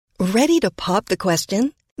Ready to pop the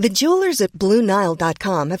question? The jewelers at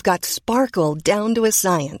BlueNile.com have got sparkle down to a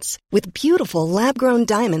science with beautiful lab-grown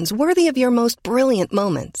diamonds worthy of your most brilliant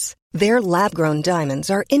moments. Their lab-grown diamonds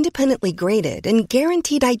are independently graded and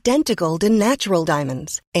guaranteed identical to natural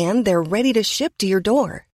diamonds, and they're ready to ship to your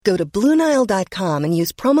door. Go to BlueNile.com and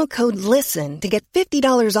use promo code LISTEN to get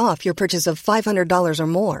 $50 off your purchase of $500 or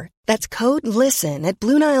more. That's code LISTEN at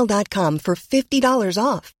BlueNile.com for $50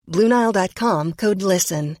 off. BlueNile.com, code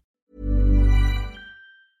LISTEN.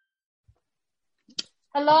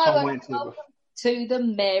 Hello and welcome to the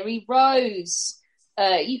Mary Rose.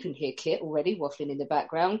 You can hear Kit already waffling in the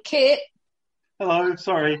background. Kit. Hello,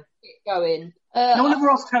 sorry. Kit going. No one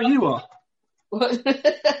ever asked how you are.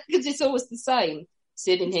 Because it's always the same.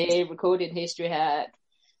 Sitting here, recording History Hack,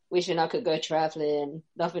 wishing I could go travelling,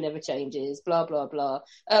 nothing ever changes, blah, blah, blah.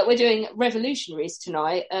 We're doing Revolutionaries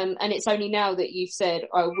tonight, and it's only now that you've said,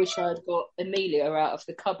 I wish I'd got Amelia out of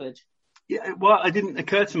the cupboard. Yeah, well, it didn't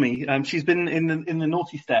occur to me. She's been in the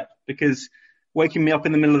naughty step because waking me up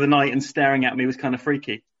in the middle of the night and staring at me was kind of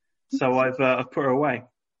freaky. So I've put her away.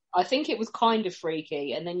 I think it was kind of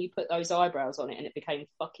freaky, and then you put those eyebrows on it, and it became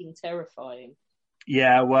fucking terrifying.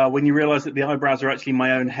 Yeah, well, when you realise that the eyebrows are actually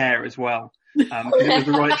my own hair as well, it was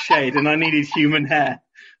the right shade, and I needed human hair.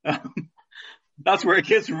 That's where it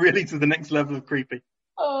gets really to the next level of creepy.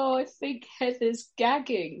 Oh, I think Heather's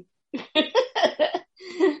gagging.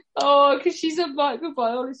 Oh, because she's a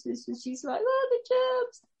microbiologist, and she's like, oh, the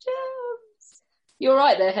germs. You're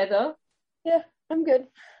right there, Heather. Yeah, I'm good.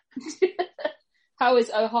 How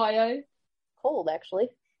is Ohio? Cold, actually.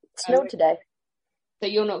 It snowed today. So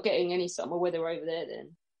you're not getting any summer weather over there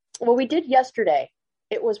then? Well, we did yesterday.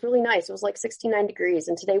 It was really nice. It was like 69 degrees,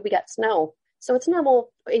 and today we got snow. So it's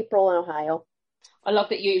normal April in Ohio. I love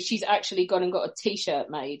that she's actually gone and got a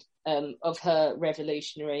T-shirt made of her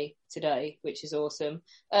revolutionary today, which is awesome.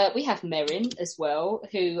 We have Merrin as well,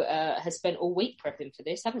 who has spent all week prepping for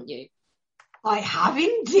this, haven't you? I have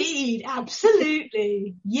indeed,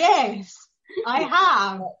 absolutely. Yes, I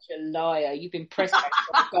have. Such a liar. You've been pressed back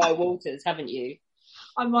by Guy Walters, haven't you?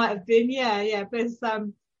 I might have been, yeah. But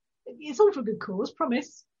it's all for a good cause,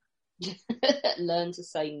 promise. Learn to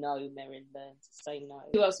say no, Merrin. Learn to say no.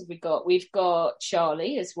 Who else have we got? We've got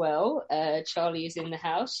Charlie as well. Charlie is in the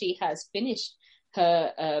house. She has finished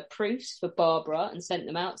her proofs for Barbara and sent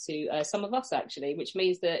them out to some of us, actually, which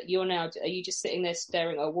means that are you just sitting there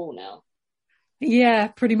staring at a wall now? Yeah,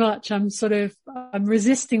 pretty much. I'm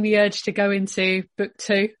resisting the urge to go into book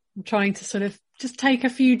 2. I'm trying to sort of just take a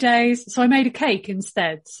few days. So I made a cake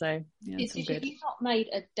instead. So yeah, it's all good. You've not made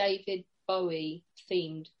a David Bowie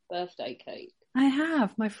themed birthday cake? I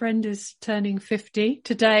have. My friend is turning 50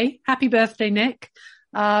 today. Happy birthday, Nick.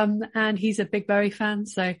 And he's a big Bowie fan.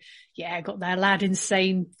 So yeah, I got the Aladdin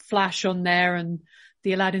Sane flash on there and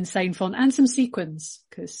the Aladdin Sane font and some sequins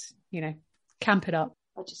because, camp it up.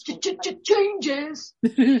 I just changes.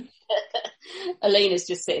 Alina's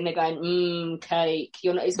just sitting there going, cake.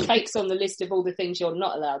 Is cake's on the list of all the things you're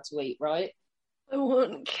not allowed to eat, right? I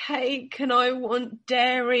want cake and I want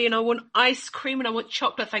dairy and I want ice cream and I want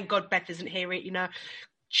chocolate. Thank God Beth isn't here,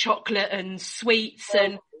 chocolate and sweets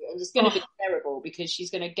and... It's going to be terrible because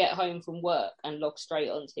she's going to get home from work and log straight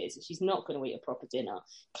onto this and she's not going to eat a proper dinner.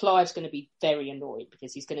 Clive's going to be very annoyed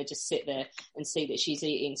because he's going to just sit there and see that she's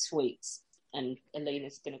eating sweets and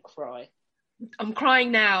Alina's going to cry. I'm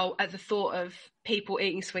crying now at the thought of people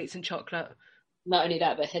eating sweets and chocolate. Not only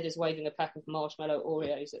that, but Heather's waving a pack of marshmallow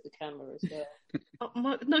Oreos at the camera as well.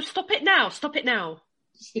 No, stop it now.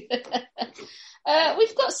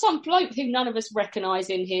 We've got some bloke who none of us recognise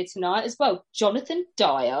in here tonight as well. Jonathan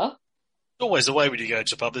Dyer. Always the way when you go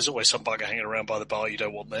to the pub, there's always some bugger hanging around by the bar you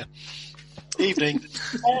don't want there. Evening.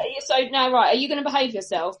 So now, right, are you going to behave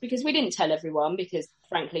yourself? Because we didn't tell everyone because,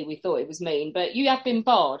 frankly, we thought it was mean. But you have been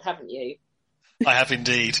barred, haven't you? I have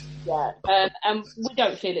indeed. Yeah, and we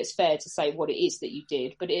don't feel it's fair to say what it is that you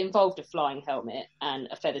did, but it involved a flying helmet and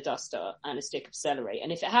a feather duster and a stick of celery.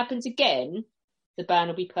 And if it happens again, the ban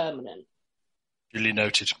will be permanent. Duly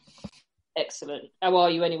noted. Excellent. How are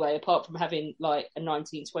you anyway, apart from having like a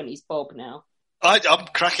 1920s bob now? I'm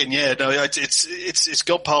cracking, yeah. No, it's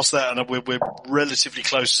gone past that, and we're relatively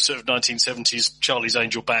close to sort of 1970s Charlie's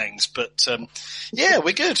Angel bangs. But yeah,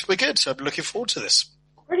 we're good. So I'm looking forward to this.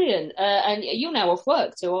 Brilliant. And you're now off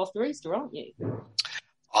work till after Easter, aren't you?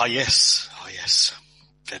 Ah, yes.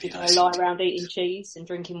 Very nice. Lie around eating cheese and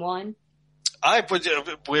drinking wine. We're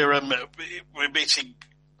meeting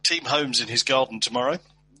Team Holmes in his garden tomorrow,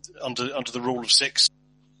 under the rule of 6.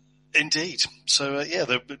 Indeed. So yeah,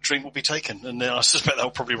 the drink will be taken, and I suspect that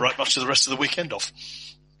will probably write much of the rest of the weekend off.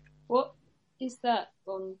 What is that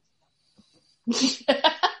on?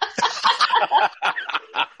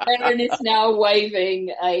 Erin is now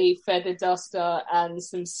waving a feather duster and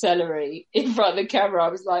some celery in front of the camera. I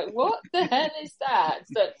was like, what the hell is that?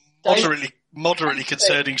 So, moderately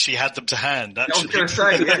concerning she had them to hand, actually. I was going to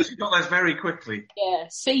say, yeah, she got those very quickly. Yeah,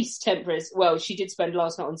 cease temperance. Well, she did spend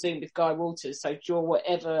last night on Zoom with Guy Walters, so draw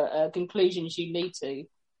whatever conclusions you need to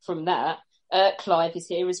from that. Clive is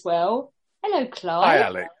here as well. Hello, Clive. Hi,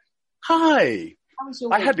 Alex. Hi. How was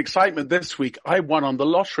your I week? had excitement this week. I won on the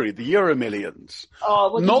lottery, the Euro Millions.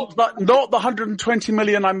 Oh, Not the 120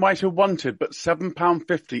 million I might have wanted, but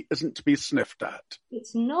 £7.50 isn't to be sniffed at.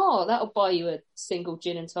 It's not. That'll buy you a single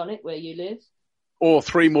gin and tonic where you live. Or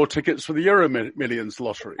 3 more tickets for the Euro Millions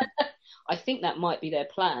lottery. I think that might be their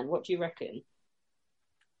plan. What do you reckon?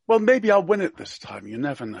 Well, maybe I'll win it this time. You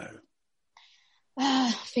never know.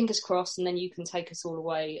 Fingers crossed, and then you can take us all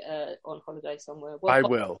away on holiday somewhere.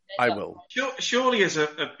 Well, I will. Surely, as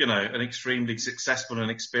an extremely successful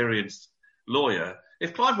and experienced lawyer,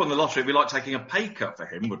 if Clive won the lottery, it'd be like taking a pay cut for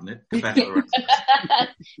him, wouldn't it?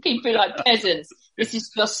 He'd be like, peasants, this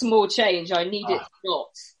is just small change. I need it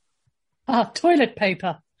not. Toilet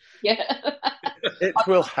paper. Yeah. It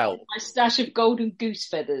will help. My stash of golden goose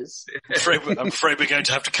feathers. I'm afraid we're going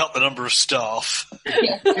to have to cut the number of staff.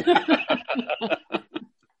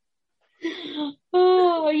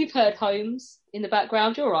 Oh, you've heard Holmes in the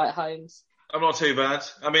background. You're right, Holmes. I'm not too bad.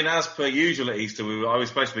 I mean, as per usual at Easter, I was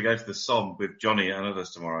supposed to be going to the Somme with Johnny and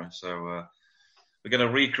others tomorrow. So we're going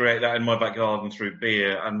to recreate that in my back garden through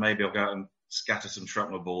beer, and maybe I'll go out and scatter some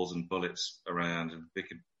shrapnel balls and bullets around, and we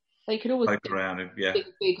can So you could always poke around. And, yeah, dig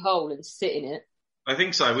a big hole and sit in it. I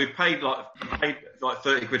think so. We've paid like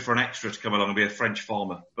 30 quid for an extra to come along and be a French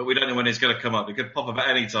farmer, but we don't know when he's going to come up. He could pop up at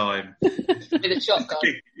any time. With a shotgun.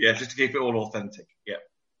 Yeah, just to keep it all authentic. Yeah.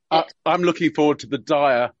 I'm looking forward to the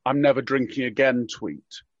dire "I'm never drinking again" tweet.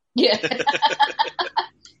 Yeah.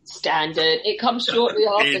 Standard. It comes shortly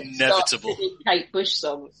after Inevitable. Kate Bush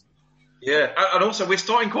songs. Yeah, and also we're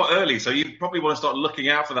starting quite early, so you probably want to start looking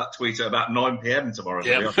out for that tweet at about 9 p.m. tomorrow.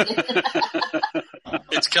 Yep.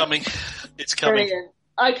 It's coming. It's coming. Brilliant.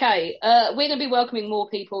 Okay, we're going to be welcoming more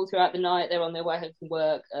people throughout the night. They're on their way home from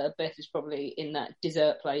work. Beth is probably in that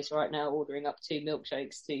dessert place right now, ordering up 2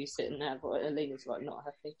 milkshakes to sit and have. Alina's like not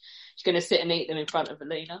happy. She's going to sit and eat them in front of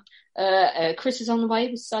Alina. Chris is on the way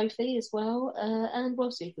with Sophie as well, and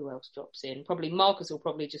we'll see who else drops in. Probably Marcus will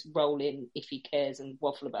probably just roll in if he cares and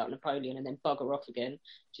waffle about Napoleon and then bugger off again,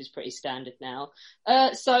 which is pretty standard now.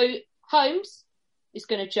 So Holmes is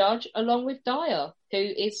going to judge along with Dyer, who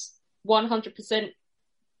is 100%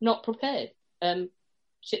 not prepared.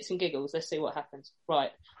 Shits and giggles. Let's see what happens. Right.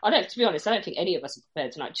 To be honest, I don't think any of us are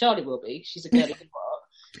prepared tonight. Charlie will be. She's a girly good work.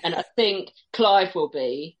 And I think Clive will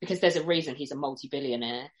be, because there's a reason he's a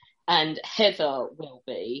multi-billionaire. And Heather will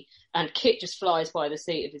be. And Kit just flies by the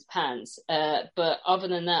seat of his pants. But other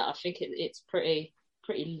than that, I think it's pretty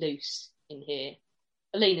loose in here.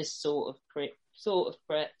 Alina's sort of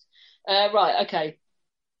prepped. Right, okay.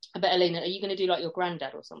 I bet, Alina, are you going to do like your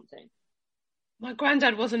granddad or something? My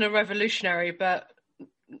granddad wasn't a revolutionary, but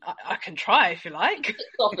I can try if you like. He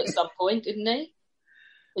kicked off at some point, didn't he?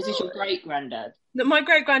 Was this your great-granddad? My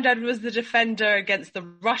great-granddad was the defender against the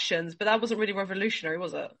Russians, but that wasn't really revolutionary,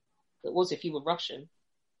 was it? It was if you were Russian.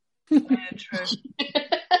 Yeah, true.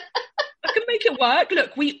 I can make it work.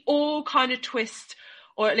 Look, we all kind of twist,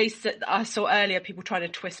 or at least I saw earlier people trying to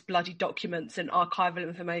twist bloody documents and archival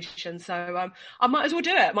information. So I might as well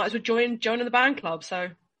do it. Might as well join in the band club. So.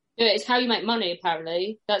 Yeah, it's how you make money,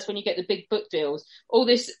 apparently. That's when you get the big book deals. All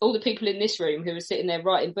the people in this room who are sitting there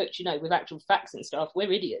writing books, with actual facts and stuff,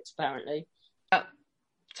 we're idiots, apparently.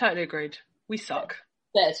 Totally agreed. We suck.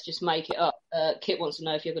 Let's just make it up. Kit wants to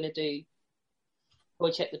know if you're going to do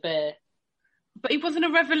Wojciech the Bear. But he wasn't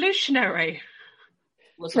a revolutionary.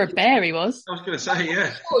 For a bear, he was. I was going to say,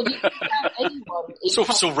 yeah. It's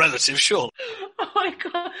all relative, sure. Oh my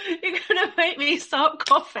God, you're going to make me start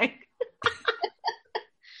coughing.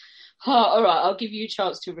 Oh, all right, I'll give you a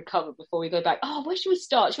chance to recover before we go back. Oh, where should we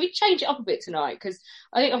start? Should we change it up a bit tonight? Because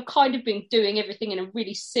I think I've kind of been doing everything in a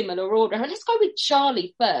really similar order. Let's go with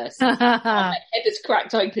Charlie first. Heather's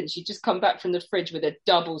cracked open. She'd just come back from the fridge with a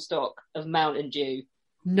double stock of Mountain Dew.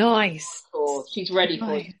 Nice. Oh, she's ready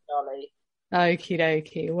for you, Charlie. Okie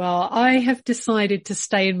dokie. Well, I have decided to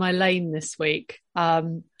stay in my lane this week.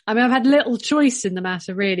 I've had little choice in the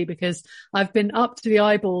matter, really, because I've been up to the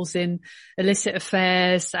eyeballs in illicit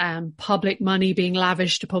affairs and public money being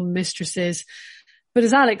lavished upon mistresses. But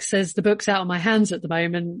as Alex says, the book's out of my hands at the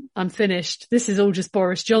moment. I'm finished. This is all just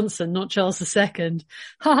Boris Johnson, not Charles II.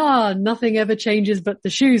 Nothing ever changes but the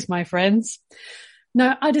shoes, my friends.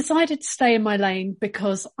 No, I decided to stay in my lane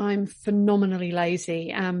because I'm phenomenally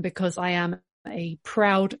lazy and because I am a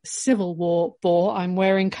proud Civil War bore. I'm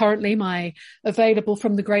wearing currently my Available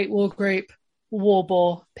from the Great War Group War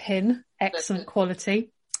Bore pin. Excellent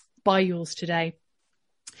quality. Buy yours today.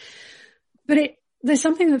 But there's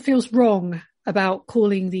something that feels wrong about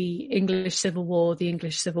calling the English Civil War the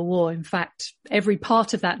English Civil War. In fact, every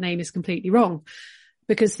part of that name is completely wrong,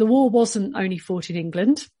 because the war wasn't only fought in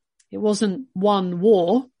England. It wasn't one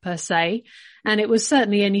war per se, and it was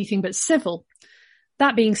certainly anything but civil.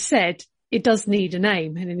 That being said, it does need a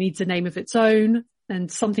name, and it needs a name of its own and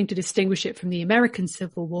something to distinguish it from the American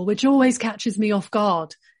Civil War, which always catches me off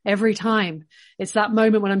guard every time. It's that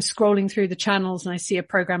moment when I'm scrolling through the channels and I see a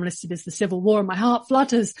program listed as the Civil War and my heart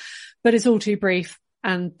flutters, but it's all too brief.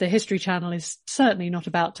 And the History Channel is certainly not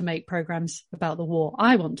about to make programs about the war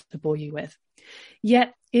I want to bore you with.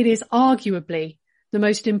 Yet it is arguably the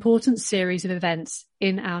most important series of events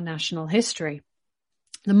in our national history.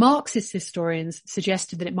 The Marxist historians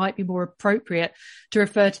suggested that it might be more appropriate to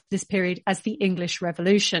refer to this period as the English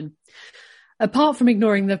Revolution. Apart from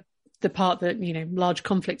ignoring the part that, large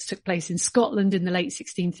conflicts took place in Scotland in the late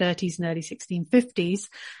 1630s and early 1650s,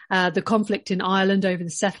 the conflict in Ireland over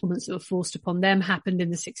the settlements that were forced upon them happened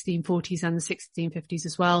in the 1640s and the 1650s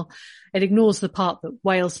as well. It ignores the part that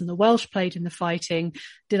Wales and the Welsh played in the fighting.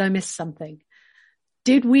 Did I miss something?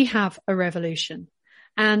 Did we have a revolution?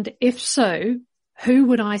 And if so, who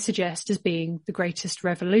would I suggest as being the greatest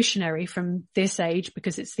revolutionary from this age,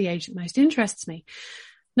 because it's the age that most interests me?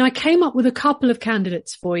 Now, I came up with a couple of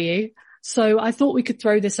candidates for you, so I thought we could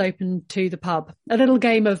throw this open to the pub. A little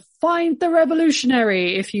game of find the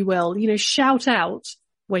revolutionary, if you will. Shout out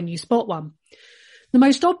when you spot one. The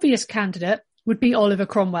most obvious candidate would be Oliver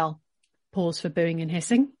Cromwell. Pause for booing and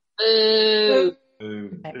hissing. Boo.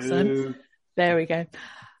 Excellent. Boo. There we go.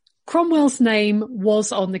 Cromwell's name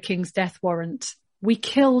was on the king's death warrant. We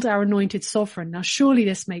killed our anointed sovereign. Now, surely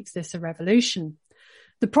this makes this a revolution.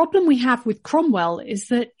 The problem we have with Cromwell is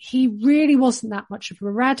that he really wasn't that much of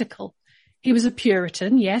a radical. He was a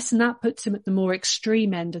Puritan, yes, and that puts him at the more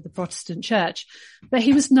extreme end of the Protestant church. But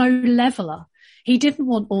he was no leveller. He didn't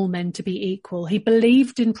want all men to be equal. He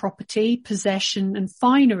believed in property, possession, and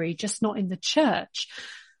finery, just not in the church.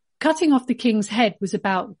 Cutting off the king's head was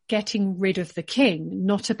about getting rid of the king,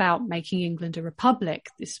 not about making England a republic.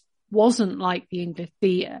 This wasn't like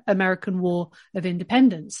the American War of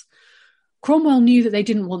Independence. Cromwell knew that they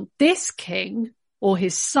didn't want this king or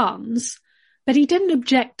his sons, but he didn't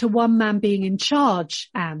object to one man being in charge,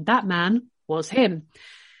 and that man was him.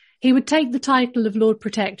 He would take the title of Lord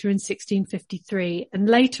Protector in 1653, and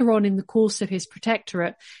later on in the course of his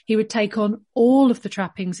protectorate, he would take on all of the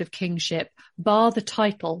trappings of kingship, bar the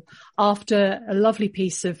title, after a lovely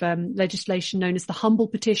piece of legislation known as the Humble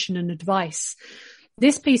Petition and Advice.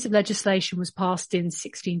 This piece of legislation was passed in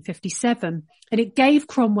 1657, and it gave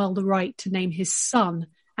Cromwell the right to name his son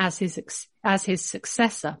as his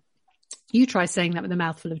successor. You try saying that with a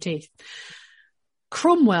mouthful of teeth.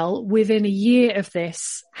 Cromwell, within a year of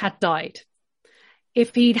this, had died.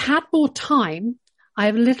 If he'd had more time, I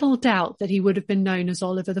have little doubt that he would have been known as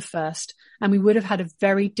Oliver I, and we would have had a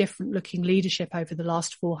very different looking leadership over the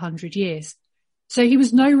last 400 years. So he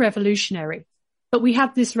was no revolutionary. But we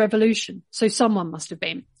had this revolution, so someone must have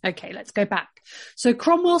been. Okay, let's go back. So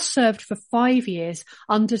Cromwell served for 5 years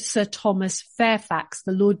under Sir Thomas Fairfax,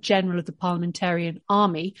 the Lord General of the Parliamentarian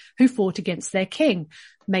Army, who fought against their king.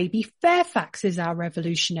 Maybe Fairfax is our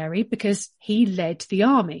revolutionary because he led the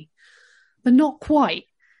army. But not quite.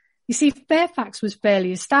 You see, Fairfax was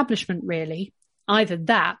fairly establishment, really. Either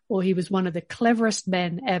that, or he was one of the cleverest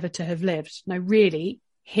men ever to have lived. No, really,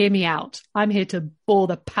 hear me out. I'm here to bore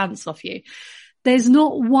the pants off you. There's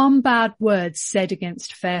not one bad word said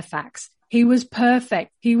against Fairfax. He was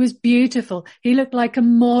perfect. He was beautiful. He looked like a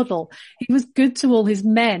model. He was good to all his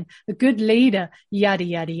men, a good leader, yada,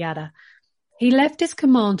 yada, yada. He left his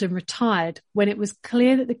command and retired when it was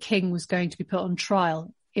clear that the king was going to be put on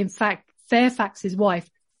trial. In fact, Fairfax's wife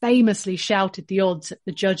famously shouted the odds at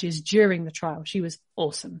the judges during the trial. She was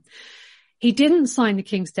awesome. He didn't sign the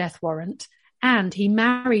king's death warrant, and he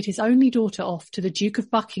married his only daughter off to the Duke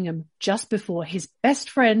of Buckingham just before his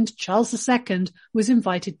best friend, Charles II, was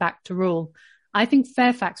invited back to rule. I think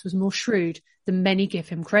Fairfax was more shrewd than many give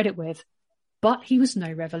him credit with, but he was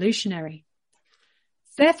no revolutionary.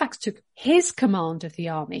 Fairfax took his command of the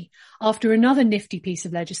army after another nifty piece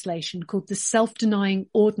of legislation called the Self-Denying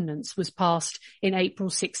Ordinance was passed in April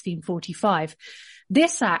 1645.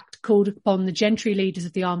 This act called upon the gentry leaders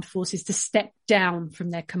of the armed forces to step down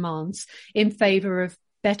from their commands in favour of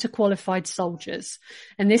better qualified soldiers,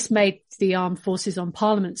 and this made the armed forces on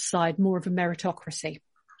Parliament's side more of a meritocracy.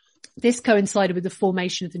 This coincided with the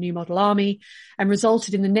formation of the New Model Army and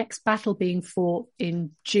resulted in the next battle being fought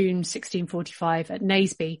in June 1645 at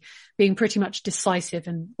Naseby being pretty much decisive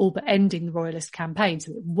and all but ending the Royalist campaign,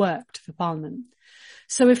 so it worked for Parliament.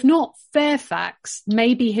 So if not Fairfax,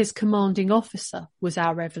 maybe his commanding officer was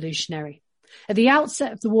our revolutionary. At the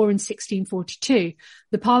outset of the war in 1642,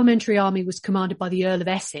 the Parliamentary Army was commanded by the Earl of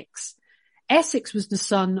Essex. Essex was the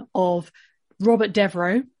son of Robert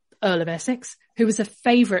Devereux, Earl of Essex, who was a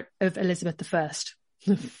favourite of Elizabeth I.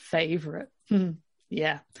 Favourite.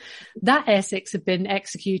 Yeah. That Essex had been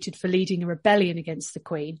executed for leading a rebellion against the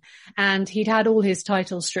Queen, and he'd had all his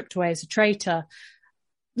titles stripped away as a traitor.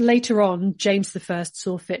 Later on, James I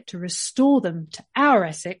saw fit to restore them to our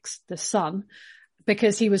Essex, the son,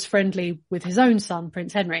 because he was friendly with his own son,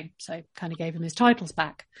 Prince Henry, so kind of gave him his titles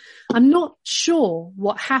back. I'm not sure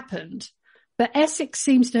what happened, but Essex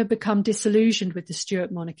seems to have become disillusioned with the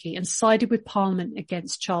Stuart monarchy and sided with Parliament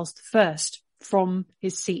against Charles I from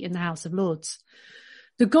his seat in the House of Lords.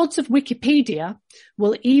 The gods of Wikipedia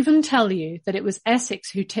will even tell you that it was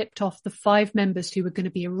Essex who tipped off the 5 members who were going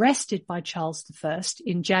to be arrested by Charles I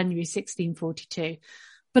in January 1642.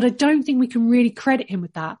 But I don't think we can really credit him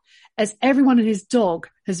with that, as everyone and his dog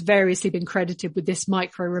has variously been credited with this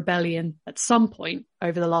micro-rebellion at some point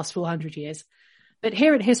over the last 400 years. But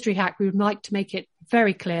here at History Hack, we would like to make it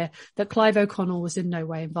very clear that Clive O'Connell was in no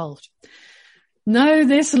way involved. No,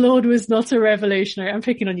 this lord was not a revolutionary. I'm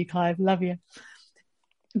picking on you, Clive. Love you.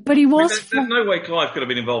 But he was... There's no way Clive could have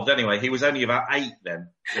been involved anyway. He was only about 8 then.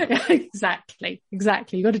 Exactly.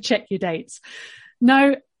 You've got to check your dates.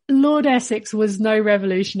 No, Lord Essex was no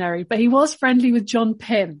revolutionary, but he was friendly with John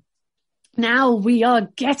Pym. Now we are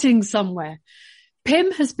getting somewhere.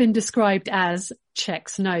 Pym has been described as,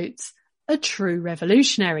 checks notes, a true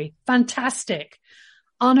revolutionary. Fantastic.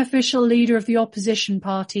 Unofficial leader of the opposition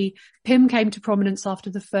party, Pym came to prominence after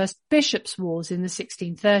the first Bishops' Wars in the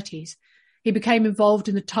 1630s. He became involved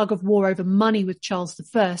in the tug of war over money with Charles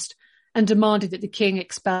I and demanded that the king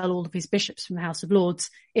expel all of his bishops from the House of Lords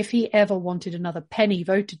if he ever wanted another penny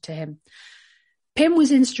voted to him. Pym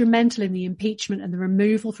was instrumental in the impeachment and the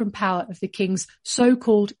removal from power of the king's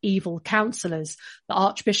so-called evil councillors, the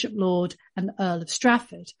Archbishop Laud and the Earl of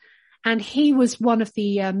Strafford. And he was one of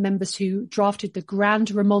the members who drafted the Grand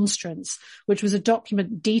Remonstrance, which was a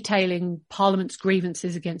document detailing Parliament's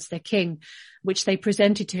grievances against their king, which they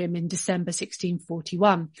presented to him in December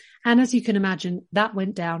 1641. And as you can imagine, that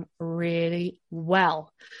went down really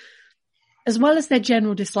well. As well as their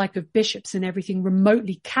general dislike of bishops and everything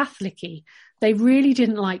remotely Catholic-y, they really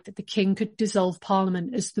didn't like that the king could dissolve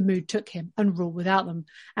Parliament as the mood took him and rule without them,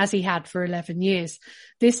 as he had for 11 years.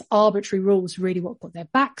 This arbitrary rule was really what got their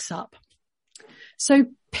backs up. So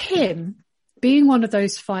Pym, being one of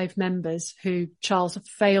those 5 members who Charles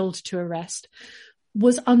failed to arrest,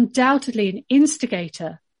 was undoubtedly an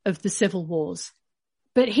instigator of the civil wars.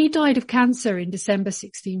 But he died of cancer in December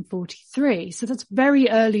 1643, so that's very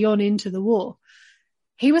early on into the war.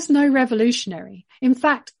 He was no revolutionary. In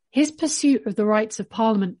fact, his pursuit of the rights of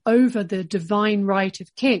Parliament over the divine right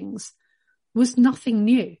of kings was nothing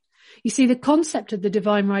new. You see, the concept of the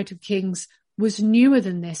divine right of kings was newer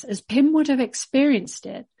than this, as Pym would have experienced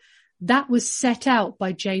it. That was set out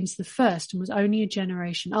by James I and was only a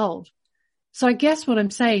generation old. So I guess what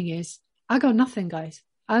I'm saying is, I got nothing, guys.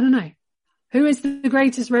 I don't know. Who is the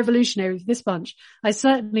greatest revolutionary of this bunch? I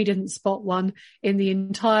certainly didn't spot one in the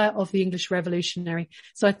entire of the English Revolutionary.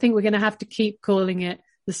 So I think we're going to have to keep calling it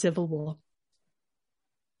the Civil War.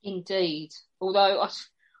 Indeed. Although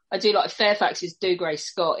I do like Fairfax's Dougray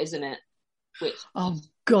Scott, isn't it? Which, oh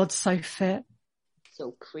God, so fit.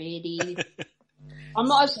 So pretty. He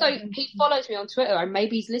follows me on Twitter and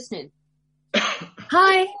maybe he's listening.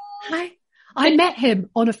 Hi. I met him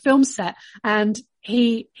on a film set and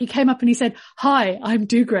he came up and he said, "Hi, I'm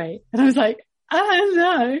Dougray." And I was like, "Oh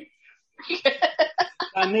no."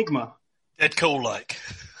 Enigma. Dead cool like.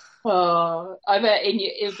 Oh, I bet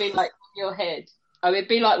it would be like in your head. I mean, it'd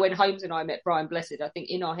be like when Holmes and I met Brian Blessed. I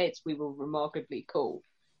think in our heads we were remarkably cool.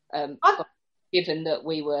 Given that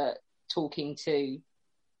we were talking to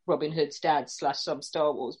Robin Hood's dad / some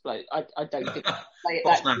Star Wars bloke. I don't think we play it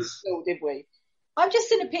that cool, did we? I've just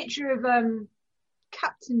seen a picture of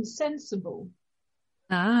Captain Sensible.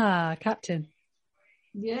 Ah, Captain.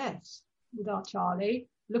 Yes, with our Charlie.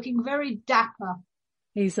 Looking very dapper.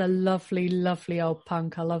 He's a lovely, lovely old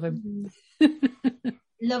punk. I love him.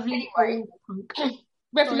 Lovely old punk.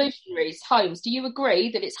 Revolutionaries, Holmes, do you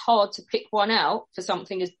agree that it's hard to pick one out for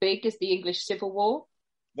something as big as the English Civil War?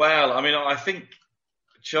 Well, I mean, I think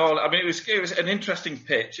Charlie, it was an interesting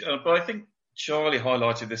pitch, but I think Charlie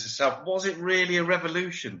highlighted this himself. Was it really a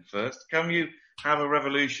revolution first? Can you have a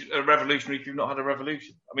revolutionary if you've not had a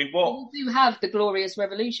revolution? I mean, what? We do have the Glorious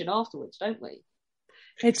Revolution afterwards, don't we?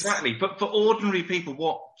 Exactly. But for ordinary people,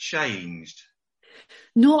 what changed?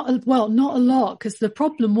 Not a lot, because the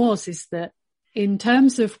problem is that in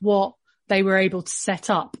terms of what they were able to set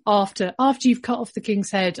up after you've cut off the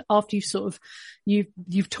king's head, after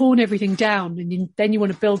you've torn everything down, and then you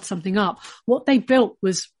want to build something up. What they built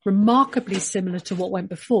was remarkably similar to what went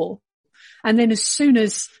before. And then as soon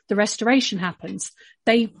as the restoration happens,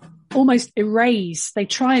 they almost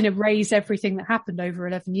try and erase everything that happened over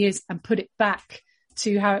 11 years and put it back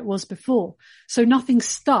to how it was before. So nothing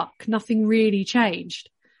stuck, nothing really changed.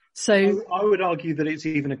 So I would argue that it's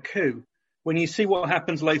even a coup. When you see what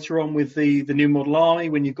happens later on with the new model army,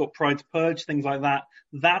 when you've got Pride's Purge, things like that,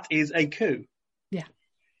 that is a coup.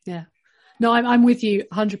 Yeah. No, I'm with you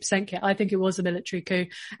 100%, Kit. I think it was a military coup.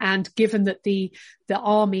 And given that the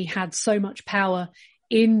army had so much power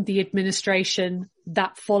in the administration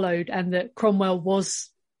that followed, and that Cromwell was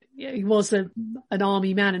an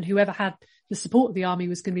army man, and whoever had the support of the army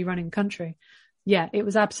was going to be running the country. Yeah, it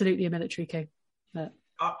was absolutely a military coup. But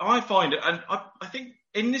I find it, and I think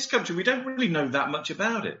in this country, we don't really know that much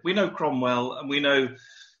about it. We know Cromwell and we know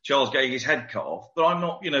Charles getting his head cut off, but I'm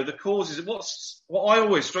not, the causes. What I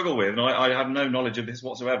always struggle with, and I have no knowledge of this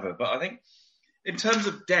whatsoever, but I think in terms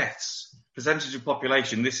of deaths, percentage of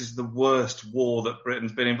population, this is the worst war that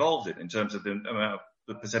Britain's been involved in terms of the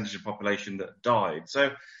percentage of population that died. So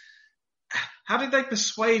how did they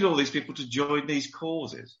persuade all these people to join these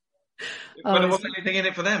causes? When there wasn't anything in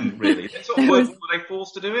it for them, really. Were they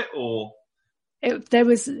forced to do it, or? There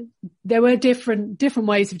were different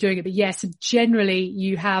ways of doing it, but yes,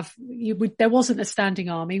 generally there wasn't a standing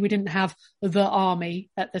army. We didn't have the army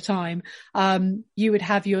at the time. You would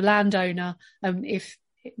have your landowner, if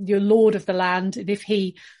your lord of the land, and if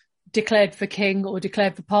he declared for king or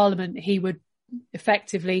declared for parliament, he would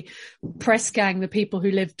effectively press gang the people who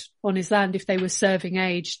lived on his land if they were serving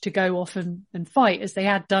age to go off and fight, as they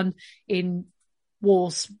had done in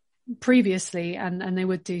wars previously and they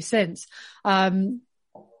would do since.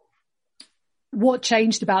 What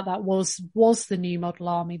changed about that was the new model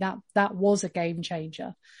army. That was a game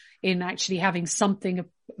changer in actually having something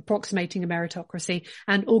approximating a meritocracy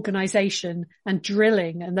and organisation and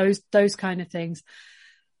drilling and those kind of things.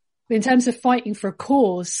 In terms of fighting for a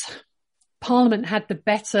cause, Parliament had the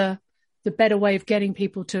better way of getting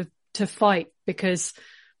people to fight, because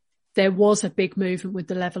there was a big movement with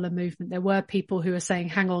the Leveller movement. There were people who were saying,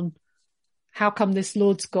 hang on, how come this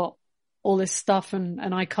lord's got all this stuff and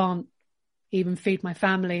I can't even feed my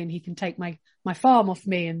family, and he can take my farm off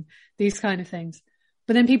me, and these kind of things.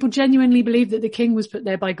 But then people genuinely believed that the king was put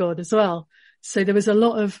there by God as well. So there was a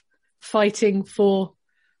lot of fighting for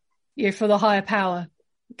the higher power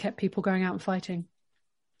that kept people going out and fighting.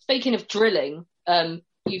 Speaking of drilling, you've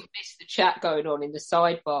missed the chat going on in the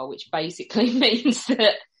sidebar, which basically means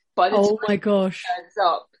that by the time my gosh, he turns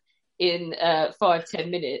up in 5-10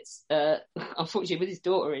 minutes, unfortunately with his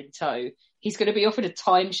daughter in tow, he's going to be offered a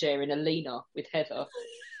timeshare in Alina with Heather.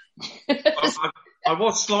 I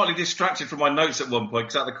was slightly distracted from my notes at one point,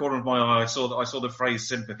 because out the corner of my eye I saw the phrase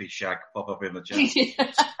sympathy shag pop up in the chat.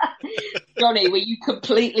 Johnny, were you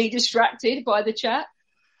completely distracted by the chat?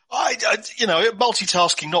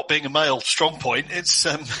 Multitasking not being a male strong point, it's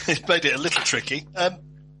it made it a little tricky.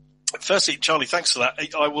 Firstly, Charlie, thanks for that.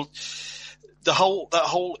 That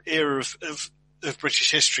whole era of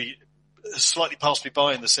British history has slightly passed me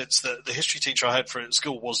by, in the sense that the history teacher I had for it at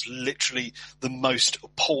school was literally the most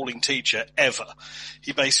appalling teacher ever.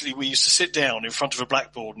 We used to sit down in front of a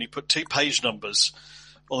blackboard and he put 2 page numbers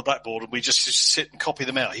on the blackboard and we just sit and copy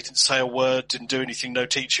them out. He didn't say a word, didn't do anything, no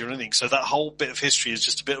teaching or anything. So that whole bit of history is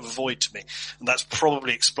just a bit of a void to me. And that's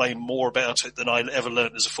probably explained more about it than I ever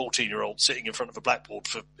learned as a 14-year-old sitting in front of a blackboard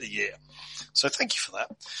for a year. So thank you for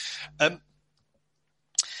that.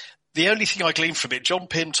 The only thing I gleaned from it, John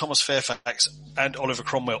Pym, Thomas Fairfax and Oliver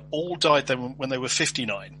Cromwell all died when they were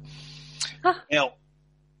 59. Huh. Now,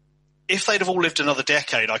 if they'd have all lived another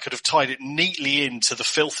decade, I could have tied it neatly into the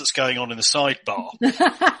filth that's going on in the sidebar.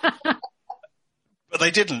 But they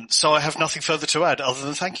didn't, so I have nothing further to add other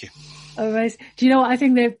than thank you. Amazing. Do you know what? I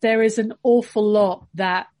think there is an awful lot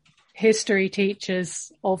that history teachers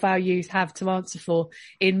of our youth have to answer for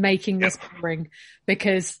in making this boring,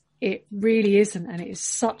 because it really isn't, and it is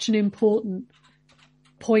such an important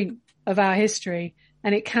point of our history,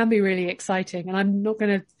 and it can be really exciting. And I'm not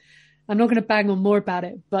going to bang on more about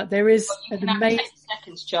it, but there is an amazing. 10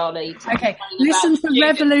 seconds, Charlie. Okay, listen to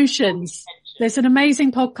Revolutions. There's an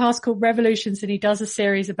amazing podcast called Revolutions, and he does a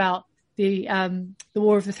series about the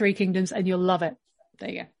War of the Three Kingdoms, and you'll love it.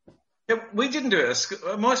 There you go. Yeah, we didn't do it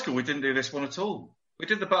at my school. We didn't do this one at all. We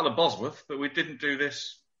did the Battle of Bosworth, but we didn't do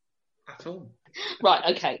this at all.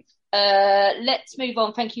 Right, okay. Let's move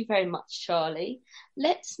on. Thank you very much, Charlie.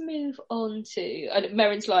 Let's move on to... And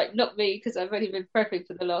Merrin's like, not me, because I've only been prepping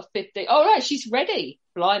for the last 50. All right, she's ready.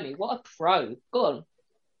 Blimey, what a pro. Go on.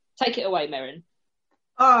 Take it away, Merrin.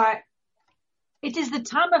 All right. It is the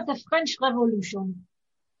time of the French Revolution.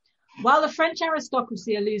 While the French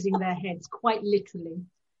aristocracy are losing their heads, quite literally,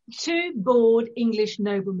 two bored English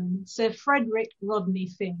noblemen, Sir Frederick Rodney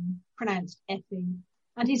Finn, pronounced Effing,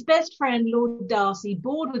 and his best friend, Lord Darcy,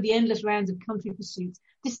 bored with the endless rounds of country pursuits,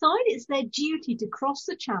 decide it's their duty to cross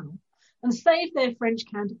the Channel and save their French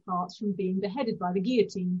counterparts from being beheaded by the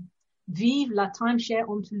guillotine. Vive la timeshare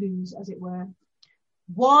on Toulouse, as it were.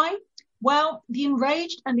 Why? Well, the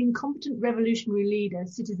enraged and incompetent revolutionary leader,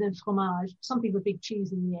 Citizen Fromage, something of a big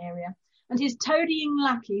cheese in the area, and his toadying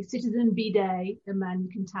lackey, Citizen Bidet, a man you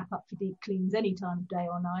can tap up for deep cleans any time of day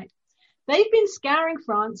or night, they've been scouring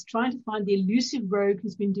France trying to find the elusive rogue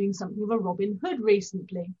who's been doing something of a Robin Hood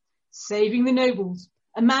recently, saving the nobles,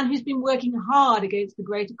 a man who's been working hard against the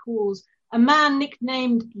greater cause, a man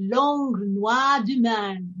nicknamed L'Ongle Noir du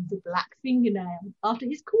Man, the black fingernail, after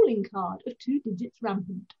his calling card of 2 digits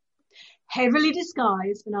rampant. Heavily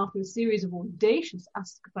disguised and after a series of audacious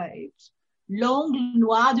escapades, L'Ongle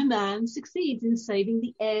Noir du Man succeeds in saving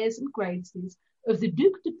the heirs and graces of the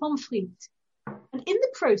Duc de Pomfret, and in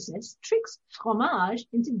the process tricks Fromage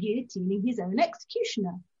into guillotining his own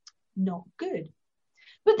executioner. Not good.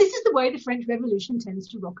 But this is the way the French Revolution tends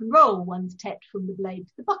to rock and roll, one's tete from the blade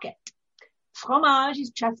to the bucket. Fromage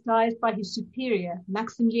is chastised by his superior,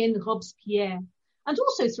 Maximilien Robespierre, and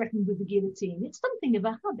also threatened with the guillotine. It's something of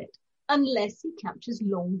a habit, unless he captures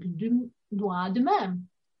L'Ongle Noir du Man.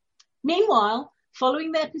 Meanwhile,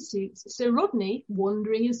 following their pursuits, Sir Rodney,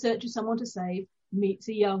 wandering in search of someone to save, meets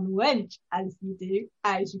a young wench, as you do,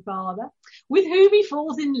 as your father, with whom he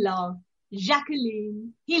falls in love.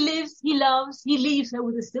 Jacqueline. He lives, he loves, he leaves her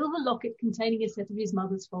with a silver locket containing a set of his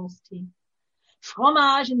mother's false teeth.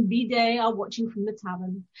 Fromage and Bidet are watching from the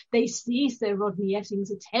tavern. They see Sir Rodney Effing's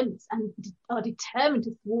attempts and are determined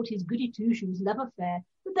to thwart his goody two-shoes love affair,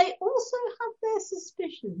 but they also have their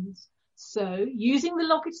suspicions. So, using the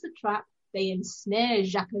locket as a trap, they ensnare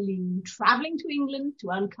Jacqueline, travelling to England to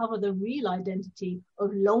uncover the real identity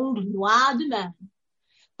of L'Ongle Noir du Man.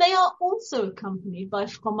 They are also accompanied by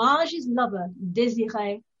Fromage's lover,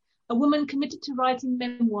 Désirée, a woman committed to writing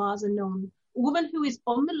memoirs anon, a woman who is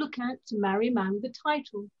on the lookout to marry a man with a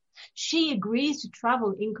title. She agrees to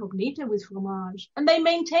travel incognito with Fromage, and they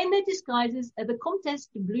maintain their disguises at the Comtesse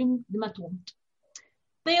de Blume de Matonte.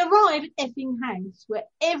 They arrive at Effing House, where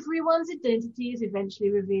everyone's identity is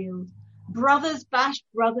eventually revealed. Brothers bash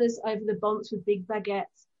brothers over the bonds with big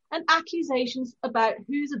baguettes, and accusations about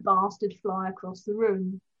who's a bastard fly across the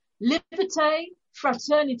room. Liberté,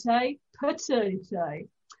 fraternité, paternité.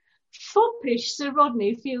 Foppish Sir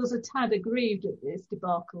Rodney feels a tad aggrieved at this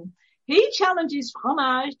debacle. He challenges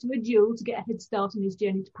Fromage to a duel to get a head start on his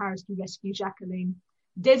journey to Paris to rescue Jacqueline.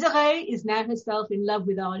 Désirée is now herself in love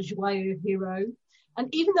with our joyeux hero, and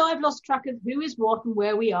even though I've lost track of who is what and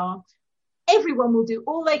where we are, everyone will do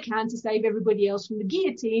all they can to save everybody else from the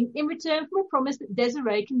guillotine in return for a promise that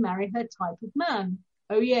Désirée can marry her type of man.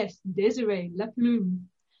 Oh yes, Désirée, la plume.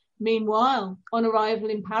 Meanwhile, on arrival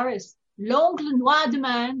in Paris, L'Ongle Noir du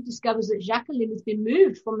Man discovers that Jacqueline has been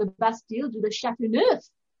moved from the Bastille to the Châteauneuf,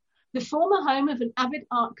 the former home of an avid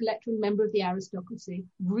art collector and member of the aristocracy,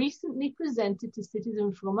 recently presented to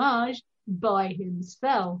Citizen Fromage by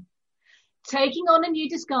himself. Taking on a new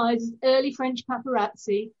disguise as early French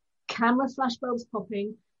paparazzi, camera flashbulbs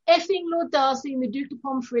popping, Effing, Lord Darcy and the Duc de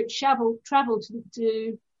Pomfret travel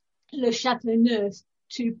to Le Châteauneuf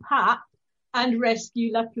to Pape and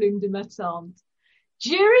rescue La Plume de Matonte.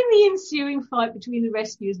 During the ensuing fight between the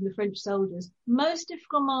rescuers and the French soldiers, most of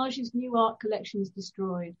Fromage's new art collection is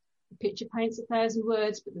destroyed. The picture paints 1,000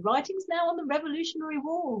 words, but the writing's now on the Revolutionary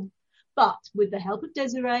Wall. But with the help of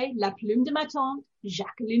Désirée, La Plume de Matonte,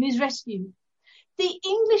 Jacqueline is rescued. The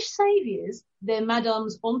English saviours, their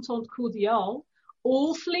Madames Entente Cordiale,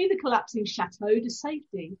 all flee the collapsing chateau to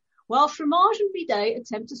safety, while Fromage and Bidet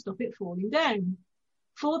attempt to stop it falling down.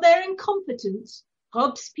 For their incompetence,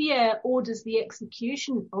 Robespierre orders the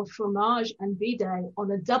execution of Fromage and Bidet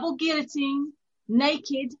on a double guillotine,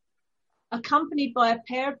 naked, accompanied by a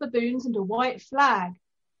pair of baboons and a white flag.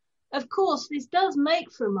 Of course, this does make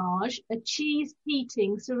Fromage a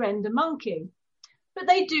cheese-eating surrender monkey. But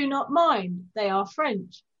they do not mind. They are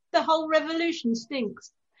French. The whole revolution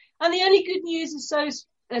stinks. And the only good news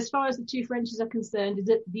as far as the two Frenchies are concerned is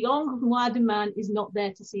that the Ongle Noir du Man is not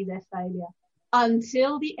there to see their failure.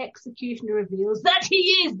 until the executioner reveals that he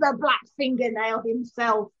is the Black Fingernail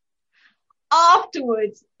himself.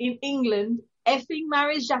 Afterwards, in England, Effing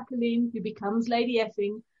marries Jacqueline, who becomes Lady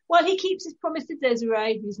Effing, while he keeps his promise to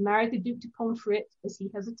Desiree, who's married the Duc de Pomfret, as he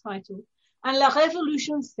has a title, and La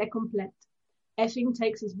Révolution s'est complète. Effing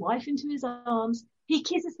takes his wife into his arms. He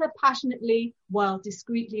kisses her passionately while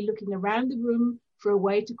discreetly looking around the room for a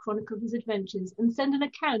way to chronicle his adventures and send an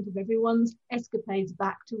account of everyone's escapades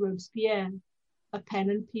back to Robespierre. A pen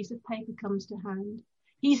and piece of paper comes to hand.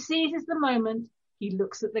 He seizes the moment. He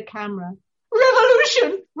looks at the camera.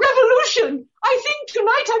 Revolution! Revolution! I think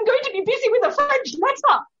tonight I'm going to be busy with a French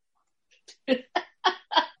letter.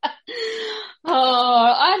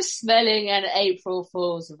 Oh, I'm smelling an April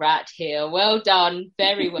Fool's rat here. Well done.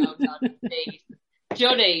 Very well done indeed.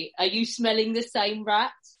 Johnny, are you smelling the same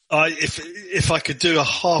rat? If I could do a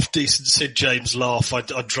half decent Sid James laugh,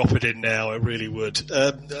 I'd drop it in now. I really would.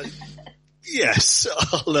 Yes,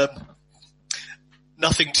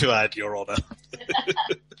 nothing to add, Your Honour.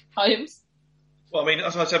 Holmes? Well, I mean,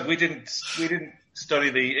 as I said, we didn't study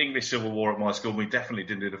the English Civil War at my school. We definitely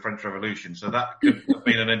didn't do the French Revolution, so that could have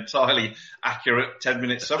been an entirely accurate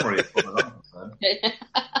 10-minute summary of what I'm saying.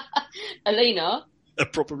 Alina?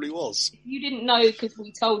 It probably was. You didn't know because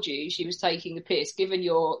we told you she was taking the piss. Given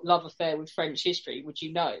your love affair with French history, would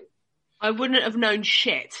you know? I wouldn't have known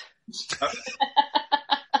shit. I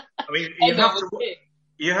mean,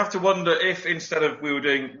 you have to wonder if instead of we were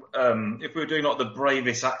doing like the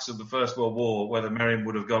bravest acts of the First World War, whether Merriam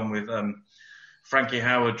would have gone with Frankie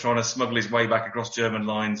Howard trying to smuggle his way back across German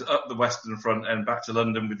lines, up the Western Front and back to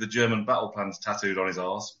London with the German battle plans tattooed on his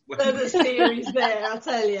arse. There's a series there, I'll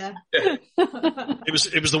tell you. Yeah.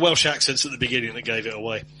 It was the Welsh accents at the beginning that gave it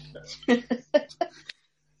away.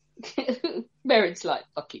 Merrin's like,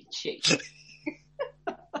 fucking cheap.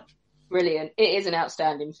 Brilliant. It is an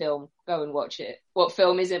outstanding film. Go and watch it. What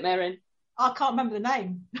film is it, Merrin? I can't remember the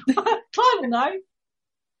name. Clive will know.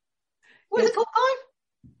 What is it called, Clive?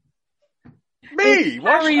 Me!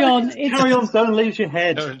 Carry on. Carry on, don't lose your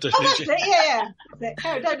head. Don't Oh, that's it, yeah. That's it.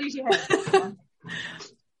 Carry, don't lose your head.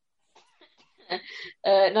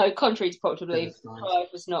 No, contrary to popular belief, Clive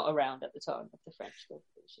was not around at the time of the French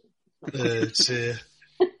Revolution.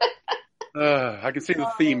 I can see the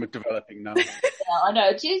theme of developing now. Yeah, I know.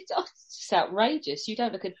 It's just outrageous. You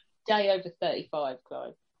don't look a day over 35,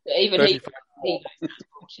 Clive. Even 35. he knows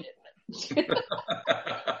bullshit.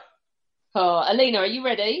 Oh, Alina, are you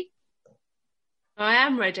ready? I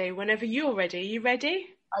am ready. Whenever you're ready. Are you ready?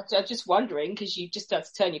 I'm just wondering, because you just have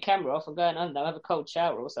to turn your camera off and go and, I don't know, have a cold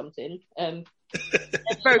shower or something. Very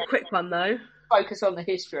quick one, though. Focus on the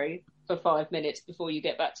history for 5 minutes before you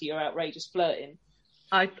get back to your outrageous flirting.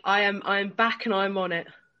 I am back and I'm on it.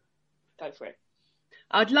 Go for it.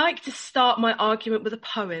 I'd like to start my argument with a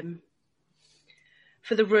poem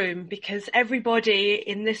for the room, because everybody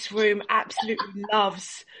in this room absolutely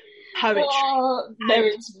loves poetry. Oh,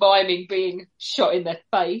 Merrin's miming being shot in the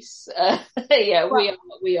face. Yeah, well,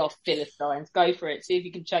 we are Philistines. Go for it. See if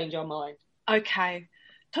you can change our mind. Okay.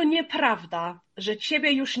 To nieprawda, że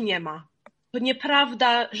ciebie już nie ma. To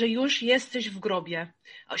nieprawda, że już jesteś w grobie.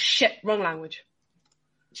 Oh shit, wrong language.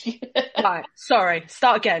 Right, sorry,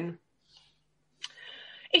 start again.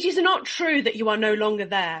 It is not true that you are no longer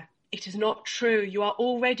there. It is not true you are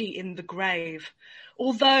already in the grave.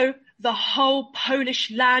 Although the whole Polish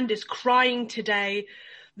land is crying today,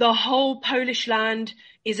 the whole Polish land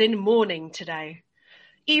is in mourning today.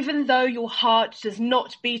 Even though your heart does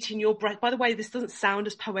not beat in your breast. By the way, this doesn't sound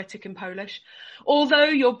as poetic in Polish. Although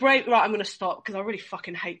your brain... Right, I'm going to stop because I really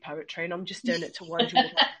fucking hate poetry and I'm just doing it to wind you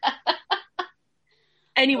up.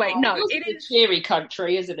 Anyway, no, it is... a cheery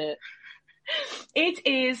country, isn't it? It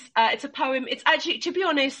is. It's a poem. It's actually, to be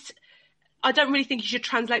honest, I don't really think you should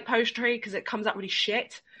translate poetry because it comes out really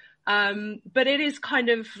shit. But it is kind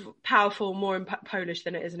of powerful more in Polish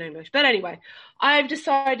than it is in English. But anyway, I've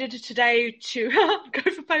decided today to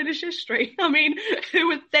go for Polish history. I mean, who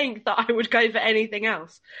would think that I would go for anything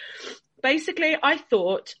else? Basically, I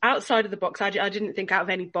thought outside of the box. I didn't think out of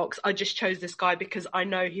any box. I just chose this guy because I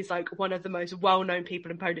know he's like one of the most well-known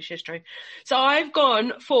people in Polish history. So I've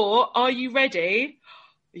gone for, are you ready?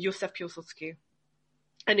 Józef Piłsudski.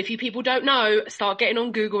 And if you people don't know, start getting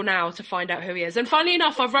on Google now to find out who he is. And funnily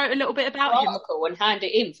enough, I wrote a little bit about him. And hand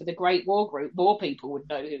it in for the Great War Group. More people would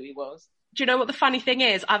know who he was. Do you know what the funny thing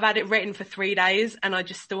is? I've had it written for 3 days and I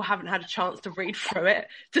just still haven't had a chance to read through it,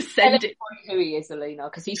 to send it. Who he is, Alina,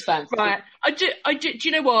 because he's fancy. Right. Do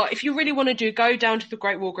you know what? If you really want to go down to the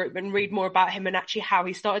Great War Group and read more about him and actually how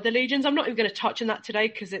he started the legions. I'm not even going to touch on that today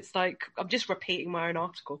because it's like, I'm just repeating my own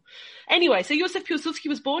article. Anyway, so Józef Piłsudski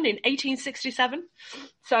was born in 1867.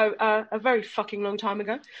 So, a very fucking long time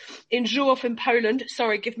ago. In Żułów in Poland.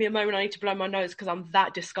 Sorry, give me a moment. I need to blow my nose because I'm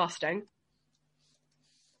that disgusting.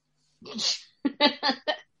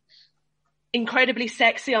 Incredibly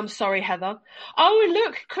sexy. I'm sorry, Heather. Oh, and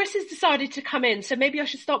look, Chris has decided to come in, so maybe I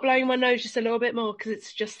should stop blowing my nose just a little bit more because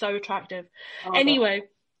it's just so attractive. Oh, anyway,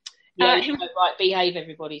 right, behave,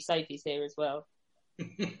 everybody. Sophie's here as well.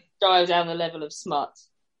 Dial down the level of smut.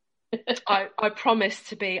 I promise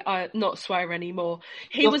to be not swear anymore.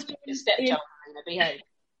 He was behave.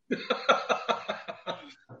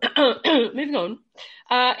 Moving on.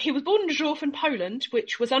 He was born in Żułów in Poland,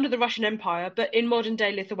 which was under the Russian Empire, but in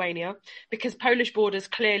modern-day Lithuania, because Polish borders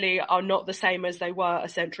clearly are not the same as they were a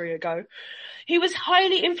century ago. He was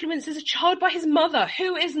highly influenced as a child by his mother,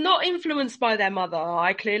 who is not influenced by their mother.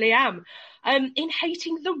 I clearly am. In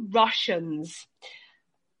hating the Russians.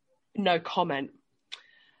 No comment.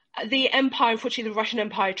 The empire, unfortunately, the Russian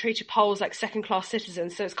Empire treated Poles like second-class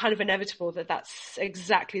citizens, so it's kind of inevitable that that's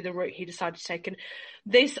exactly the route he decided to take. And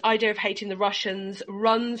this idea of hating the Russians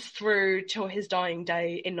runs through till his dying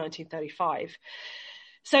day in 1935.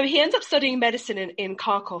 So he ends up studying medicine in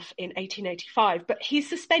Kharkov in 1885, but he's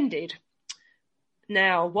suspended.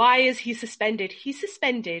 Now, why is he suspended? He's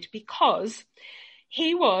suspended because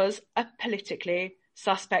he was a politically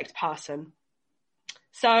suspect person.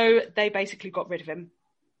 So they basically got rid of him.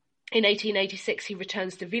 In 1886, he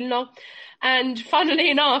returns to Vilna, and funnily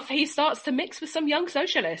enough, he starts to mix with some young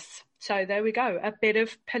socialists. So there we go, a bit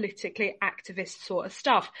of politically activist sort of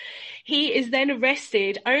stuff. He is then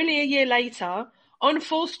arrested only a year later on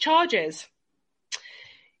false charges.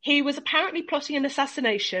 He was apparently plotting an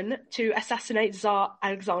assassination to assassinate Tsar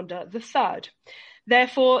Alexander III.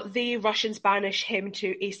 Therefore, the Russians banish him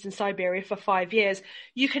to eastern Siberia for 5 years.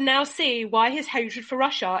 You can now see why his hatred for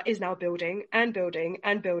Russia is now building and building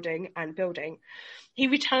and building and building. He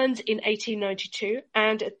returns in 1892,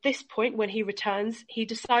 and at this point, when he returns, he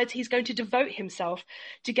decides he's going to devote himself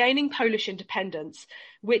to gaining Polish independence,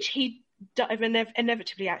 which he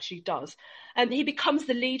inevitably actually does. He becomes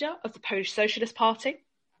the leader of the Polish Socialist Party,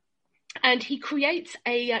 and he creates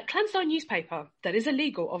a clandestine newspaper that is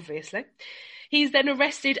illegal, obviously. He's then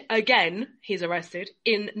arrested again,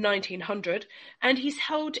 in 1900, and he's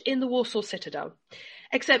held in the Warsaw Citadel.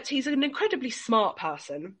 Except he's an incredibly smart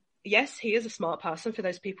person. Yes, he is a smart person, for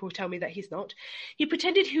those people who tell me that he's not. He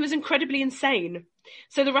pretended he was incredibly insane.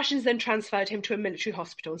 So the Russians then transferred him to a military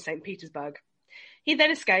hospital in St. Petersburg. He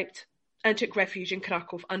then escaped and took refuge in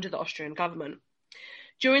Krakow under the Austrian government.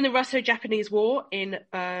 During the Russo-Japanese War in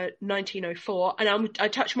 1904, and I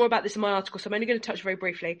touch more about this in my article, so I'm only going to touch very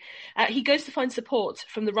briefly, he goes to find support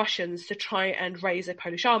from the Russians to try and raise a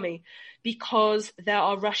Polish army, because there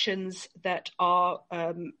are Russians that are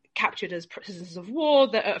captured as prisoners of war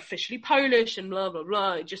that are officially Polish and blah, blah,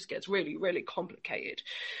 blah. It just gets really, really complicated.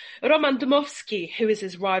 Roman Dmowski, who is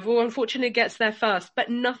his rival, unfortunately gets there first,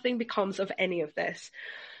 but nothing becomes of any of this.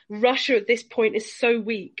 Russia at this point is so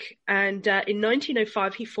weak, and in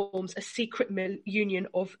 1905 he forms a secret union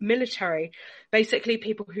of military, basically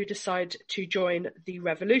people who decide to join the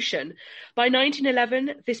revolution. By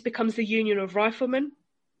 1911 this becomes the Union of Riflemen,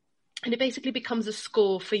 and it basically becomes a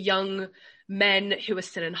school for young men who are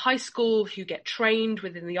still in high school, who get trained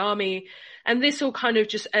within the army, and this all kind of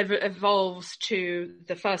just evolves to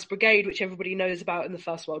the 1st Brigade, which everybody knows about in the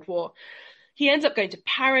First World War. He ends up going to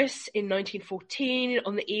Paris in 1914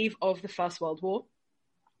 on the eve of the First World War.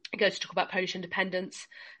 He goes to talk about Polish independence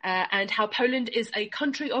and how Poland is a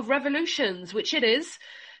country of revolutions, which it is.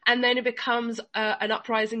 And then it becomes an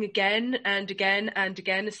uprising again and again and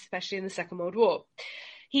again, especially in the Second World War.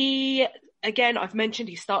 Again, I've mentioned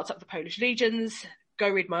he starts up the Polish legions. Go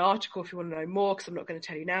read my article if you want to know more, because I'm not going to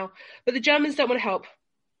tell you now. But the Germans don't want to help.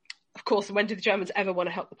 Of course, when did the Germans ever want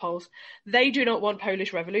to help the Poles? They do not want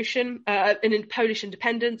Polish revolution, Polish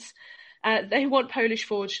independence. They want Polish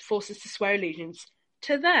forces to swear allegiance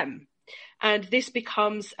to them. And this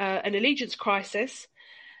becomes an allegiance crisis.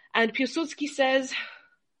 And Piłsudski says,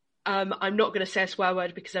 I'm not going to say a swear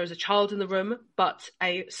word because there was a child in the room, but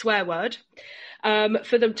a swear word,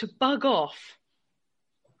 for them to bug off.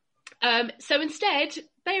 So instead,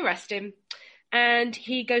 they arrest him. And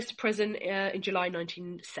he goes to prison in July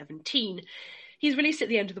 1917. He's released at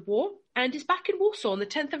the end of the war and is back in Warsaw on the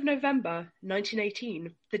 10th of November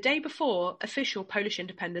 1918, the day before official Polish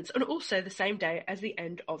independence and also the same day as the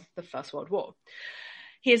end of the First World War.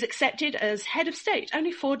 He is accepted as head of state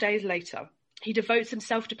only 4 days later. He devotes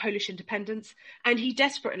himself to Polish independence and he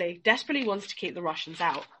desperately wants to keep the Russians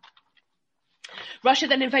out. Russia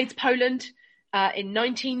then invades Poland in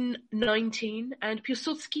 1919 and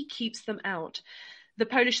Piłsudski keeps them out. The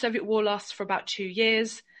Polish-Soviet War lasts for about 2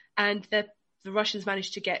 years and the Russians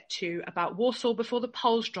manage to get to about Warsaw before the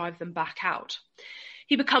Poles drive them back out.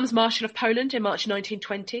 He becomes Marshal of Poland in March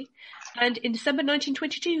 1920 and in December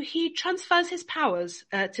 1922 he transfers his powers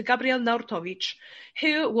to Gabriel Narutowicz,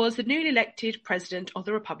 who was the newly elected president of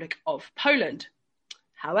the Republic of Poland.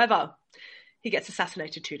 However, he gets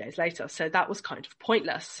assassinated 2 days later, so that was kind of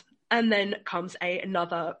pointless. And then comes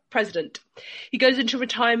another president. He goes into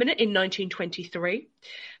retirement in 1923.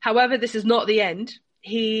 However, this is not the end.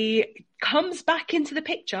 He comes back into the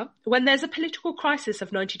picture when there's a political crisis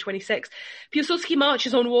of 1926. Piłsudski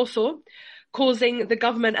marches on Warsaw, causing the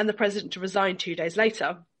government and the president to resign 2 days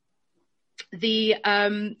later. The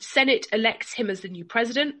Senate elects him as the new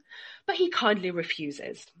president, but he kindly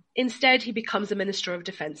refuses. Instead, he becomes a Minister of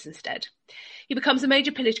Defense instead. He becomes a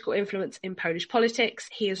major political influence in Polish politics.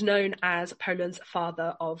 He is known as Poland's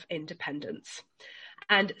father of independence.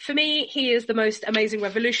 And for me, he is the most amazing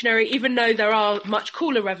revolutionary, even though there are much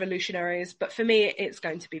cooler revolutionaries. But for me, it's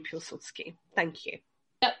going to be Piłsudski. Thank you.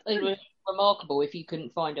 Yep, it was remarkable if you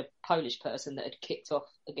couldn't find a Polish person that had kicked off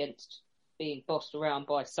against being bossed around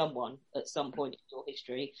by someone at some point in your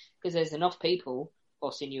history, because there's enough people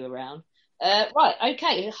bossing you around. Right,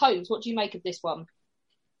 okay, Holmes, what do you make of this one?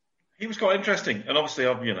 He was quite interesting, and obviously,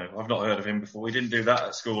 I've not heard of him before. We didn't do that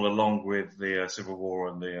at school, along with the Civil War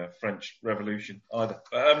and the French Revolution either.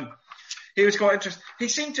 He was quite interesting. He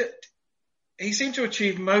seemed to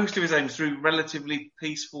achieve most of his aims through relatively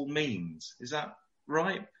peaceful means. Is that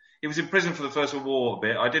right? He was in prison for the First World War a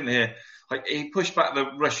bit. I didn't hear he pushed back the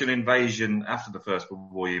Russian invasion after the First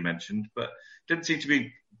World War you mentioned, but didn't seem to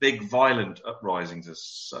be big violent uprisings as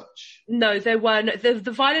such. No, there weren't.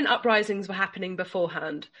 The violent uprisings were happening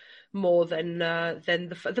beforehand. More than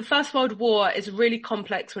the First World War is really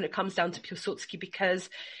complex when it comes down to Piłsudski, because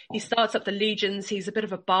he starts up the legions. He's a bit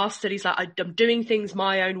of a bastard. He's like, I'm doing things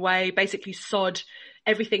my own way, basically sod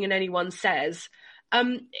everything and anyone says.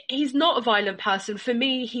 He's not a violent person. For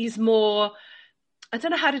me, he's more, I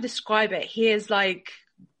don't know how to describe it. He is like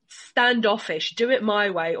standoffish, do it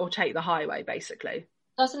my way or take the highway, basically.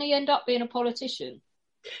 Doesn't he end up being a politician?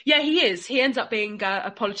 Yeah, he is. He ends up being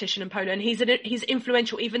a politician in Poland. He's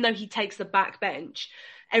influential, even though he takes the backbench.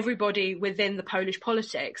 Everybody within the Polish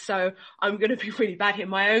politics. So I'm going to be really bad here.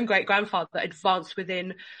 My own great-grandfather advanced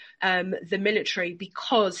within the military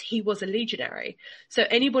because he was a legionary. So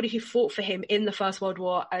anybody who fought for him in the First World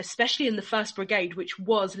War, especially in the 1st Brigade, which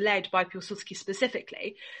was led by Piłsudski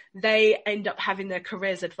specifically, they end up having their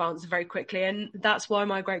careers advance very quickly. And that's why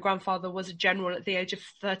my great-grandfather was a general at the age of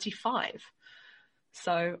 35.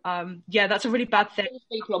 So, yeah, that's a really bad thing.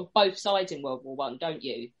 People on both sides in World War One, don't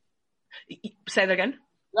you? Say that again?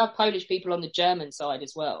 You have Polish people on the German side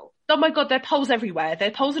as well. Oh my God, there are Poles everywhere. There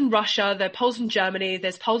are Poles in Russia, there are Poles in Germany,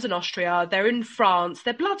 there's Poles in Austria, they're in France,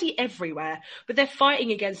 they're bloody everywhere. But they're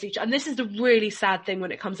fighting against each other. And this is the really sad thing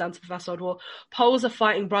when it comes down to the First World War. Poles are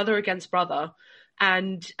fighting brother against brother.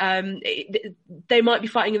 And they might be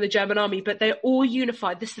fighting in the German army, but they're all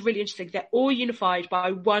unified. This is really interesting. They're all unified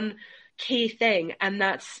by one key thing, and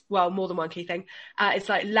that's, well, more than one key thing. It's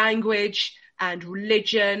like language and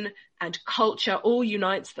religion and culture all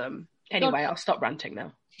unites them. Anyway, I'll stop ranting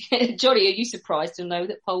now. Johnny, are you surprised to know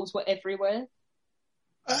that Poles were everywhere?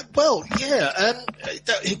 Well, yeah,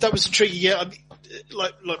 that was intriguing. Yeah, I mean,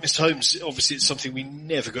 like Mr. Holmes, obviously it's something we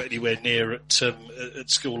never got anywhere near at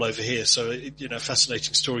school over here. So,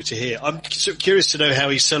 fascinating story to hear. I'm sort of curious to know how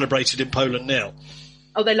he's celebrated in Poland now.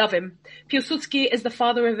 Oh, they love him. Piłsudski is the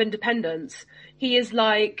father of independence. He is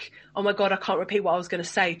like, oh my God, I can't repeat what I was going to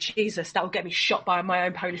say. Jesus, that will get me shot by my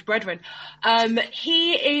own Polish brethren.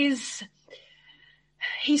 He's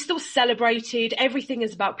still celebrated. Everything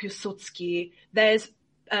is about Piłsudski. There's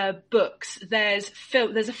books. There's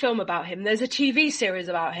a film about him. There's a TV series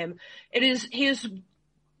about him.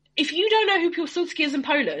 If you don't know who Piłsudski is in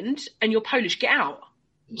Poland and you're Polish, get out.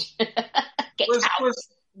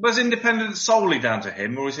 Was independence solely down to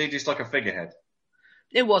him, or was he just like a figurehead?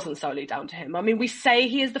 It wasn't solely down to him. I mean, we say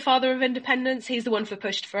he is the father of independence. He's the one who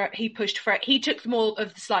pushed for it. He pushed for it. He took more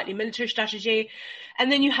of the slightly military strategy. And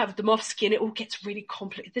then you have Dmowski, and it all gets really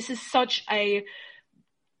complicated. This is such a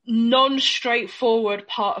non-straightforward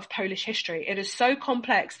part of Polish history. It is so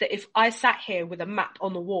complex that if I sat here with a map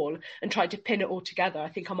on the wall and tried to pin it all together, I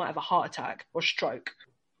think I might have a heart attack or stroke.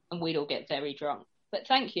 And we'd all get very drunk. But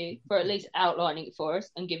thank you for at least outlining it for us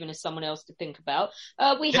and giving us someone else to think about.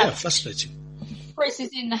 We have fascinating. Chris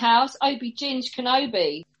is in the house. Obi Ginge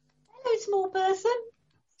Kenobi. Hello, small person.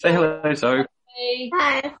 Say hello, Zoe.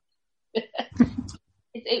 Hi.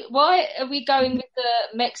 Why are we going with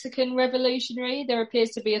the Mexican revolutionary? There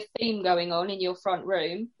appears to be a theme going on in your front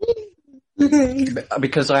room.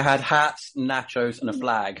 Because I had hats, nachos, and a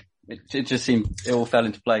flag. It just seemed, it all fell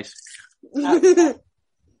into place.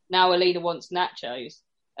 Now Alina wants nachos.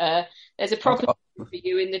 There's a proper for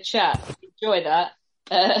you in the chat. Enjoy that.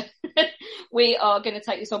 We are going to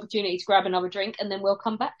take this opportunity to grab another drink and then we'll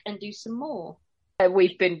come back and do some more.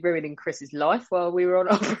 We've been ruining Chris's life while we were on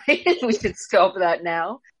our break. We should stop that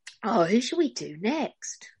now. Oh, who should we do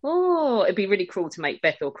next? Oh, it'd be really cruel to make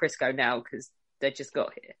Beth or Chris go now because they just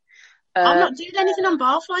got here. I'm not doing anything, I'm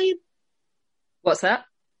bar flying. What's that?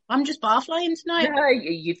 I'm just bar flying tonight. No,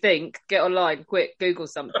 you think. Get online, quick, Google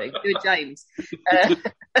something. Do it, James.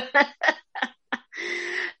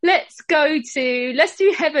 Let's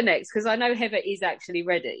do Heather next because I know Heather is actually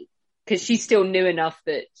ready because she's still new enough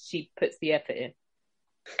that she puts the effort in.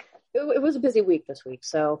 It was a busy week this week,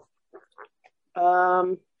 so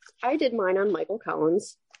I did mine on Michael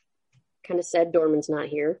Collins. Kind of sad Dorman's not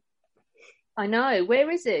here. I know. Where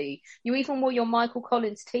is he? You even wore your Michael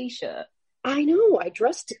Collins t-shirt. I know. I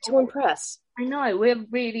dressed to impress. I know. We're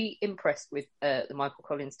really impressed with the Michael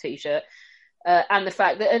Collins t-shirt and the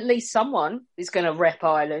fact that at least someone is going to rep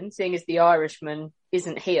Ireland, seeing as the Irishman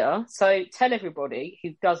isn't here. So tell everybody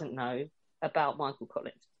who doesn't know about Michael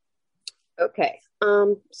Collins. Okay.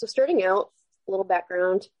 So starting out, a little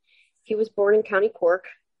background. He was born in County Cork,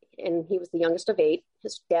 and he was the youngest of 8.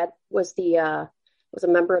 His dad was a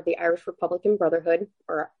member of the Irish Republican Brotherhood,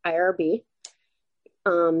 or IRB.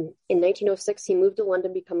 In 1906, he moved to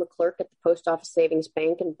London to become a clerk at the Post Office Savings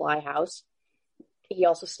Bank in Bly House. He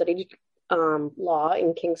also studied law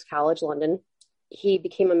in King's College, London. He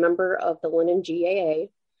became a member of the London GAA,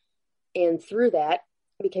 and through that,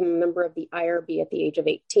 became a member of the IRB at the age of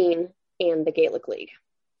 18 and the Gaelic League.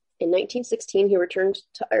 In 1916, he returned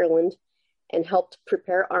to Ireland and helped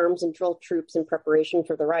prepare arms and drill troops in preparation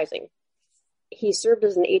for the Rising. He served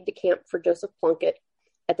as an aide-de-camp for Joseph Plunkett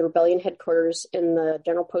at the rebellion headquarters in the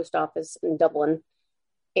General Post Office in Dublin.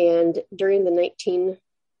 And during the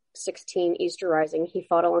 1916 Easter Rising, he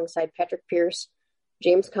fought alongside Patrick Pearse,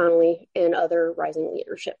 James Connolly, and other Rising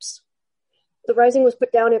leaderships. The Rising was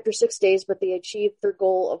put down after 6 days, but they achieved their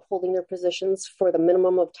goal of holding their positions for the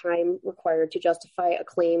minimum of time required to justify a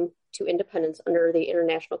claim to independence under the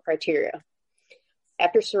international criteria.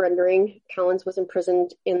 After surrendering, Collins was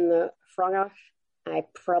imprisoned in the Frangach, I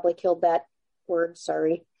probably killed that word,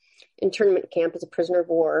 sorry, internment camp as a prisoner of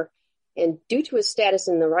war. And due to his status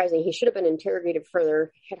in the Rising, he should have been interrogated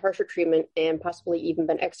further, had harsher treatment, and possibly even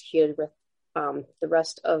been executed with the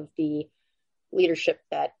rest of the leadership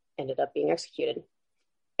that ended up being executed.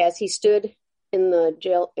 As he stood in the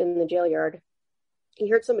jail yard, he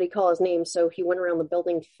heard somebody call his name, so he went around the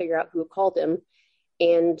building to figure out who had called him,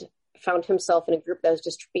 and found himself in a group that was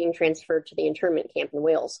just being transferred to the internment camp in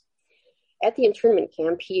Wales. At the internment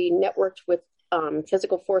camp, he networked with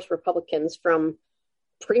physical force Republicans from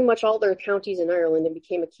pretty much all their counties in Ireland and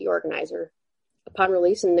became a key organizer. Upon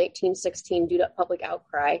release in 1916, due to public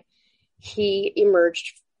outcry, he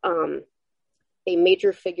emerged a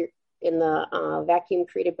major figure in the vacuum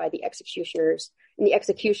created by the executioners in the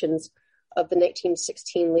executions of the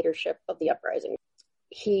 1916 leadership of the uprising.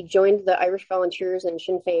 He joined the Irish Volunteers and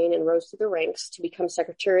Sinn Féin and rose through the ranks to become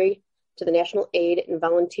secretary to the National Aid and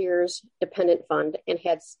Volunteers Dependent Fund, and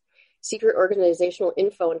had secret organizational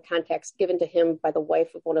info and contacts given to him by the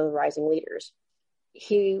wife of one of the Rising leaders.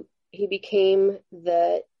 He became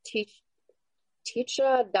the Taoiseach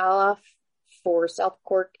Dáil for South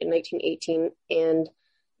Cork in 1918, and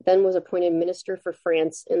then was appointed Minister for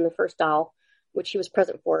France in the First Dáil, which he was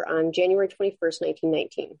present for on January 21st,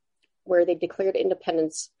 1919, where they declared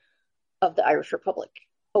independence of the Irish Republic.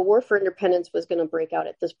 A war for independence was going to break out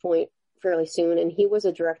at this point fairly soon, and he was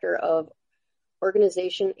a director of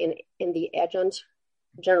organization in the Adjutant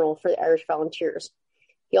General for the Irish Volunteers.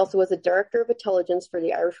 He also was the director of intelligence for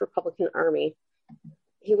the Irish Republican Army.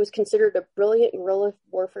 He was considered a brilliant guerrilla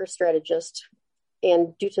warfare strategist,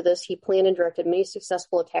 and due to this, he planned and directed many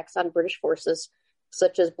successful attacks on British forces,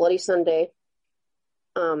 such as Bloody Sunday,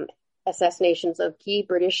 assassinations of key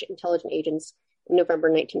British intelligence agents in November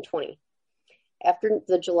 1920. After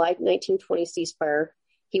the July 1920 ceasefire,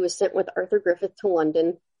 he was sent with Arthur Griffith to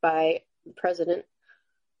London by the President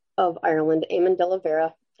of Ireland, Eamon de la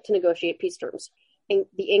Vera, to negotiate peace terms. And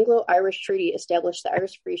the Anglo-Irish Treaty established the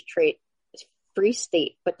Irish Free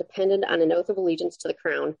State, but depended on an oath of allegiance to the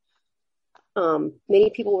crown.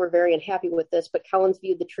 Many people were very unhappy with this, but Collins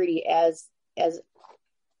viewed the treaty as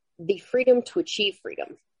the freedom to achieve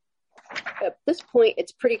freedom. At this point,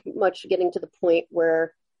 it's pretty much getting to the point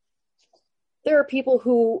where there are people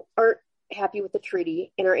who aren't happy with the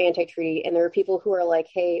treaty and are anti-treaty, and there are people who are like,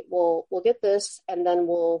 hey, we'll get this, and then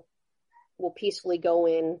we'll peacefully go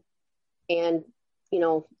in and,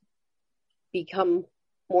 become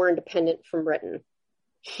more independent from Britain.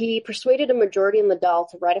 He persuaded a majority in the Dáil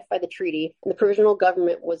to ratify the treaty, and the provisional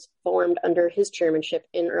government was formed under his chairmanship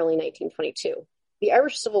in early 1922. The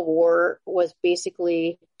Irish Civil War was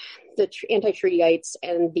basically the anti-treatyites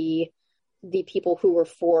and the people who were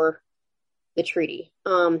for the treaty.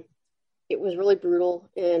 It was really brutal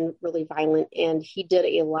and really violent, and he did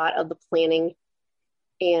a lot of the planning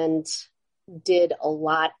and did a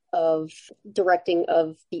lot of directing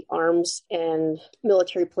of the arms and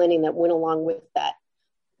military planning that went along with that.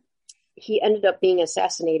 He ended up being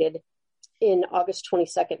assassinated in August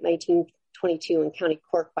 22nd, 1922 in County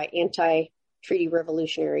Cork by anti-treaty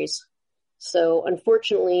revolutionaries. So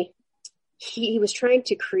unfortunately, he was trying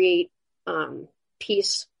to create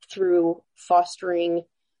peace through fostering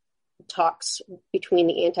talks between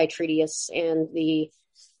the anti-treatyists and the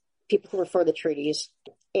people who were for the treaties.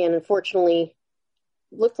 And unfortunately,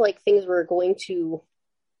 looked like things were going to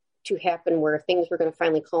happen where things were going to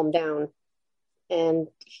finally calm down. And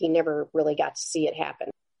he never really got to see it happen.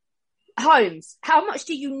 Holmes, how much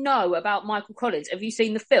do you know about Michael Collins? Have you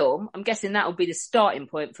seen the film? I'm guessing that will be the starting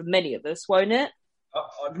point for many of us, won't it?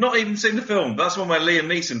 I've not even seen the film. That's one where Liam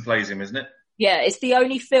Neeson plays him, isn't it? Yeah, it's the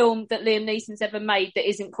only film that Liam Neeson's ever made that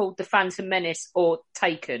isn't called The Phantom Menace or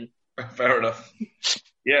Taken. Fair enough.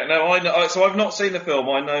 Yeah, no, I know. So I've not seen the film.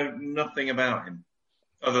 I know nothing about him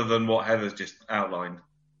other than what Heather's just outlined.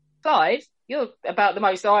 Clive, you're about the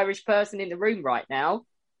most Irish person in the room right now.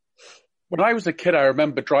 When I was a kid, I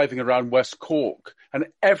remember driving around West Cork, and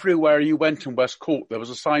everywhere you went in West Cork, there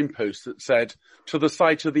was a signpost that said, "To the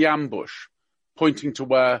site of the ambush," pointing to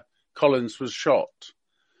where Collins was shot.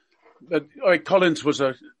 Collins was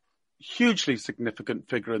a hugely significant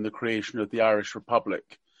figure in the creation of the Irish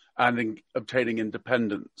Republic and in obtaining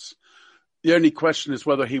independence. The only question is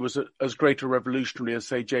whether he was as great a revolutionary as,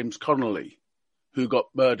 say, James Connolly, who got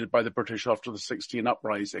murdered by the British after the 16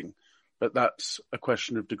 uprising. But that's a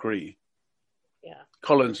question of degree. Yeah.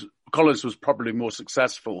 Collins was probably more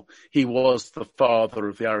successful. He was the father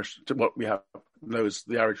of the Irish, what we have known as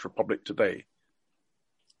the Irish Republic today.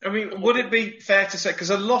 I mean, would it be fair to say, because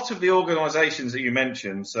a lot of the organisations that you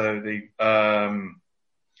mentioned, so the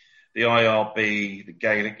IRB, the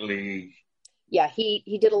Gaelic League. Yeah,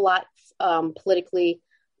 he did a lot politically.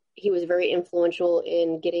 He was very influential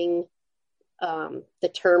in getting the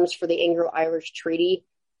terms for the Anglo-Irish Treaty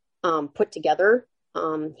put together.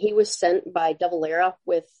 He was sent by De Valera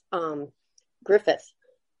with Griffith.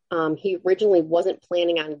 He originally wasn't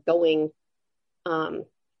planning on going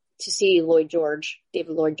to see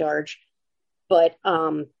David Lloyd George, but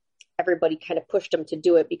everybody kind of pushed him to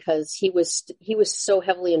do it because he was so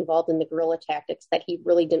heavily involved in the guerrilla tactics that he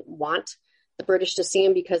really didn't want the British to see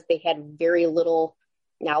him because they had very little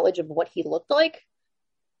knowledge of what he looked like.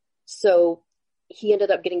 So he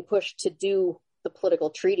ended up getting pushed to do the political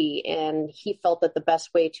treaty, and he felt that the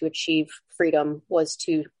best way to achieve freedom was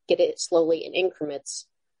to get it slowly in increments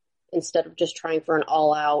instead of just trying for an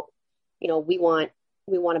all-out, we want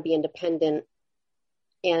to be independent,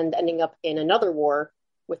 and ending up in another war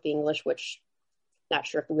with the English, which not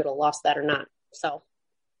sure if we would have lost that or not. So,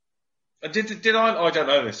 did I don't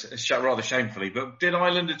know this rather shamefully, but did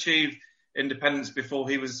Ireland achieve independence before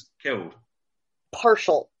he was killed?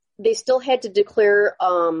 Partial. They still had to declare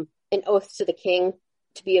an oath to the king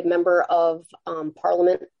to be a member of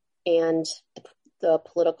Parliament and the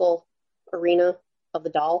political arena of the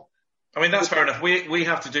Dáil. I mean, that's fair enough. We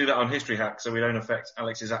have to do that on History Hack so we don't affect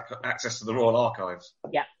Alex's access to the Royal Archives.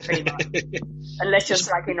 Yeah, pretty much. Unless you're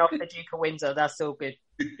slagging off the Duke of Windsor, that's all good.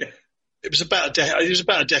 Yeah. It was about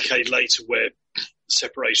a decade later where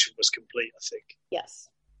separation was complete, I think. Yes.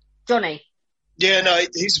 Johnny? Yeah, no,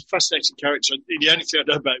 he's a fascinating character. The only thing I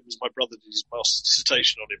know about him was my brother did his master's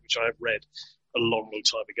dissertation on him, which I have read a long, long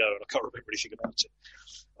time ago, and I can't remember anything about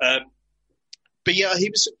it. But yeah, he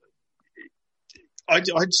was... I'd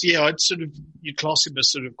sort of, you'd class him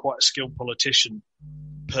as sort of quite a skilled politician,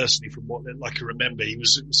 personally, from what I can remember. He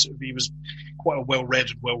was quite a well-read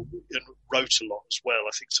and wrote a lot as well.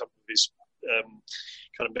 I think some of his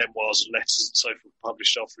kind of memoirs and letters and so forth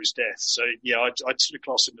published after his death. So yeah, I'd sort of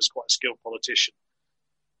class him as quite a skilled politician.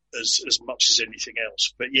 as much as anything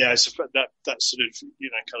else. But yeah, it's that sort of,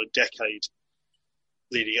 kind of decade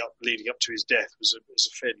leading up to his death was a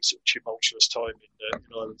fairly sort of tumultuous time in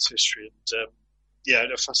Ireland's history.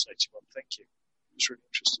 And a fascinating one. Thank you. It was really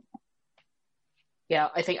interesting. Yeah,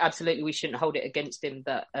 I think absolutely we shouldn't hold it against him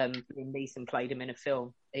that Liam Neeson played him in a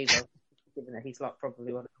film either, given that he's like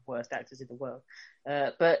probably one of the worst actors in the world.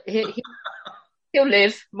 But he'll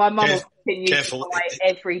live. My mum will continue to buy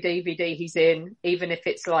every DVD he's in, even if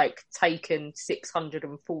it's like Taken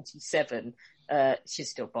 647. She'll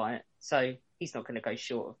still buy it. So he's not going to go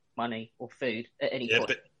short of money or food at any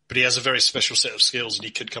point. But he has a very special set of skills, and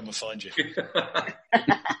he could come and find you.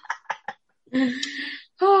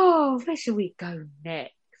 Oh, where shall we go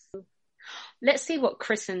next? Let's see what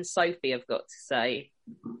Chris and Sophie have got to say.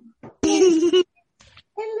 Oh,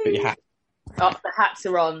 the hats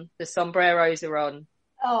are on. The sombreros are on.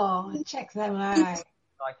 Oh, check them out.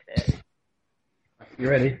 Like it. You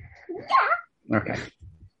ready? Yeah.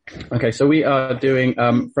 Okay, so we are doing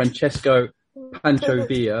Francesco Pancho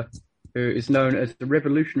Villa, who is known as the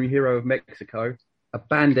revolutionary hero of Mexico, a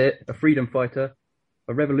bandit, a freedom fighter,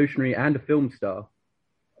 a revolutionary and a film star.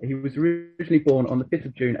 He was originally born on the 5th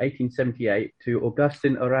of June, 1878, to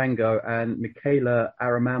Augustin Arango and Michaela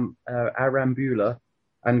Arambula,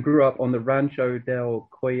 and grew up on the Rancho del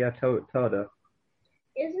Coyatada.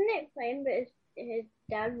 Isn't it plain that his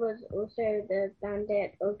dad was also the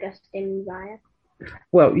bandit Augustin Villa?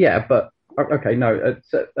 Well, yeah, but okay, no,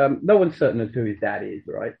 no one's certain as who his dad is,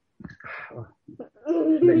 right?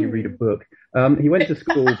 Let you read a book. He went to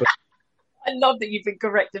school, but I love that you've been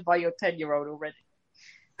corrected by your 10-year-old already.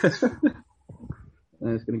 It's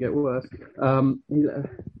going to get worse.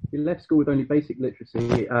 He left school with only basic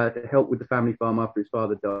literacy to help with the family farm after his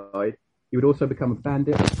father died. He would also become a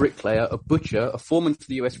bandit, a bricklayer, a butcher, a foreman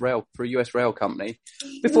for a US rail company,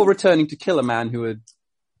 before returning to kill a man who had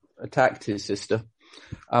attacked his sister.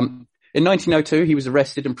 In 1902, he was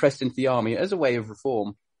arrested and pressed into the army as a way of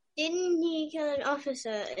reform. Didn't he kill an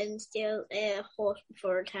officer and steal a horse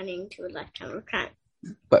before returning to a lifetime of crime?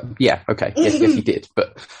 But yeah, okay, yes, he did.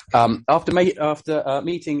 But after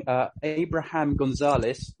meeting Abraham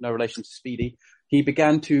Gonzalez, no relation to Speedy, he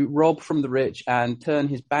began to rob from the rich and turn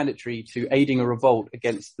his banditry to aiding a revolt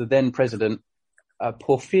against the then president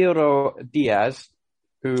Porfirio Diaz,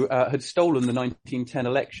 who had stolen the 1910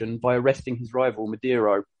 election by arresting his rival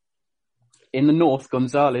Madero. In the north,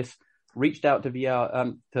 Gonzalez reached out to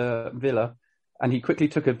Villa, and he quickly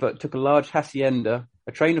took a large hacienda,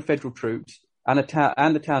 a train of federal troops, and the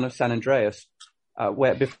town of San Andreas,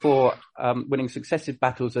 where before winning successive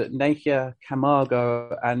battles at Nahia,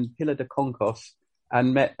 Camargo, and Pilar de Concos,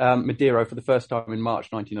 and met Madero for the first time in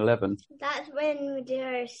March 1911. That's when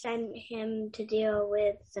Madero sent him to deal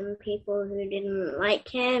with some people who didn't like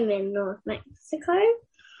him in North Mexico,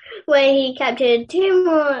 where he captured 2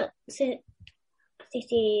 more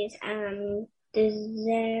cities, and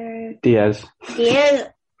Diaz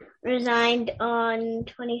resigned on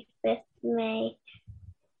 25th May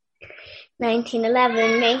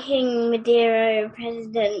 1911, making Madero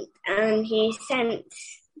president, and he sent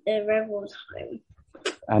the rebels home.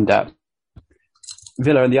 And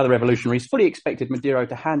Villa and the other revolutionaries fully expected Madero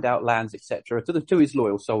to hand out lands, etc., to his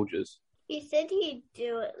loyal soldiers. He said he'd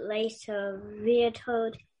do it later. Villa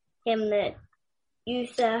told him that you,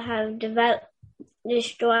 sir, have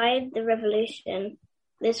destroyed the revolution.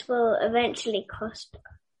 This will eventually cost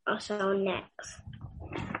us our necks.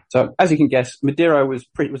 So, as you can guess, Madero was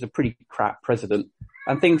a pretty crap president,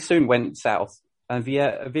 and things soon went south. And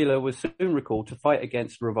Villa was soon recalled to fight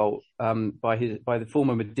against revolt by the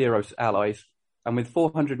former Madero's allies. And with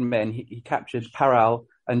 400 men, he captured Parral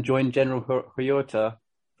and joined General Huerta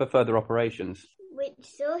for further operations. Which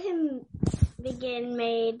saw him begin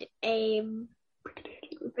made a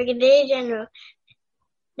brigadier general,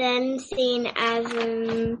 then seen as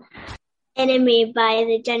an enemy by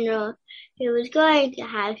the general, who was going to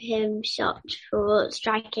have him shot for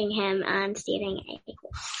striking him and stealing a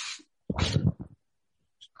horse.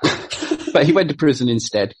 But he went to prison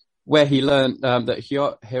instead, where he learned that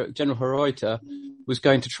General Huerta was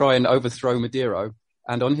going to try and overthrow Madero.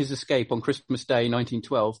 And on his escape on Christmas Day,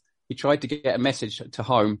 1912, he tried to get a message to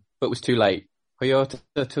home, but was too late. Huerta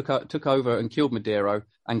took over and killed Madero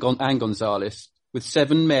and Gonzalez. With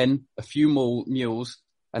 7 men, a few more mules,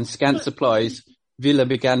 and scant supplies, Villa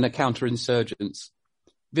began a counterinsurgence.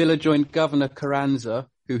 Villa joined Governor Carranza,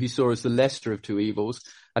 who he saw as the lesser of 2 evils,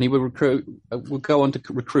 and he would go on to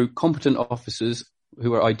recruit competent officers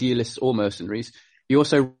who were idealists or mercenaries. He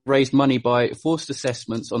also raised money by forced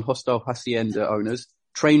assessments on hostile hacienda owners,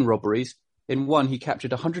 train robberies. In one, he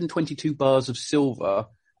captured 122 bars of silver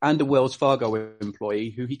and a Wells Fargo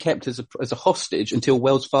employee who he kept as a hostage until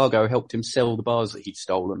Wells Fargo helped him sell the bars that he'd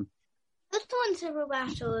stolen. He also won several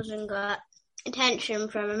battles and got attention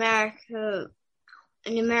from the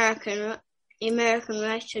American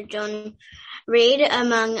writer John Reed,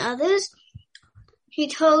 among others. He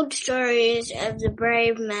told stories of the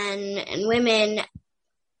brave men and women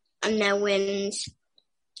and their wins.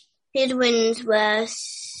 His wins were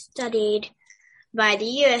studied by the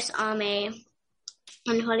U.S. Army,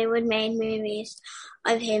 and Hollywood made movies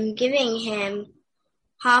of him, giving him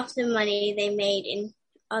half the money they made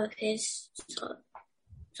of his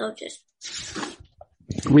soldiers.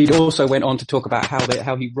 Reed also went on to talk about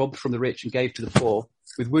how he robbed from the rich and gave to the poor,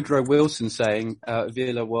 with Woodrow Wilson saying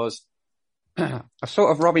Villa was a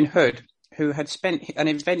sort of Robin Hood who had spent an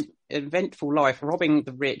eventful life robbing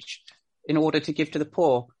the rich in order to give to the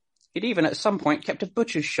poor. He'd even at some point kept a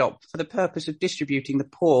butcher's shop for the purpose of distributing the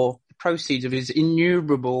poor the proceeds of his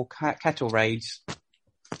innumerable cattle raids.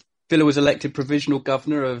 Villa was elected provisional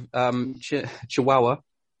governor of Chihuahua.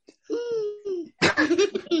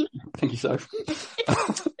 Thank you, Soph.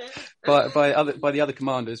 by the other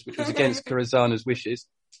commanders, which was against Corazana's wishes.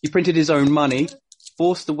 He printed his own money,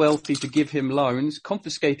 forced the wealthy to give him loans,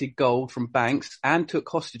 confiscated gold from banks, and took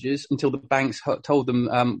hostages until the banks told them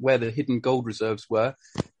where the hidden gold reserves were.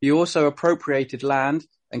 He also appropriated land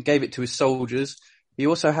and gave it to his soldiers. He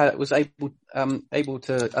also was able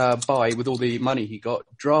to buy, with all the money he got,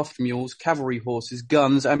 draft mules, cavalry horses,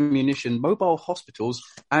 guns, ammunition, mobile hospitals,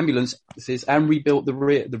 ambulances, and rebuilt the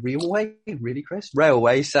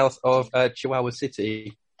railway south of Chihuahua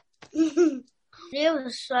City. It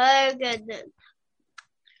was so good that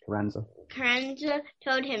Carranza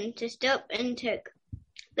told him to stop and took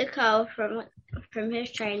the coal from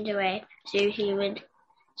his trains away, so he wouldn't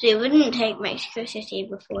take Mexico City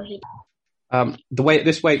before he.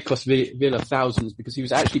 This way it cost Villa thousands, because he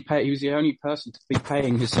was the only person to be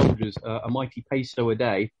paying his soldiers a mighty peso a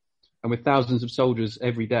day, and with thousands of soldiers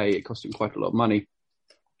every day, it cost him quite a lot of money.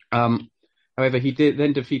 However, he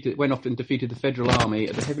went off and defeated the Federal Army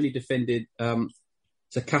at the heavily defended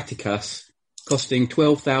Zacatecas, costing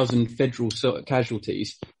 12,000 Federal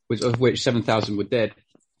casualties, of which 7,000 were dead,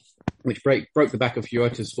 which broke the back of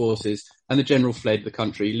Huerta's forces, and the general fled the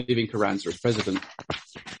country, leaving Carranza as president.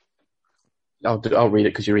 I'll read it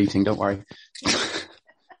because you're eating, don't worry.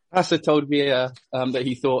 Passa told Villa that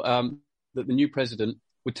he thought that the new president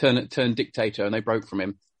would turn dictator, and they broke from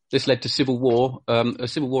him. This led to civil war, a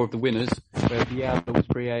civil war of the winners, where Villa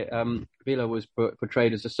was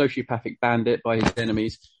portrayed as a sociopathic bandit by his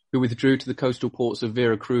enemies, who withdrew to the coastal ports of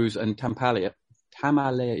Veracruz and Tamaulipas,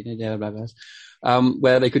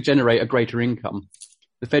 where they could generate a greater income.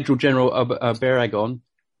 The Federal General Barragán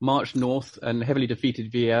marched north and heavily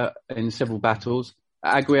defeated Villa in several battles.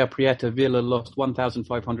 At Aguirre Prieta, Villa lost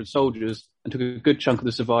 1,500 soldiers and took a good chunk of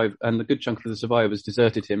the survivors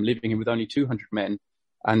deserted him, leaving him with only 200 men,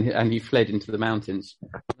 and he fled into the mountains.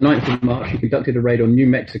 On the 9th of March, he conducted a raid on New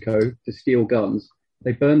Mexico to steal guns.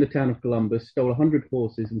 They burned the town of Columbus, stole 100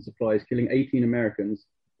 horses and supplies, killing 18 Americans.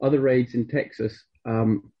 Other raids in Texas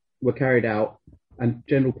were carried out, and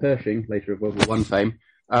General Pershing, later of World War I fame,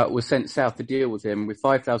 was sent south to deal with him with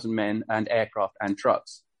 5,000 men and aircraft and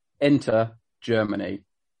trucks. Enter Germany.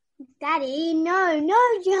 Daddy,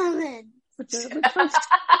 no German.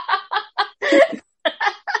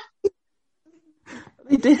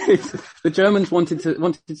 They did. The Germans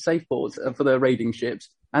wanted safe ports for their raiding ships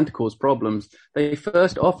and to cause problems. They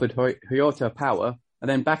first offered Huerta power, and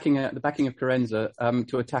then the backing of Carranza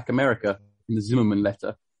to attack America in the Zimmermann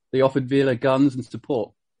letter. They offered Villa guns and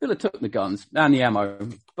support. Villa took the guns and the ammo,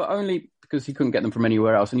 but only because he couldn't get them from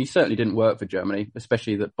anywhere else. And he certainly didn't work for Germany,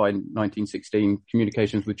 especially that by 1916,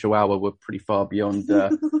 communications with Chihuahua were pretty far beyond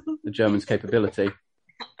the Germans' capability.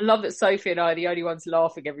 I love that Sophie and I are the only ones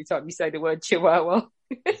laughing every time you say the word Chihuahua.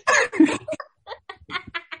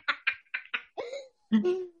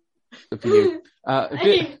 Good for you.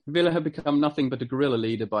 Villa had become nothing but a guerrilla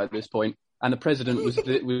leader by this point, and the president was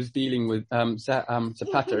dealing with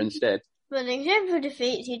Zapata instead. But except for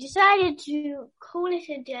defeats, he decided to call it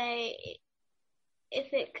a day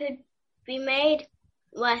if it could be made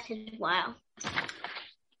worth his while.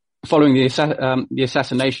 Following the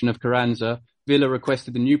assassination of Carranza, Villa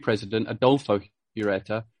requested the new president, Adolfo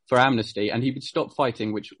Huerta, for amnesty, and he would stop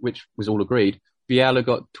fighting, which was all agreed. Villa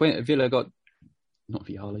got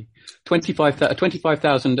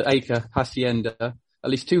 25,000 acre hacienda, at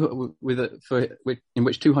least in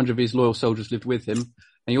which 200 of his loyal soldiers lived with him.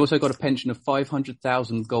 And he also got a pension of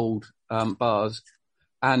 500,000 gold bars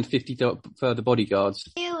and 50 further bodyguards.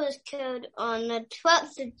 He was killed on the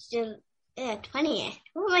 12th 20th.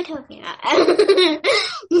 What am I talking about?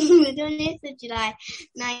 The 20th of July,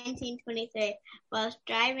 1923, whilst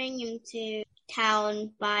driving into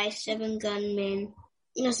town by 7 gunmen.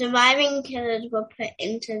 The surviving killers were put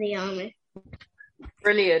into the army.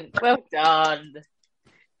 Brilliant. Well done.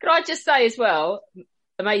 Could I just say as well,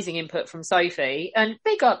 amazing input from Sophie, and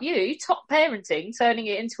big up you, top parenting, turning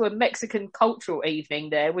it into a Mexican cultural evening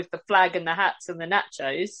there with the flag and the hats and the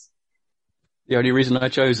nachos. The only reason I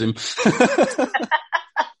chose him.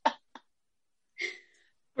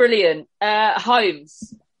 Brilliant.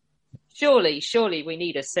 Holmes. Surely we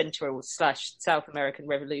need a Central/South American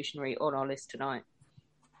revolutionary on our list tonight.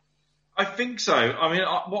 I think so. I mean,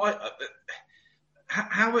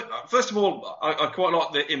 first of all, I quite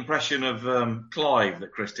like the impression of Clive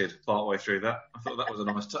that Chris did partway through that. I thought that was a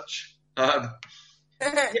nice touch.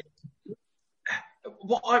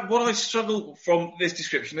 What I struggle from this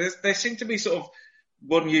description is there seem to be sort of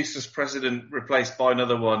one useless president replaced by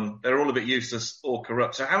another one. They're all a bit useless or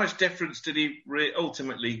corrupt. So how much difference did he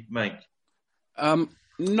ultimately make?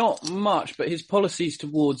 Not much, but his policies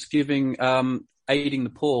towards giving aiding the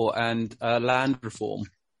poor and land reform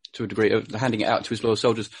to a degree, of handing it out to his loyal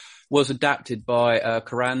soldiers, was adapted by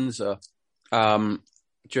Carranza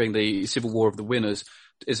during the Civil War of the Winners,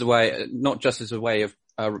 is a way, not just as a way of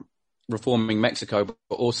reforming Mexico,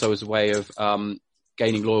 but also as a way of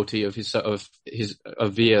gaining loyalty of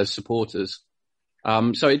Villa's supporters.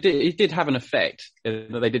 So it did have an effect.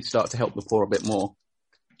 They did start to help the poor a bit more.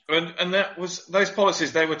 And that was those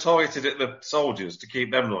policies. They were targeted at the soldiers to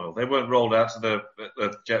keep them loyal. They weren't rolled out to the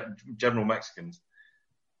general Mexicans.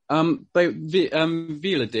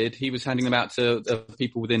 Villa did. He was handing them out to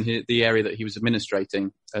people within the area that he was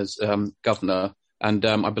administrating as governor. And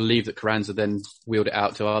I believe that Carranza then wheeled it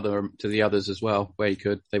out to the others as well, where he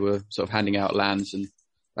could. They were sort of handing out lands and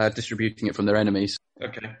distributing it from their enemies.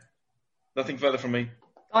 Okay. Nothing further from me.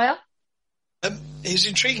 Aya? He's an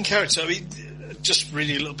intriguing character. I mean, just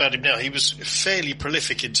reading a little about him now, he was fairly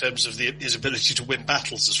prolific in terms of his ability to win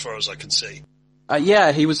battles, as far as I can see.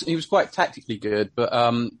 Yeah, he was quite tactically good,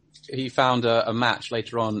 but he found a match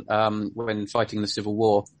later on when fighting in the Civil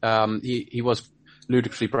War. He was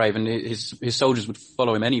ludicrously brave, and his soldiers would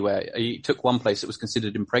follow him anywhere. He took one place that was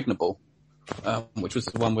considered impregnable, which was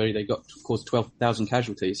the one where they caused 12,000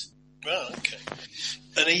 casualties. Oh, okay.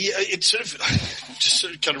 And it's sort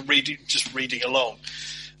of kind of reading along.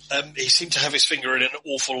 He seemed to have his finger in an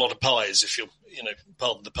awful lot of pies, if you'll,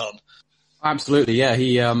 pardon the pun. Absolutely, yeah.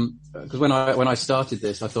 He, because when I started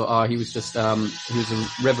this, I thought, he was just, he was a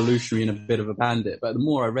revolutionary and a bit of a bandit. But the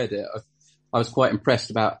more I read it, I was quite impressed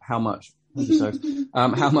about how much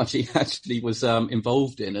he actually was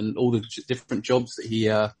involved in, and all the different jobs that he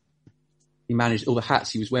managed, all the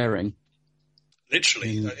hats he was wearing.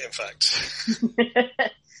 Literally, in fact.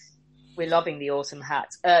 We're loving the autumn hat.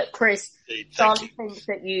 Chris, Charlie thinks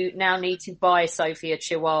that you now need to buy Sophie a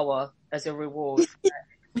Chihuahua as a reward.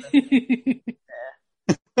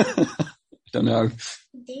 Don't know. Do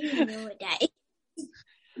you know what that is?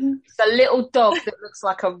 It's a little dog that looks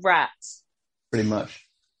like a rat. Pretty much.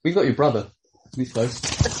 We've got your brother. He's close.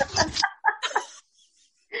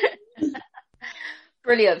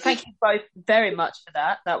 Brilliant. Thank you both very much for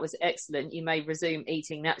that. That was excellent. You may resume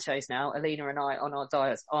eating nachos now. Alina and I on our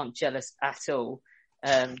diets aren't jealous at all.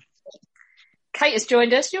 Kate has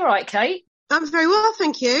joined us. You're right, Kate? I'm very well,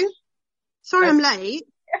 thank you. Sorry I'm late.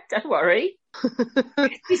 Don't worry.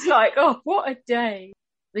 It's like, oh, what a day.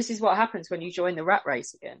 This is what happens when you join the rat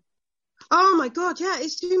race again. Oh my God, yeah,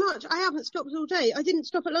 it's too much. I haven't stopped all day. I didn't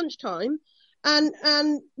stop at lunchtime.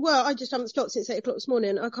 And well, I just haven't stopped since 8 o'clock this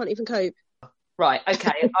morning. I can't even cope. Right,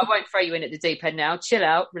 okay. I won't throw you in at the deep end now. Chill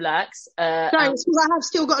out, relax. Thanks, because I have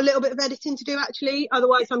still got a little bit of editing to do, actually.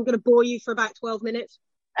 Otherwise, I'm going to bore you for about 12 minutes.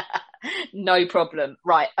 No problem.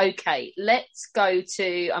 Right, okay. Let's go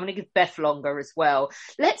to... I'm going to give Beth longer as well.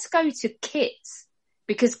 Let's go to Kit.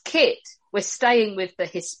 Because Kit, we're staying with the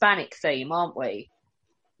Hispanic theme, aren't we?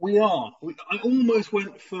 We are. I almost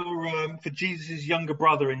went for Jesus' younger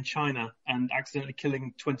brother in China and accidentally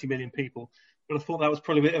killing 20 million people. But I thought that was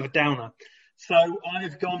probably a bit of a downer. So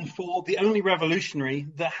I've gone for the only revolutionary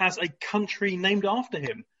that has a country named after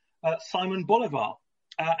him, Simon Bolivar.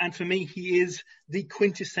 And for me, he is the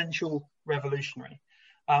quintessential revolutionary.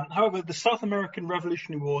 However, the South American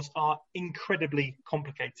Revolutionary Wars are incredibly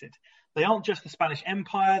complicated. They aren't just the Spanish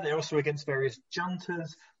Empire. They're also against various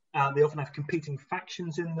juntas. They often have competing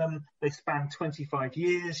factions in them. They span 25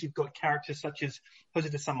 years. You've got characters such as Jose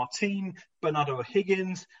de San Martin, Bernardo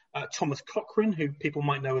O'Higgins, Thomas Cochrane, who people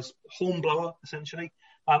might know as Hornblower, essentially.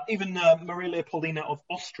 Even Maria Leopoldina of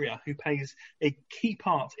Austria, who plays a key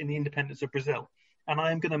part in the independence of Brazil. and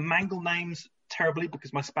I am going to mangle names terribly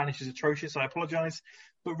because my Spanish is atrocious. I apologize,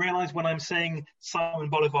 but realize when I'm saying Simon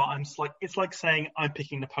Bolivar, it's like saying I'm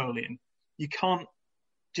picking Napoleon. You can't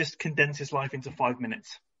just condense his life into 5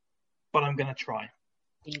 minutes, but I'm going to try.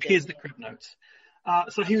 Here's the crib notes.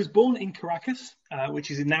 So he was born in Caracas,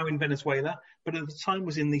 which is now in Venezuela, but at the time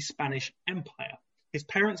was in the Spanish Empire. His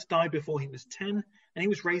parents died before he was 10, and he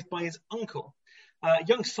was raised by his uncle.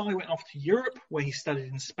 Young Cy went off to Europe, where he studied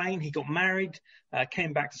in Spain. He got married,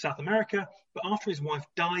 came back to South America, but after his wife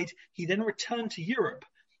died, he then returned to Europe,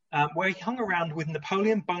 where he hung around with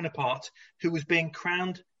Napoleon Bonaparte, who was being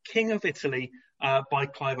crowned King of Italy by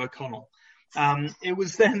Clive O'Connell. It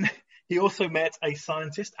was then he also met a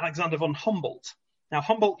scientist, Alexander von Humboldt. Now,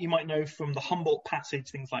 Humboldt, you might know from the Humboldt Passage,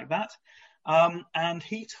 things like that. And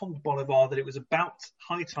he told Bolivar that it was about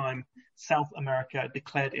high time South America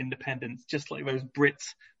declared independence, just like those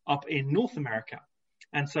Brits up in North America.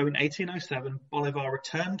 And so in 1807, Bolivar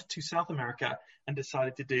returned to South America and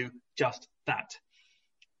decided to do just that.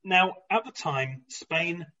 Now, at the time,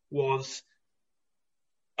 Spain was...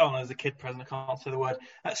 Oh, no, there's a kid present. I can't say the word.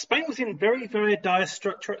 Spain was in very, very dire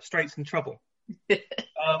straits and trouble.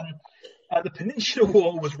 The Peninsular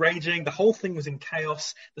War was raging. The whole thing was in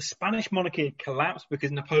chaos. The Spanish monarchy had collapsed because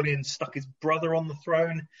Napoleon stuck his brother on the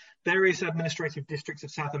throne. Various administrative districts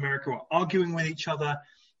of South America were arguing with each other,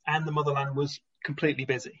 and the motherland was completely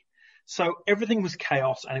busy. So everything was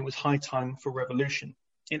chaos, and it was high time for revolution.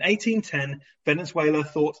 In 1810, Venezuela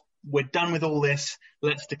thought, we're done with all this.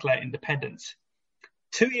 Let's declare independence.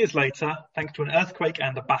 2 years later, thanks to an earthquake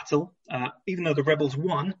and a battle, even though the rebels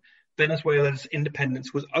won, Venezuela's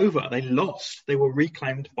independence was over. They lost. They were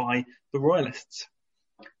reclaimed by the royalists.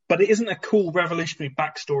 But it isn't a cool revolutionary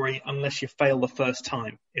backstory unless you fail the first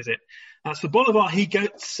time, is it? So Bolivar, he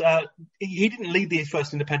didn't lead the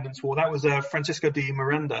first independence war. That was Francisco de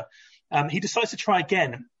Miranda. He decides to try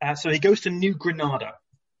again. So he goes to New Granada.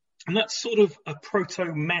 And that's sort of a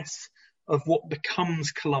proto-mess of what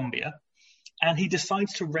becomes Colombia. And he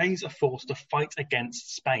decides to raise a force to fight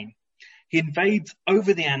against Spain. He invades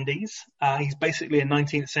over the Andes. He's basically a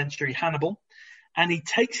 19th century Hannibal. And he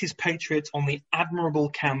takes his patriots on the Admirable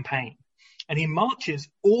Campaign. And he marches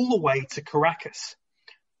all the way to Caracas.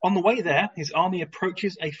 On the way there, his army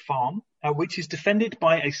approaches a farm, which is defended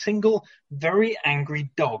by a single, very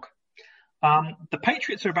angry dog. The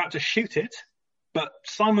patriots are about to shoot it, but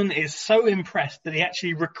Simon is so impressed that he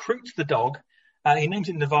actually recruits the dog. He names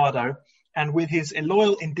it Novardo. And with his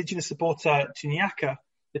loyal indigenous supporter, Chiniaca,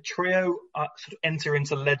 the trio sort of enter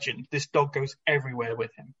into legend. This dog goes everywhere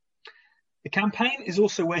with him. The campaign is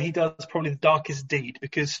also where he does probably the darkest deed,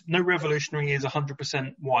 because no revolutionary is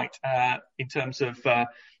 100% white in terms of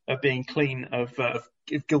being clean of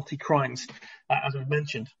guilty crimes, as we've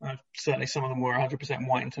mentioned. Certainly some of them were 100%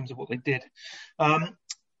 white in terms of what they did.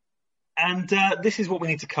 And this is what we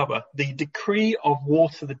need to cover, the decree of war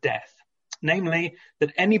to the death. Namely,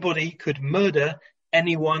 that anybody could murder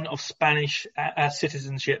anyone of Spanish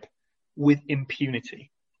citizenship with impunity.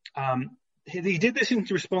 He did this in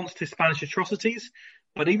response to Spanish atrocities,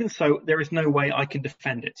 but even so, there is no way I can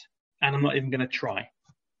defend it, and I'm not even going to try.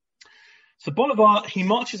 So Bolivar, he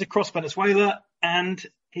marches across Venezuela, and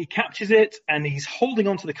he captures it, and he's holding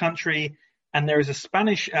on to the country, and there is a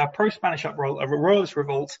Spanish, pro-Spanish uproar, a royalist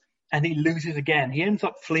revolt, and he loses again. He ends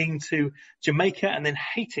up fleeing to Jamaica and then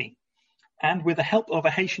Haiti. And with the help of a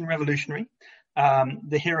Haitian revolutionary,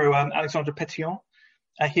 the hero Alexandre Pétion,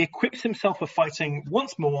 he equips himself for fighting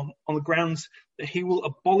once more on the grounds that he will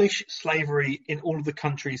abolish slavery in all of the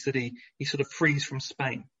countries that he sort of frees from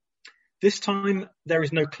Spain. This time, there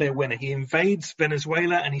is no clear winner. He invades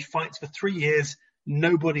Venezuela and he fights for 3 years.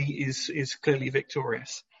 Nobody is clearly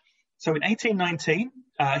victorious. So in 1819,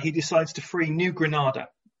 he decides to free New Granada.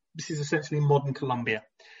 This is essentially modern Colombia.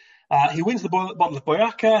 He wins the Battle of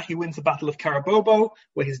Boyaca, he wins the Battle of Carabobo,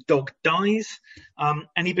 where his dog dies,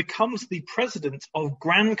 and he becomes the president of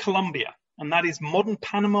Gran Colombia, and that is modern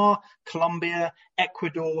Panama, Colombia,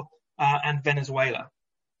 Ecuador, and Venezuela.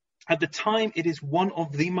 At the time, it is one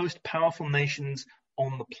of the most powerful nations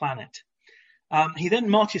on the planet. He then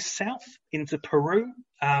marches south into Peru,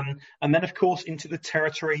 and then, of course, into the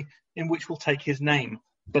territory in which will take his name,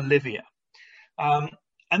 Bolivia.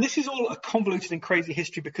 And this is all a convoluted and crazy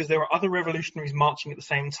history because there are other revolutionaries marching at the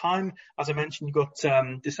same time. As I mentioned, you've got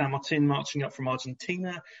de San Martin marching up from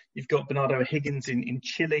Argentina. You've got Bernardo O'Higgins in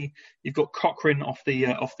Chile. You've got Cochrane off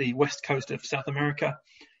the west coast of South America.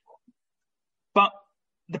 But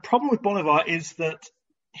the problem with Bolivar is that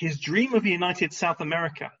his dream of a united South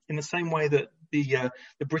America, in the same way that the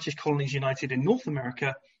British colonies united in North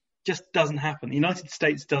America, just doesn't happen. The United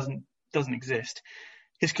States doesn't exist.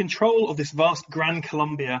 His control of this vast Gran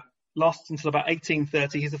Colombia lasts until about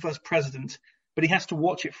 1830. He's the first president, but he has to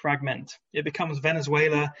watch it fragment. It becomes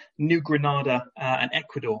Venezuela, New Granada, and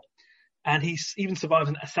Ecuador. And he even survives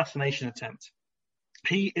an assassination attempt.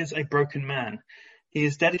 He is a broken man. He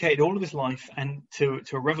has dedicated all of his life to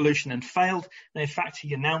a revolution and failed. And in fact,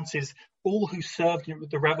 he announces all who served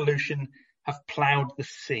with the revolution have ploughed the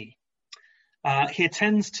sea. He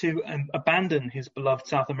intends to abandon his beloved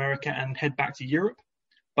South America and head back to Europe.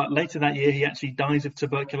 But later that year, he actually dies of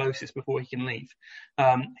tuberculosis before he can leave.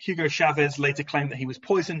 Hugo Chavez later claimed that he was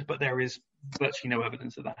poisoned, but there is virtually no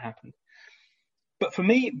evidence that happened. But for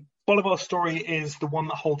me, Bolivar's story is the one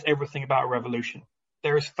that holds everything about a revolution.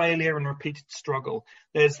 There is failure and repeated struggle.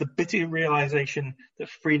 There's the bitter realization that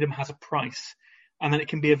freedom has a price, and that it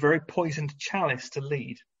can be a very poisoned chalice to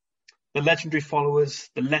lead. The legendary followers,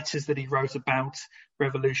 the letters that he wrote about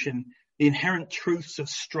revolution, the inherent truths of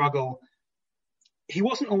struggle. He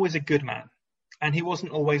wasn't always a good man, and he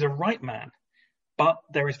wasn't always a right man, but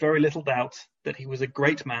there is very little doubt that he was a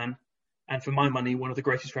great man, and for my money, one of the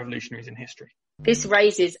greatest revolutionaries in history. This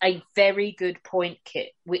raises a very good point,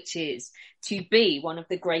 Kit, which is to be one of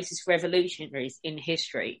the greatest revolutionaries in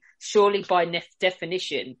history. Surely by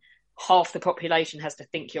definition, half the population has to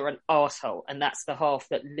think you're an arsehole, and that's the half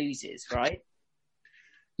that loses, right?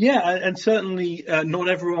 Yeah, and certainly not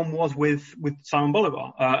everyone was with Simon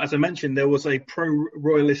Bolivar. As I mentioned, there was a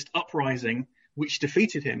pro-royalist uprising which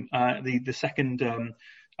defeated him. The second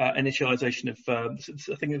initialization of,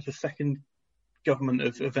 I think it was the second government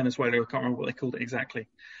of Venezuela. I can't remember what they called it exactly.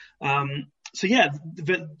 So yeah,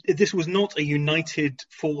 this was not a united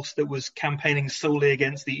force that was campaigning solely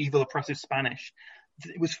against the evil, oppressive Spanish.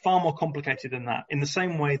 It was far more complicated than that. In the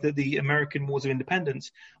same way that the American Wars of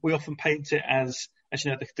Independence, we often paint it as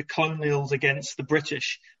the colonials against the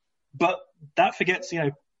British. But that forgets,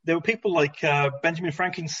 there were people like Benjamin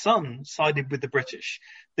Franklin's son sided with the British.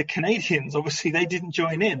 The Canadians, obviously, they didn't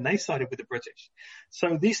join in. They sided with the British.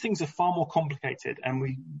 So these things are far more complicated, and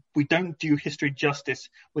we don't do history justice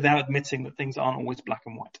without admitting that things aren't always black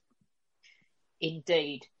and white.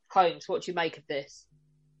 Indeed. Holmes, what do you make of this?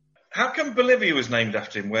 How come Bolivia was named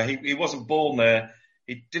after him, where he wasn't born there?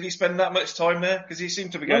 Did he spend that much time there? Because he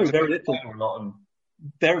seemed to be going to a lot.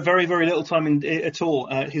 Very, very, very little time at all.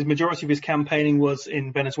 His majority of his campaigning was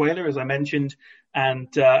in Venezuela, as I mentioned, and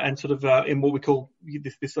sort of in what we call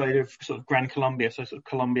this idea of sort of Gran Colombia, so sort of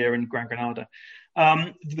Colombia and Gran Granada.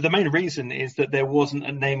 The main reason is that there wasn't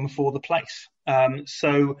a name for the place.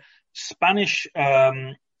 So Spanish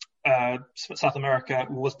South America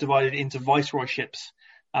was divided into viceroyships.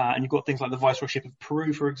 And you've got things like the viceroyship of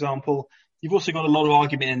Peru, for example. You've also got a lot of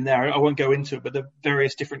argument in there. I won't go into it, but the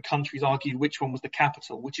various different countries argued which one was the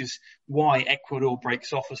capital, which is why Ecuador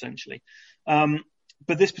breaks off, essentially.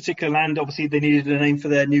 But this particular land, obviously, they needed a name for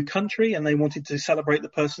their new country, and they wanted to celebrate the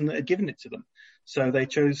person that had given it to them. So they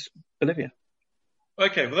chose Bolivia.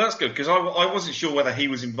 Okay, well, that's good, because I wasn't sure whether he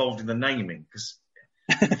was involved in the naming, because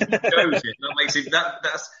he chose it.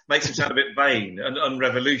 That makes him sound a bit vain and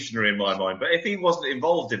unrevolutionary in my mind. But if he wasn't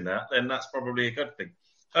involved in that, then that's probably a good thing.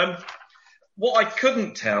 What I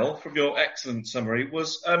couldn't tell from your excellent summary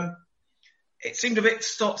was it seemed a bit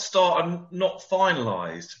start and not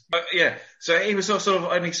finalised. But yeah, so he was sort of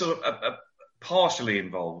only partially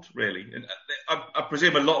involved, really. And I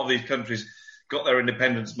presume a lot of these countries got their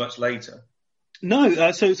independence much later. No,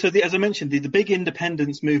 as I mentioned, the big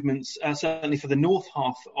independence movements, certainly for the north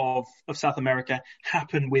half of South America,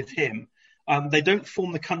 happen with him. They don't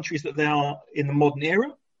form the countries that they are in the modern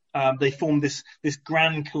era. They form this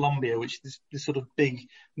Gran Colombia, which is this sort of big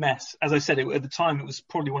mess. As I said, at the time, it was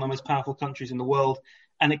probably one of the most powerful countries in the world,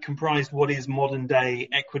 and it comprised what is modern day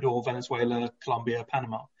Ecuador, Venezuela, Colombia,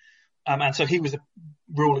 Panama. And so he was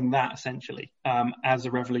ruling that essentially as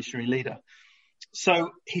a revolutionary leader.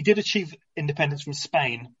 So he did achieve independence from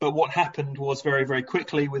Spain, but what happened was very, very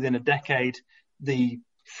quickly, within a decade, the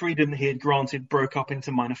freedom that he had granted broke up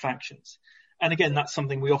into minor factions. And again, that's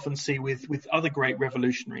something we often see with other great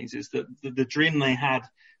revolutionaries, is that the dream they had,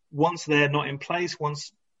 once they're not in place,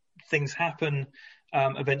 once things happen,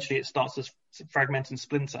 eventually it starts to fragment and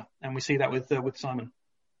splinter. And we see that with Simon.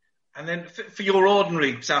 And then for your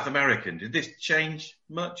ordinary South American, did this change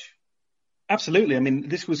much? Absolutely. I mean,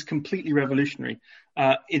 this was completely revolutionary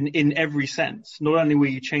in every sense. Not only were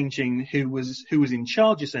you changing who was in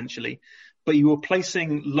charge, essentially, but you were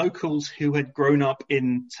placing locals who had grown up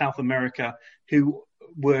in South America, who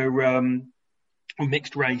were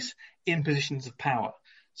mixed race, in positions of power.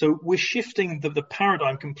 So we're shifting the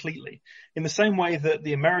paradigm completely. In the same way that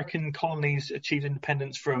the American colonies achieved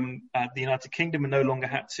independence from the United Kingdom and no longer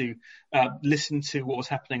had to listen to what was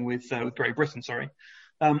happening with Great Britain,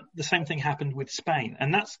 the same thing happened with Spain.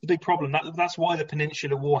 And that's the big problem. That's why the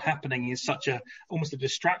Peninsular War happening is almost a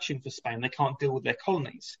distraction for Spain. They can't deal with their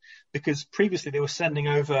colonies, because previously they were sending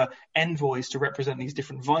over envoys to represent these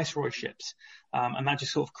different viceroyships. And that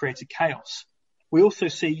just sort of created chaos. We also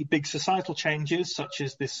see big societal changes, such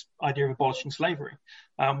as this idea of abolishing slavery,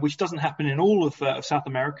 which doesn't happen in all of South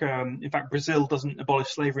America. In fact, Brazil doesn't abolish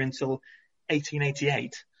slavery until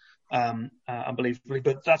 1888, unbelievably.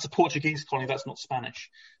 But that's a Portuguese colony, that's not Spanish.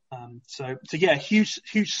 So yeah, huge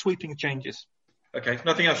sweeping changes. Okay,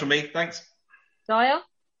 nothing else from me. Thanks. Dyer?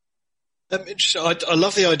 I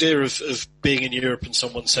love the idea of being in Europe and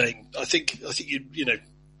someone saying, I think you know,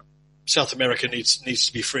 South America needs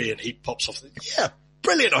to be free, and he pops off. Yeah,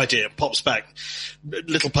 brilliant idea. Pops back,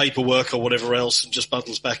 little paperwork or whatever else, and just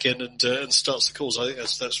bundles back in and starts the cause. I think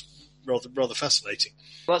that's rather fascinating.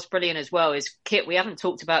 What's brilliant as well is Kit. We haven't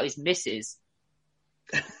talked about his missus.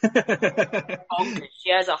 She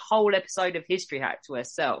has a whole episode of History Hack to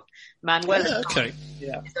herself. Manuela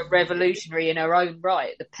is a revolutionary in her own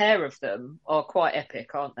right. The pair of them are quite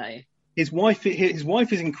epic, aren't they? His wife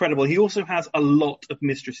is incredible. He also has a lot of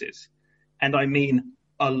mistresses, and I mean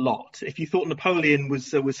a lot. If you thought Napoleon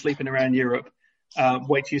was sleeping around Europe,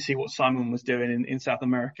 wait till you see what Simon was doing in South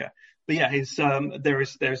America. But yeah,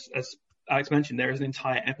 there's as Alex mentioned, there is an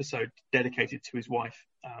entire episode dedicated to his wife,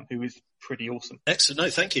 who is pretty awesome. Excellent. No,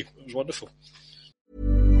 thank you. It was wonderful.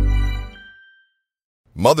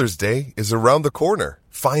 Mother's Day is around the corner.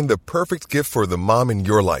 Find the perfect gift for the mom in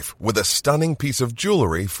your life with a stunning piece of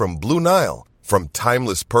jewelry from Blue Nile. From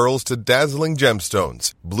timeless pearls to dazzling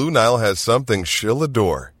gemstones, Blue Nile has something she'll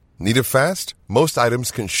adore. Need it fast? Most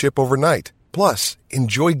items can ship overnight. Plus,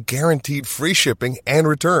 enjoy guaranteed free shipping and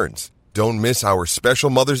returns. Don't miss our special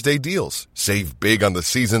Mother's Day deals. Save big on the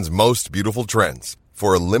season's most beautiful trends.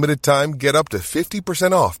 For a limited time, get up to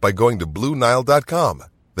 50% off by going to BlueNile.com.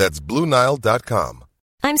 That's BlueNile.com.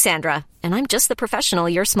 I'm Sandra, and I'm just the professional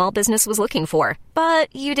your small business was looking for.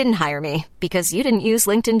 But you didn't hire me because you didn't use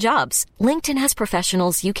LinkedIn Jobs. LinkedIn has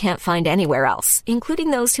professionals you can't find anywhere else,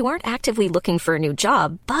 including those who aren't actively looking for a new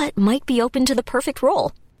job, but might be open to the perfect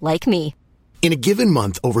role, like me. In a given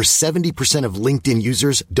month, over 70% of LinkedIn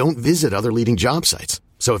users don't visit other leading job sites.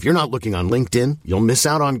 So if you're not looking on LinkedIn, you'll miss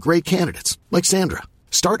out on great candidates like Sandra.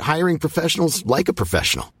 Start hiring professionals like a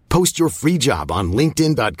professional. Post your free job on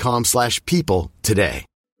linkedin.com/people today.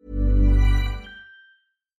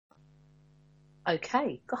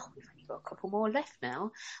 Okay, God, we've only got a couple more left now.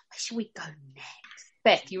 Where should we go next?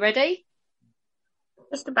 Beth, you ready?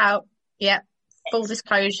 Just about, yeah. Full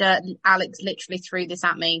disclosure, Alex literally threw this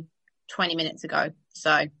at me 20 minutes ago,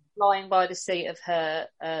 so. Lying by the seat of her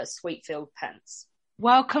Sweetfield pants.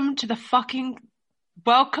 Welcome to the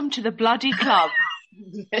bloody club.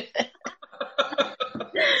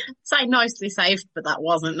 Say nicely saved, but that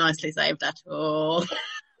wasn't nicely saved at all.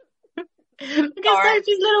 Look at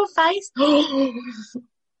Sophie's little face.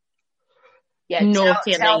 Yeah,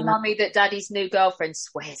 naughty. Tell mummy that daddy's new girlfriend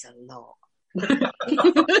swears a lot.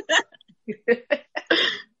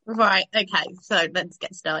 Right, okay, so let's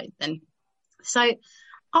get started then. So,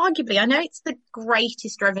 arguably, I know it's the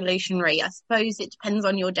greatest revolutionary. I suppose it depends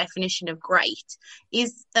on your definition of great.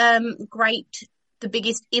 Is great the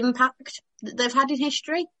biggest impact that they've had in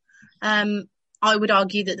history? I would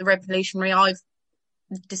argue that the revolutionary I've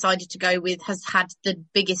decided to go with has had the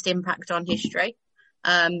biggest impact on history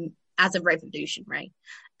as a revolutionary.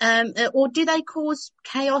 Or do they cause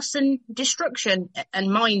chaos and destruction?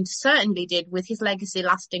 And mine certainly did, with his legacy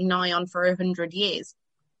lasting nigh on for 100 years.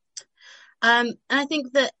 And I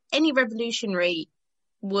think that any revolutionary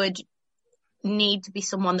would need to be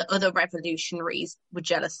someone that other revolutionaries were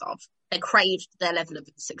jealous of. They craved their level of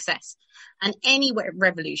success. And any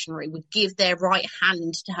revolutionary would give their right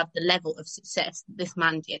hand to have the level of success that this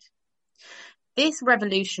man did. This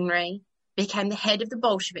revolutionary became the head of the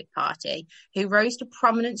Bolshevik Party, who rose to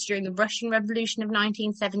prominence during the Russian Revolution of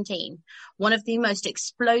 1917, one of the most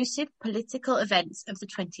explosive political events of the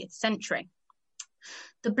 20th century.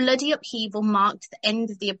 The bloody upheaval marked the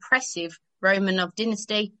end of the oppressive Romanov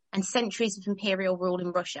dynasty and centuries of imperial rule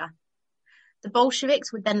in Russia. The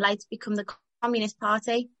Bolsheviks would then later become the Communist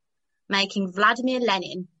Party, making Vladimir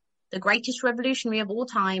Lenin the greatest revolutionary of all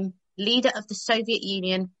time, leader of the Soviet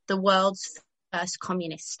Union, the world's first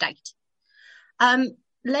communist state.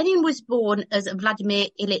 Lenin was born as Vladimir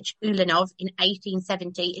Ilyich Ulyanov in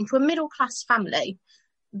 1870 into a middle-class family,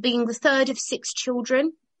 being the third of 6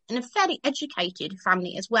 children and a fairly educated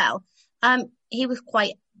family as well. He was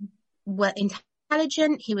quite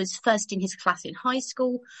intelligent. He was first in his class in high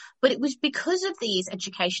school, but it was because of these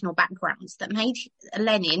educational backgrounds that made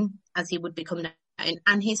Lenin, as he would become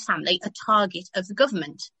and his family a target of the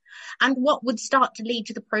government, and what would start to lead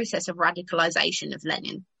to the process of radicalization of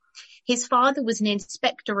Lenin. His father was an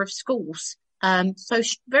inspector of schools, so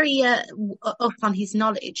very up on his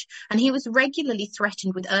knowledge, and he was regularly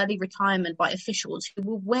threatened with early retirement by officials who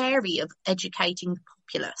were wary of educating the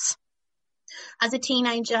populace. As a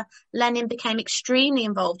teenager, Lenin became extremely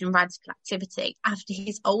involved in radical activity after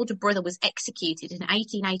his older brother was executed in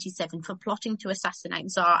 1887 for plotting to assassinate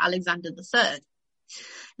Tsar Alexander III.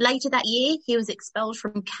 Later that year, he was expelled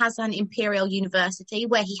from Kazan Imperial University,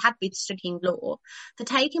 where he had been studying law, for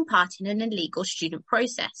taking part in an illegal student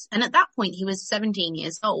process. And at that point, he was 17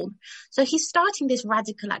 years old. So he's starting this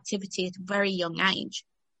radical activity at a very young age.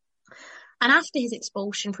 And after his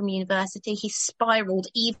expulsion from university, he spiraled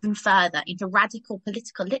even further into radical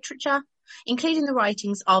political literature, including the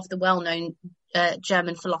writings of the well-known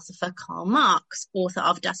German philosopher Karl Marx, author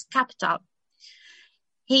of Das Kapital.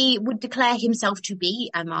 He would declare himself to be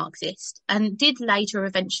a Marxist and did later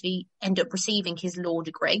eventually end up receiving his law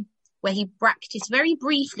degree, where he practiced very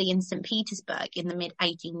briefly in St. Petersburg in the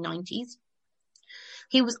mid-1890s.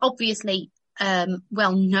 He was obviously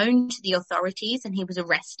well known to the authorities, and he was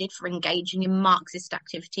arrested for engaging in Marxist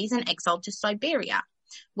activities and exiled to Siberia,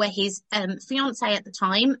 where his fiancée at the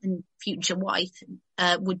time and future wife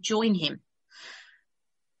would join him.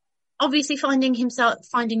 Obviously,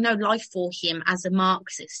 finding no life for him as a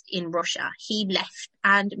Marxist in Russia, he left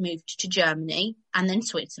and moved to Germany and then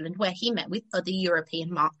Switzerland, where he met with other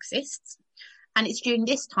European Marxists. And it's during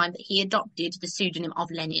this time that he adopted the pseudonym of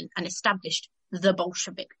Lenin and established the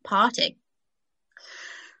Bolshevik Party.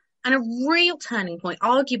 And a real turning point,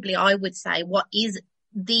 arguably, I would say, what is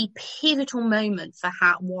the pivotal moment for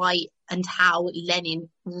how Lenin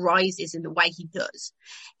rises in the way he does,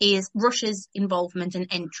 is Russia's involvement and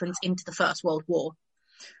entrance into the First World War.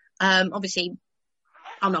 Obviously,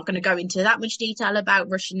 I'm not going to go into that much detail about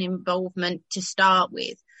Russian involvement to start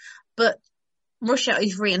with, but Russia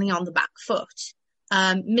is really on the back foot.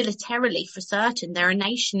 Militarily, for certain, they're a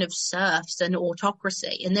nation of serfs and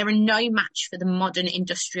autocracy, and they're a no match for the modern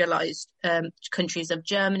industrialized countries of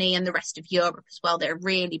Germany and the rest of Europe as well. They're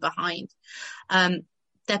really behind.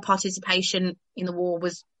 Their participation in the war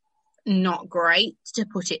was not great, to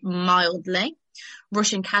put it mildly.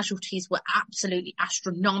 Russian casualties were absolutely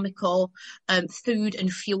astronomical. Food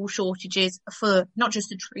and fuel shortages for not just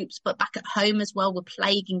the troops, but back at home as well, were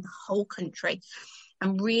plaguing the whole country,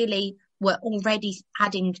 and really were already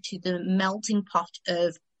adding to the melting pot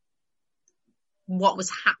of what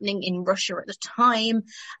was happening in Russia at the time,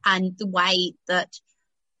 and the way that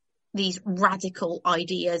these radical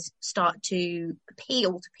ideas start to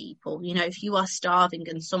appeal to people. You know, if you are starving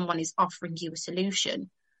and someone is offering you a solution,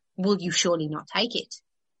 will you surely not take it?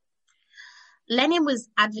 Lenin was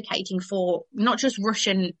advocating for not just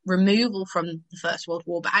Russian removal from the First World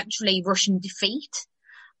War, but actually Russian defeat.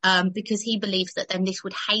 Because he believes that then this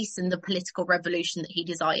would hasten the political revolution that he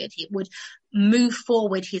desired. It would move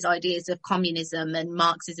forward his ideas of communism and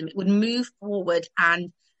Marxism. It would move forward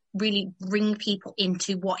and really bring people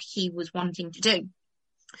into what he was wanting to do.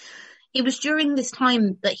 It was during this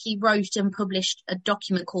time that he wrote and published a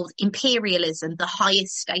document called Imperialism, the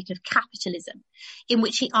Highest State of Capitalism, in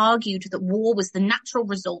which he argued that war was the natural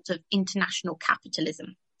result of international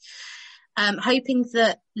capitalism. Hoping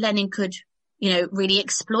that Lenin could really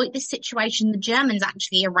exploit this situation, the Germans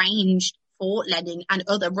actually arranged for Lenin and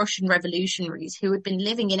other Russian revolutionaries who had been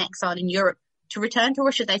living in exile in Europe to return to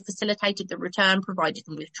Russia. They facilitated the return, provided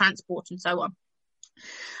them with transport and so on.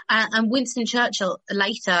 And Winston Churchill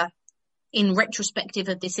later, in retrospective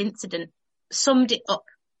of this incident, summed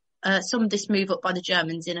this move up by the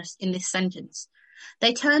Germans in this sentence.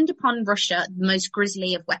 They turned upon Russia the most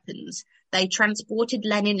grisly of weapons. They transported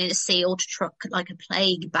Lenin in a sealed truck like a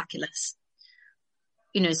plague bacillus.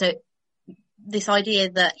 So this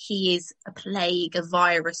idea that he is a plague, a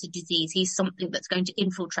virus, a disease, he's something that's going to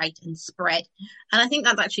infiltrate and spread. And I think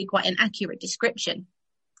that's actually quite an accurate description.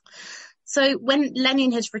 So when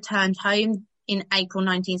Lenin has returned home in April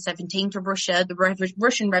 1917 to Russia, the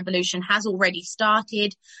Russian Revolution has already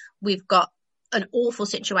started. We've got an awful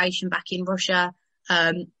situation back in Russia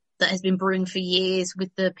that has been brewing for years,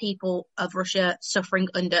 with the people of Russia suffering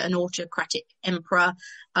under an autocratic emperor.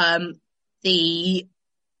 The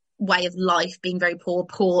way of life being very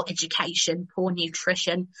poor education, poor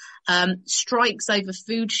nutrition. Strikes over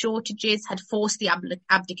food shortages had forced the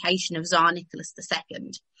abdication of Tsar Nicholas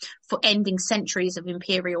II for ending centuries of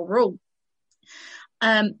imperial rule.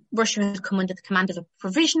 Russia had come under the command of a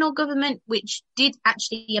provisional government, which did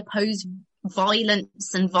actually oppose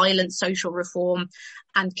violence and violent social reform,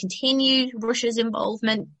 and continued. Russia's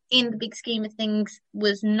involvement in the big scheme of things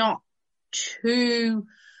was not too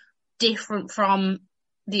different from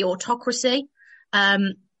the autocracy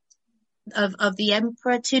of the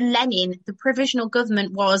emperor. To Lenin, the provisional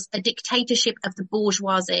government was a dictatorship of the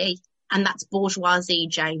bourgeoisie, and that's bourgeoisie,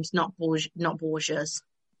 James, not bourgeois.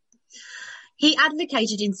 He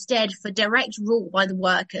advocated instead for direct rule by the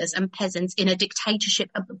workers and peasants in a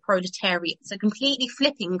dictatorship of the proletariat, so completely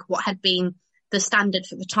flipping what had been the standard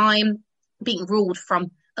for the time, being ruled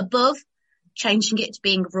from above, changing it to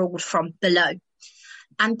being ruled from below.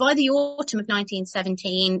 And by the autumn of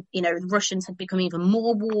 1917, the Russians had become even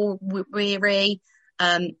more war weary.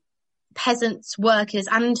 Peasants, workers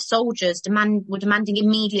and soldiers were demanding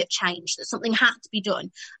immediate change, that something had to be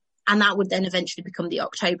done. And that would then eventually become the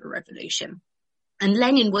October Revolution. And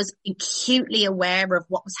Lenin was acutely aware of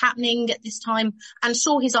what was happening at this time and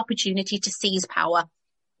saw his opportunity to seize power,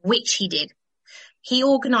 which he did. He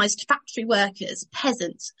organised factory workers,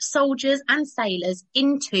 peasants, soldiers and sailors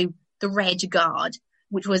into the Red Guard,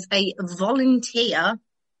 which was a volunteer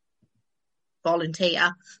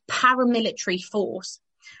paramilitary force.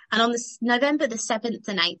 And on November the 7th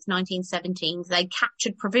and 8th, 1917, they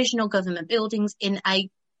captured provisional government buildings in a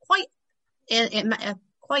quite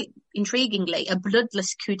intriguingly, a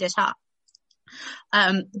bloodless coup d'etat.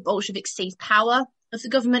 The Bolsheviks seized power of the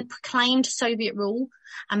government, proclaimed Soviet rule,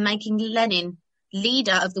 and making Lenin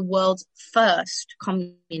leader of the world's first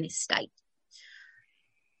communist state.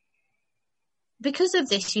 Because of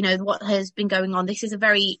this, what has been going on, this is a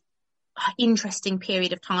very interesting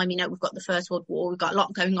period of time. We've got the First World War, we've got a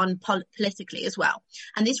lot going on politically as well.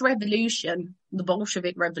 And this revolution, the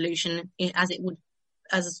Bolshevik Revolution, you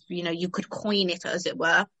could coin it, as it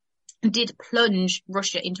were, did plunge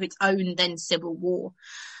Russia into its own then civil war.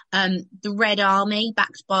 The Red Army,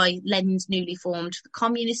 backed by Lenin's newly formed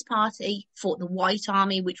Communist Party, fought the White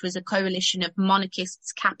Army, which was a coalition of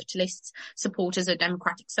monarchists, capitalists, supporters of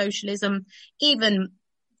democratic socialism. Even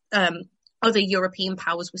other European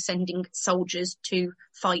powers were sending soldiers to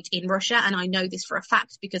fight in Russia. And I know this for a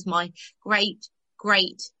fact because my great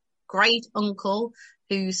uncle,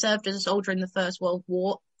 who served as a soldier in the First World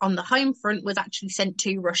War on the home front, was actually sent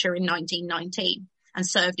to Russia in 1919 and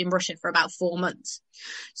served in Russia for about 4 months.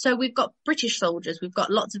 So we've got British soldiers, we've got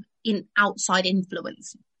lots of outside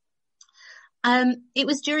influence. It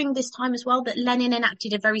was during this time as well that Lenin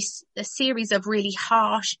enacted a series of really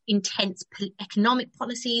harsh, intense economic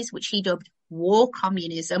policies, which he dubbed war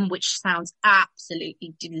communism, which sounds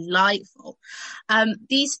absolutely delightful.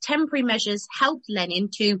 These temporary measures helped Lenin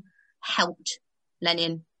to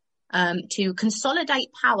consolidate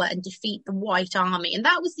power and defeat the White Army. And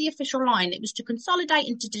that was the official line. It was to consolidate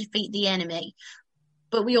and to defeat the enemy.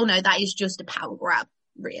 But we all know that is just a power grab,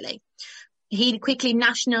 really. He quickly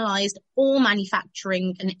nationalized all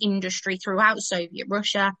manufacturing and industry throughout Soviet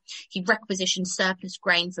Russia. He requisitioned surplus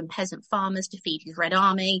grain from peasant farmers to feed his Red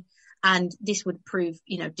Army. And this would prove,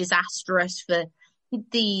 disastrous for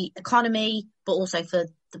the economy, but also for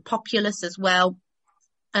the populace as well.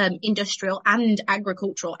 Industrial and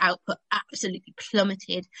agricultural output absolutely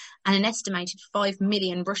plummeted, and an estimated 5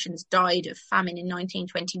 million Russians died of famine in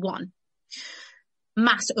 1921.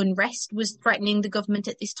 Mass unrest was threatening the government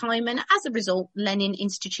at this time, and as a result, Lenin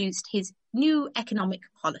introduced his new economic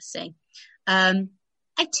policy, a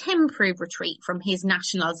temporary retreat from his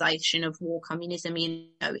nationalization of war communism.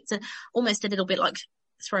 It's almost a little bit like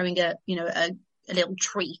throwing a little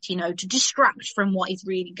treat, to distract from what is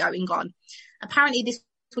really going on. Apparently, this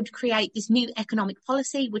new economic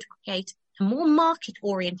policy would create a more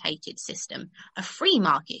market-orientated system, a free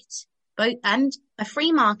market and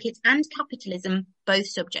capitalism, both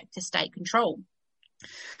subject to state control.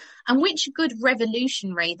 And which good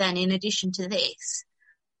revolutionary then, in addition to this,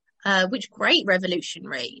 which great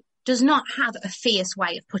revolutionary does not have a fierce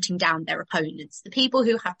way of putting down their opponents, the people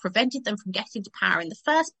who have prevented them from getting to power in the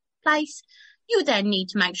first place? You then need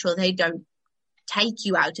to make sure they don't take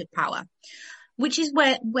you out of power. Which is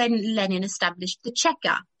when Lenin established the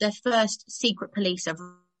Cheka, the first secret police of.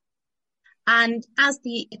 And as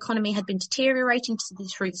the economy had been deteriorating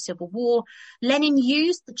through the Civil War, Lenin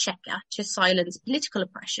used the Cheka to silence political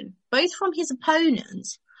oppression, both from his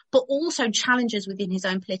opponents, but also challengers within his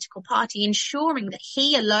own political party, ensuring that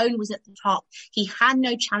he alone was at the top. He had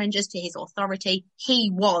no challengers to his authority. He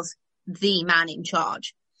was the man in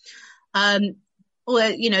charge. There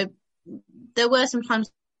were some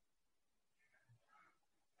times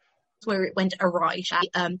where it went awry.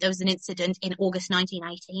 There was an incident in August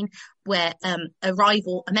 1918 where a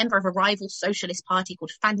member of a rival socialist party called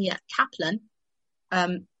Fania Kaplan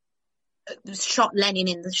shot Lenin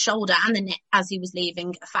in the shoulder and the neck as he was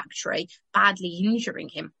leaving a factory, badly injuring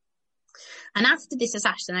him. And after this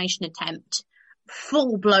assassination attempt,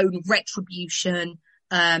 full-blown retribution.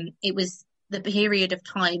 It was the period of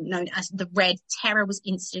time known as the Red Terror was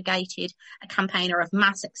instigated, a campaign of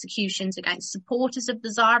mass executions against supporters of the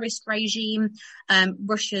Tsarist regime,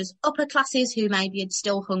 Russia's upper classes who maybe had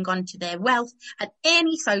still hung on to their wealth, and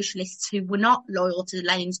any socialists who were not loyal to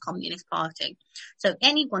Lenin's Communist Party. So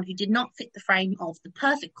anyone who did not fit the frame of the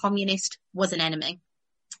perfect communist was an enemy.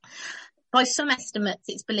 By some estimates,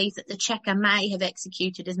 it's believed that the Cheka may have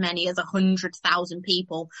executed as many as 100,000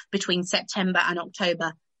 people between September and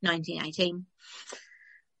October 1918.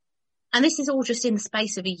 And this is all just in the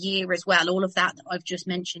space of a year as well. All of that I've just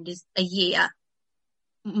mentioned is a year,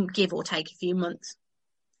 give or take a few months.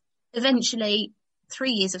 Eventually,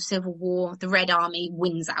 3 years of civil war, the Red Army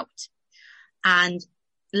wins out. And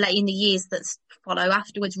in the years that follow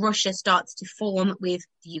afterwards, Russia starts to form with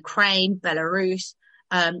Ukraine, Belarus,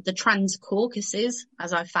 the Transcaucasus,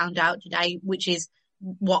 as I found out today, which is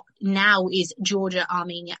what now is Georgia,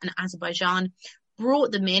 Armenia and Azerbaijan,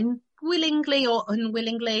 brought them in willingly or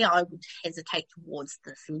unwillingly. I would hesitate towards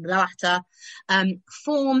the latter.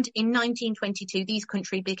 Formed in 1922, these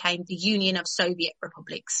countries became the Union of Soviet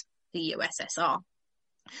Republics, the USSR.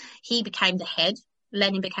 He became the head.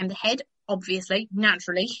 Lenin became the head, obviously,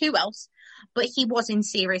 naturally. Who else? But he was in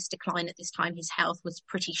serious decline at this time. His health was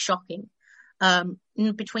pretty shocking.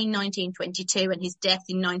 Between 1922 and his death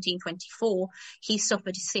in 1924, he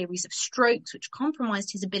suffered a series of strokes which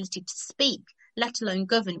compromised his ability to speak, let alone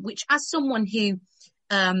govern, which as someone who,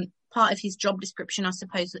 part of his job description, I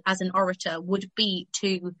suppose, as an orator would be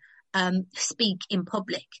to speak in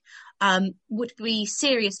public, would be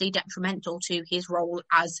seriously detrimental to his role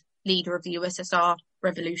as leader of the USSR,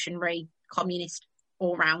 revolutionary, communist,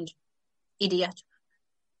 all-round idiot,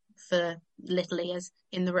 for little ears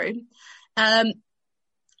in the room. And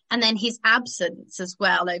then his absence as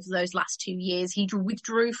well over those last 2 years, he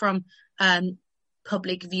withdrew from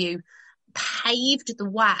public view, paved the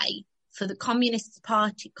way for the Communist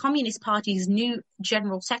Party's new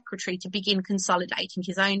General Secretary to begin consolidating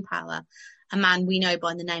his own power, a man we know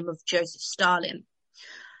by the name of Joseph Stalin.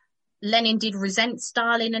 Lenin did resent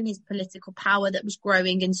Stalin and his political power that was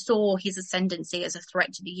growing and saw his ascendancy as a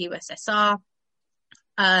threat to the USSR.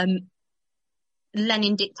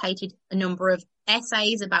 Lenin dictated a number of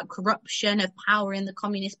essays about corruption of power in the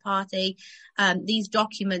Communist Party. These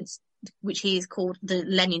documents, which he has called the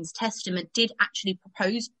Lenin's Testament, did actually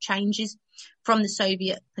propose changes from the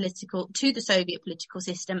Soviet political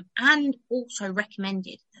system, and also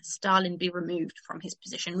recommended that Stalin be removed from his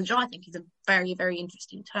position, which I think is a very, very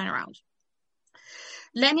interesting turnaround.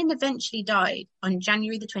 Lenin eventually died on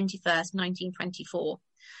January the 21st, 1924.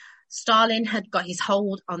 Stalin had got his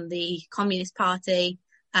hold on the Communist Party,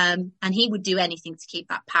 and he would do anything to keep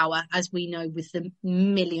that power, as we know with the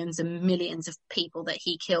millions and millions of people that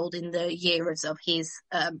he killed in the years of his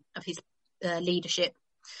leadership.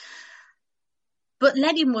 But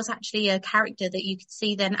Lenin was actually a character that you could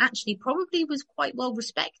see then actually probably was quite well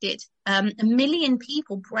respected. 1 million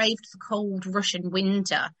people braved the cold Russian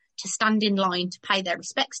winter to stand in line to pay their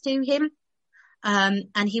respects to him.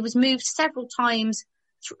 And he was moved several times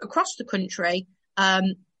across the country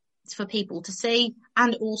for people to see,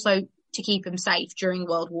 and also to keep him safe during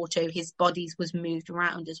World War II. His body was moved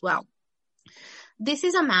around as well. This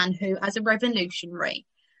is a man who, as a revolutionary,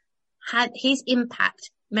 had his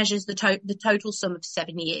impact measures the total sum of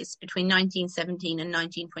 7 years between 1917 and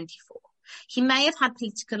 1924. He may have had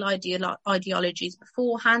political ideologies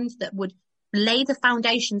beforehand that would lay the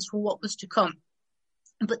foundations for what was to come.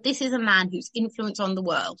 But this is a man whose influence on the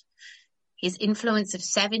world, his influence of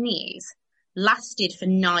 7 years, lasted for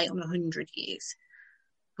nigh on 100 years,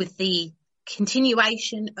 with the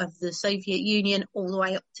continuation of the Soviet Union all the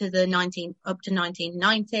way up to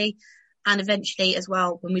 1990, and eventually as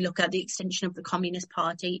well when we look at the extension of the Communist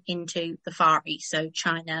Party into the Far East, so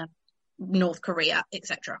China, North Korea,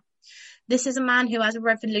 etc. This is a man who, as a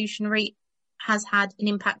revolutionary, has had an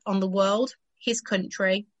impact on the world, his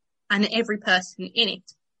country, and every person in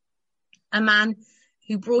it. A man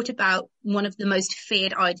who brought about one of the most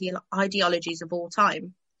feared ideologies of all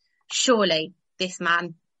time. Surely this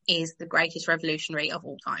man is the greatest revolutionary of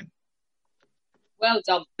all time. Well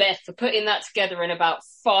done, Beth, for putting that together in about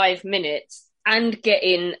 5 minutes and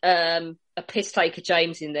getting a piss taker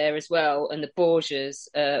James in there as well, and the Borgias,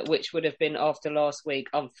 which would have been, after last week,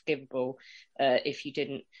 unforgivable if you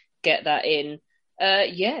didn't get that in.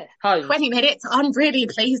 Yeah, Holmes. 20 minutes. I'm really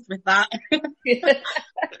pleased with that.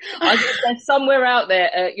 I think there's somewhere out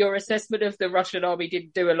there, your assessment of the Russian army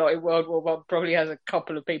didn't do a lot in World War I probably has a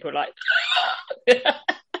couple of people like,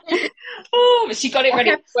 Oh, but she got it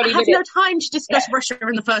ready. I have no time to discuss Russia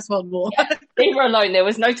in the First World War. Leave her alone. There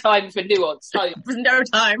was no time for nuance. So. There was no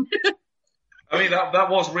time. I mean, that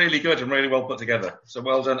was really good and really well put together. So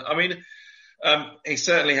well done. I mean, he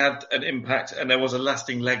certainly had an impact and there was a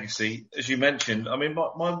lasting legacy, as you mentioned. I mean,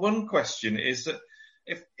 my one question is that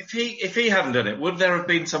if he hadn't done it, would there have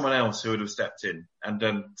been someone else who would have stepped in and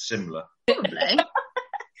done similar?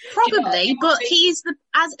 Probably, but he's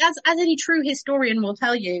as any true historian will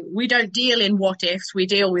tell you, we don't deal in what ifs, we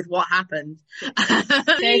deal with what happened.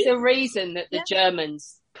 There's a reason that the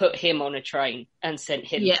Germans put him on a train and sent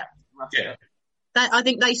him to Russia. I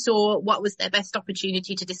think they saw what was their best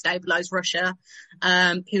opportunity to destabilise Russia,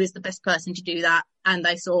 who is the best person to do that, and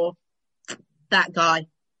they saw that guy,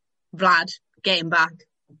 Vlad, get him back.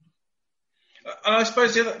 And I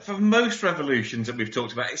suppose for most revolutions that we've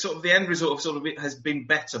talked about, it's sort of the end result of has been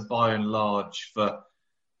better by and large for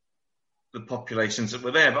the populations that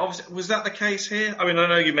were there. But obviously, was that the case here? I mean, I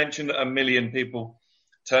know you mentioned that 1 million people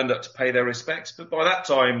turned up to pay their respects, but by that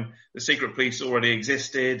time, the secret police already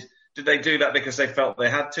existed. Did they do that because they felt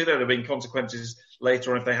they had to? There would have been consequences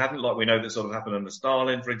later on if they hadn't, like we know that sort of happened under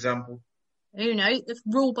Stalin, for example. Who knows?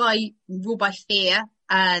 Rule by fear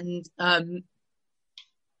and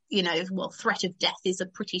threat of death is a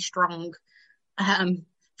pretty strong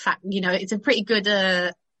fact. It's a pretty good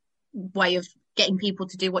way of getting people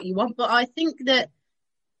to do what you want. But I think that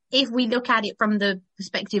if we look at it from the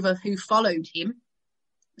perspective of who followed him,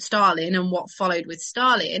 Stalin, and what followed with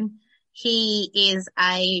Stalin, he is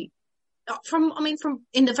from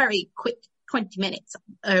in the very quick 20 minutes,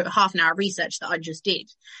 half an hour research that I just did,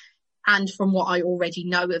 and from what I already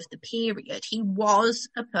know of the period, he was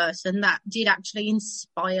a person that did actually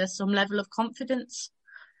inspire some level of confidence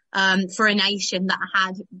for a nation that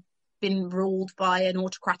had been ruled by an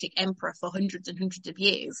autocratic emperor for hundreds and hundreds of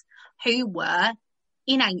years, who were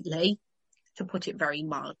innately, to put it very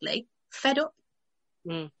mildly, fed up.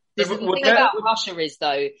 The thing about Russia is,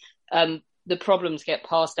 though, the problems get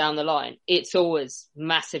passed down the line. It's always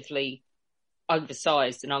massively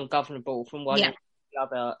oversized and ungovernable from one end to the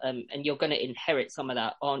other, and you're going to inherit some of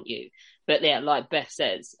that, aren't you? But yeah, like Beth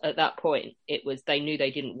says, at that point, it was they knew they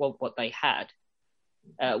didn't want what they had.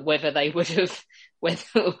 Whether they would have, I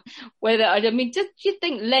mean, do you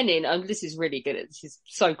think Lenin, this is really good, this is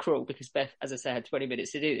so cruel because Beth, as I said, had 20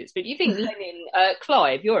 minutes to do this, but do you think Lenin,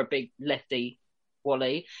 Clive, you're a big lefty,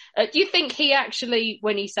 Wally, do you think he actually,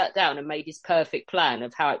 when he sat down and made his perfect plan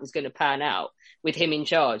of how it was going to pan out with him in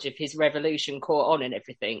charge, if his revolution caught on and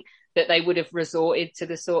everything, that they would have resorted to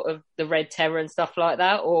the sort of the Red Terror and stuff like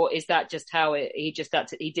that? Or is that just how he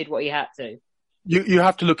did what he had to? You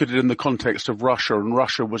have to look at it in the context of Russia, and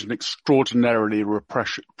Russia was an extraordinarily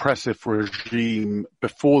repressive regime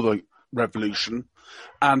before the revolution,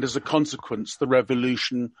 and as a consequence, the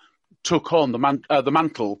revolution took on the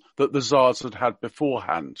mantle that the Tsars had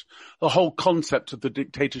beforehand. The whole concept of the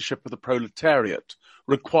dictatorship of the proletariat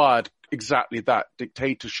required exactly that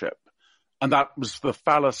dictatorship, and that was the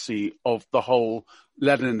fallacy of the whole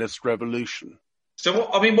Leninist revolution. So,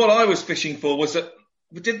 what I was fishing for was that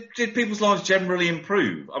did people's lives generally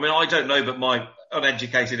improve? I mean, I don't know, but my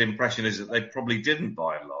uneducated impression is that they probably didn't,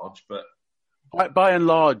 by and large. But by and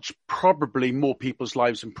large, probably more people's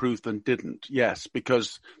lives improved than didn't. Yes,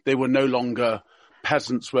 because they were no longer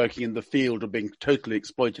peasants working in the field or being totally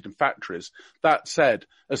exploited in factories. That said,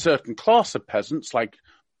 a certain class of peasants, like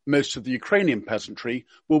most of the Ukrainian peasantry,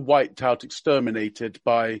 were wiped out, exterminated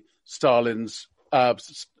by Stalin's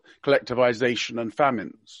collectivization and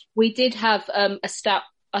famines. We did have a stat,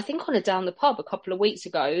 I think, on a Down the Pub a couple of weeks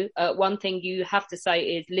ago. One thing you have to say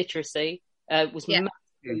is literacy was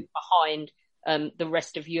massively behind the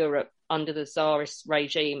rest of Europe under the Tsarist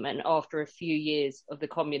regime, and after a few years of the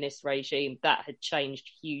communist regime, that had changed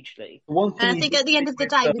hugely. And I think at the end of the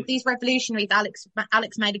day, with these revolutionaries,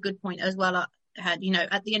 Alex made a good point as well. At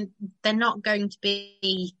the end, they're not going to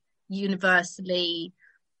be universally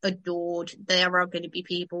adored. There are going to be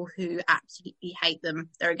people who absolutely hate them.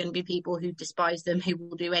 There are going to be people who despise them, who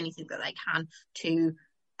will do anything that they can to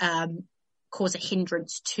cause a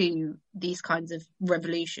hindrance to these kinds of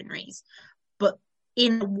revolutionaries. But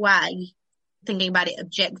in a way, thinking about it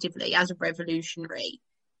objectively as a revolutionary,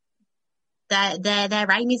 their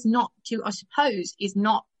aim is not to, I suppose, is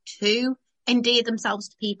not to endear themselves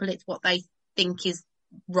to people. It's what they think is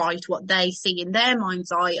right, what they see in their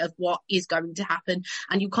mind's eye of what is going to happen.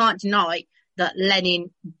 And you can't deny that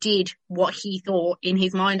Lenin did what he thought in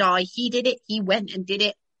his mind's eye. He did it, he went and did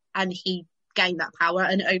it, and he gained that power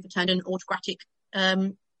and overturned an autocratic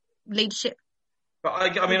leadership. But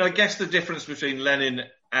I guess the difference between Lenin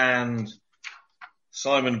and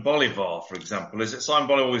Simon Bolivar, for example, is that Simon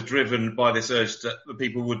Bolivar was driven by this urge that the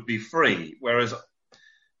people would be free, whereas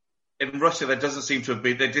in Russia there doesn't seem to have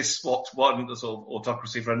been. They just swapped one sort of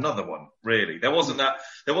autocracy for another one. Really, there wasn't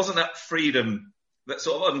that freedom that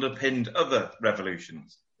sort of underpinned other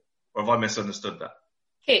revolutions. Or have I misunderstood that?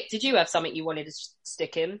 Kit, did you have something you wanted to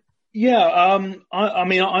stick in? Yeah, I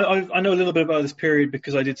mean, I know a little bit about this period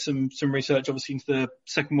because I did some research, obviously, into the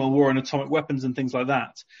Second World War and atomic weapons and things like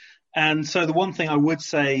that. And so the one thing I would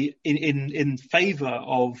say in favour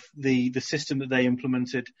of the system that they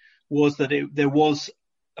implemented was that there was,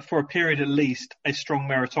 for a period at least, a strong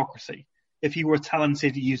meritocracy. If you were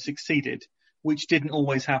talented, you succeeded, which didn't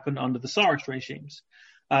always happen under the Tsarist regimes.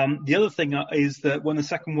 The other thing is that when the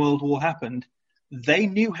Second World War happened, they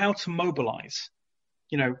knew how to mobilize.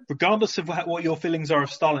 You know, regardless of what your feelings are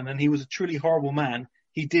of Stalin, and he was a truly horrible man,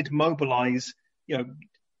 he did mobilize, you know,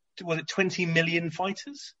 was it 20 million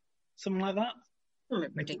fighters? Something like that?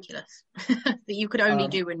 Ridiculous. That you could only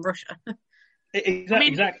do in Russia.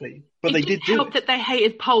 Exactly. But they did help that they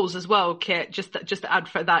hated Poles as well, Kit, just to add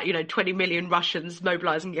for that, 20 million Russians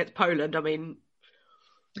mobilising against Poland. I mean...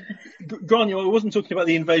 Grania, I wasn't talking about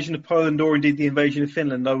the invasion of Poland or indeed the invasion of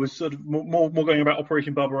Finland. I was sort of more going about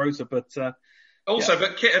Operation Barbarossa, but... Also,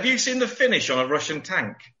 but Kit, have you seen the finish on a Russian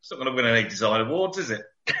tank? It's not going to win any design awards, is it?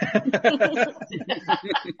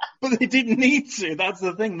 But they didn't need to. That's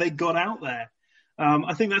the thing. They got out there.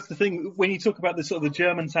 I think that's the thing. When you talk about the sort of the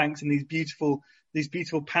German tanks and these beautiful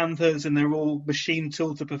Panthers, and they're all machine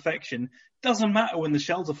tooled to perfection, doesn't matter when the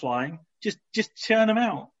shells are flying. Just churn them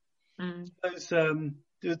out. Those the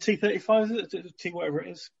T-35s, T whatever it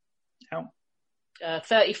is. Count.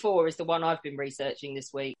 34 is the one I've been researching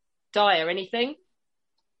this week. Dyer, anything?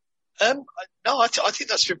 No, I think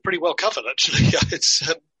that's been pretty well covered, actually. It's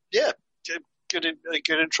good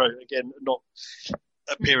intro. Again, not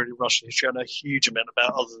a period in Russian history I know a huge amount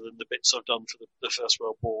about, other than the bits I've done for the First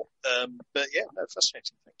World War. But yeah, no,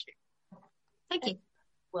 fascinating. Thank you. Thank you.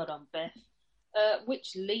 Well done, Beth.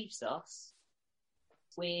 Which leaves us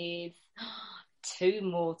with 2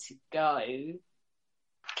 more to go.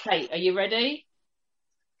 Kate, are you ready?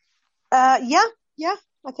 Yeah,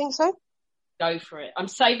 I think so. Go for it. I'm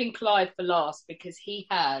saving Clive for last because he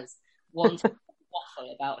has wanted to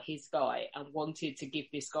waffle about his guy and wanted to give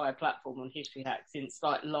this guy a platform on History Hack since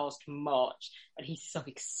like last March, and he's so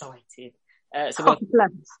excited. So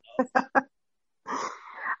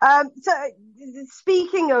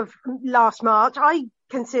speaking of last March, I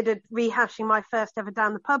considered rehashing my first ever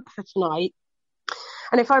Down the Pub for tonight.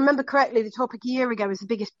 And if I remember correctly, the topic a year ago was the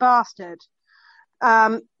biggest bastard.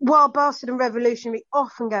 While bastard and revolutionary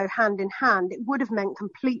often go hand in hand, it would have meant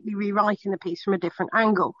completely rewriting the piece from a different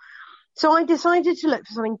angle. So I decided to look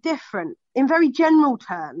for something different. In very general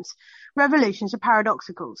terms, revolutions are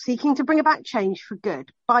paradoxical, seeking to bring about change for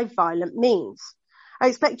good by violent means. I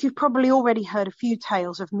expect you've probably already heard a few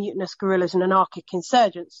tales of mutinous guerrillas and anarchic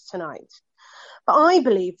insurgents tonight. But I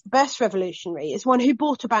believe the best revolutionary is one who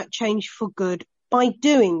brought about change for good by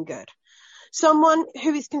doing good. Someone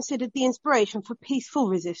who is considered the inspiration for peaceful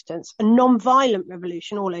resistance and non-violent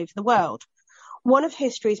revolution all over the world. One of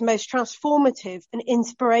history's most transformative and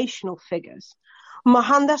inspirational figures,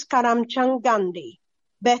 Mohandas Karamchand Gandhi,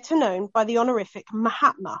 better known by the honorific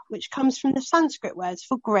Mahatma, which comes from the Sanskrit words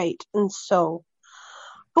for great and soul.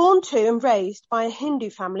 Born to and raised by a Hindu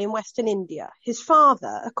family in Western India, his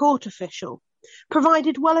father, a court official,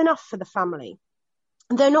 provided well enough for the family.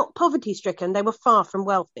 Though not poverty-stricken, they were far from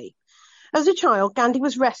wealthy. As a child, Gandhi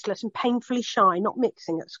was restless and painfully shy, not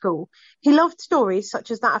mixing at school. He loved stories such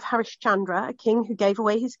as that of Harishchandra, a king who gave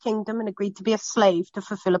away his kingdom and agreed to be a slave to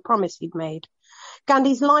fulfill a promise he'd made.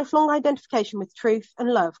 Gandhi's lifelong identification with truth and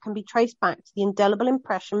love can be traced back to the indelible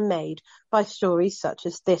impression made by stories such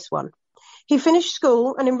as this one. He finished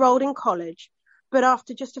school and enrolled in college, but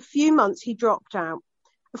after just a few months he dropped out.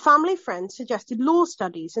 A family friend suggested law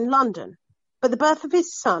studies in London, but the birth of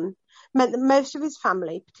his son meant that most of his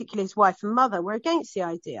family, particularly his wife and mother, were against the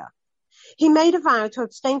idea. He made a vow to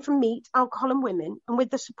abstain from meat, alcohol and women, and with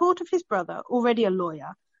the support of his brother, already a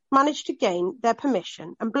lawyer, managed to gain their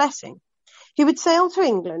permission and blessing. He would sail to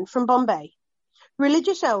England from Bombay.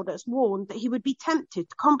 Religious elders warned that he would be tempted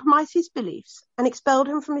to compromise his beliefs and expelled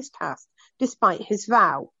him from his caste despite his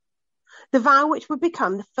vow. The vow which would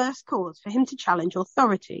become the first cause for him to challenge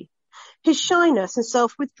authority. His shyness and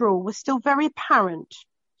self-withdrawal was still very apparent.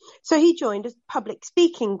 So he joined a public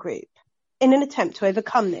speaking group in an attempt to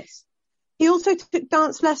overcome this. He also took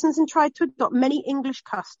dance lessons and tried to adopt many English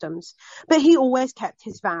customs, but he always kept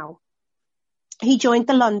his vow. He joined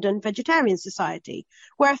the London Vegetarian Society,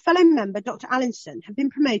 where a fellow member, Dr. Allinson, had been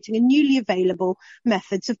promoting a newly available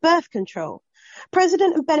methods of birth control.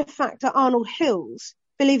 President and benefactor Arnold Hills,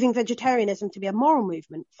 believing vegetarianism to be a moral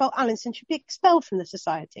movement, felt Allinson should be expelled from the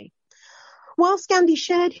society. Whilst Gandhi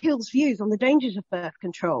shared Hill's views on the dangers of birth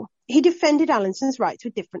control, he defended Allinson's right to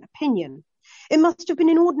a different opinion. It must have been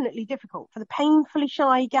inordinately difficult for the painfully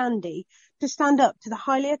shy Gandhi to stand up to the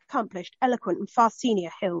highly accomplished, eloquent and far senior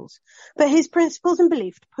Hills, but his principles and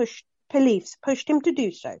beliefs pushed him to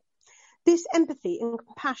do so. This empathy and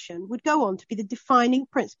compassion would go on to be the defining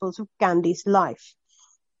principles of Gandhi's life.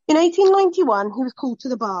 In 1891, he was called to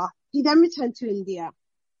the bar. He then returned to India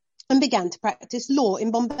and began to practice law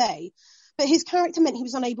in Bombay, but his character meant he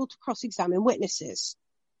was unable to cross-examine witnesses.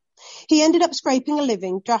 He ended up scraping a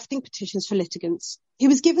living, drafting petitions for litigants. He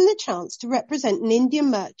was given the chance to represent an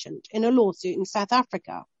Indian merchant in a lawsuit in South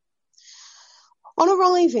Africa. On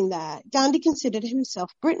arriving there, Gandhi considered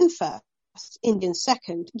himself Briton first, Indian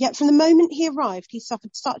second, yet from the moment he arrived, he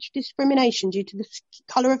suffered such discrimination due to the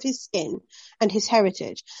colour of his skin and his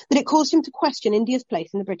heritage that it caused him to question India's place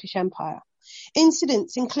in the British Empire.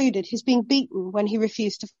 Incidents included his being beaten when he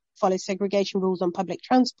refused to follow segregation rules on public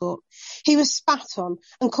transport. He was spat on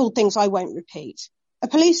and called things I won't repeat. A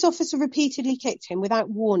police officer repeatedly kicked him without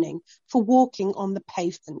warning for walking on the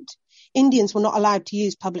pavement. Indians were not allowed to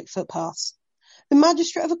use public footpaths. The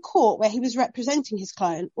magistrate of a court where he was representing his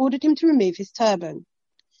client ordered him to remove his turban.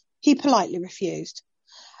 He politely refused.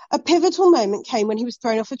 A pivotal moment came when he was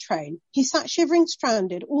thrown off a train. He sat shivering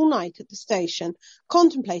stranded all night at the station,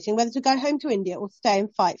 contemplating whether to go home to India or stay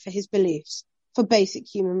and fight for his beliefs, for basic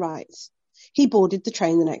human rights. He boarded the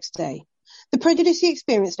train the next day. The prejudice he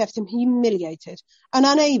experienced left him humiliated and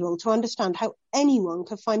unable to understand how anyone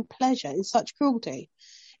could find pleasure in such cruelty.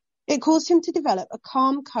 It caused him to develop a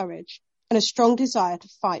calm courage and a strong desire to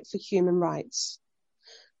fight for human rights.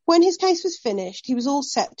 When his case was finished, he was all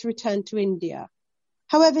set to return to India.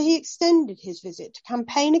 However, he extended his visit to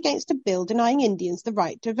campaign against a bill denying Indians the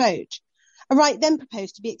right to vote, a right then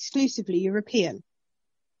proposed to be exclusively European.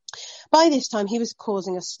 By this time, he was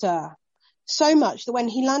causing a stir, so much that when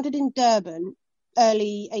he landed in Durban,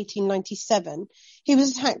 early 1897, he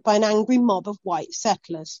was attacked by an angry mob of white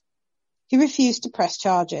settlers. He refused to press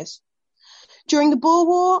charges. During the Boer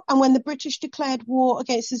War and when the British declared war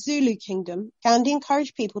against the Zulu Kingdom, Gandhi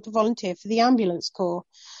encouraged people to volunteer for the ambulance corps.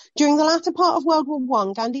 During the latter part of World War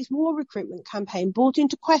I, Gandhi's war recruitment campaign brought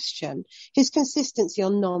into question his consistency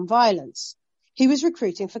on non-violence. He was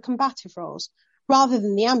recruiting for combative roles rather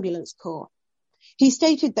than the ambulance corps. He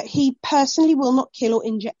stated that he personally will not kill or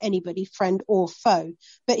injure anybody, friend or foe,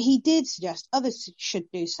 but he did suggest others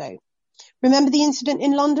should do so. Remember the incident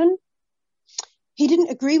in London? He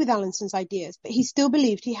didn't agree with Allinson's ideas, but he still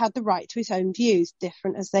believed he had the right to his own views,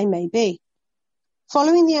 different as they may be.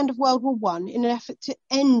 Following the end of World War I, in an effort to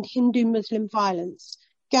end Hindu-Muslim violence,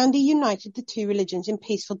 Gandhi united the two religions in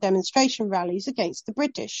peaceful demonstration rallies against the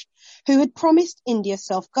British, who had promised India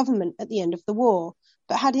self-government at the end of the war,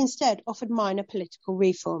 but had instead offered minor political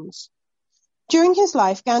reforms. During his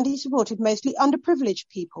life, Gandhi supported mostly underprivileged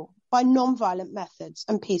people by non-violent methods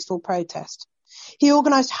and peaceful protest. He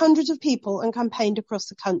organised hundreds of people and campaigned across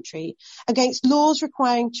the country against laws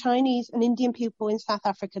requiring Chinese and Indian people in South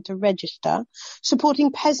Africa to register,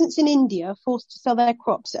 supporting peasants in India forced to sell their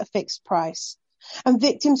crops at a fixed price, and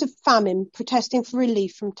victims of famine protesting for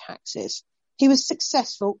relief from taxes. He was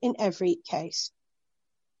successful in every case.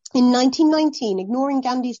 In 1919, ignoring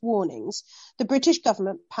Gandhi's warnings, the British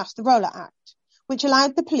government passed the Roller Act, which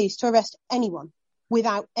allowed the police to arrest anyone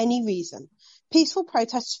without any reason. Peaceful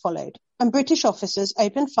protests followed, and British officers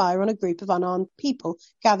opened fire on a group of unarmed people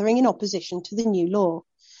gathering in opposition to the new law.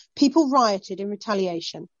 People rioted in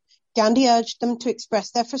retaliation. Gandhi urged them to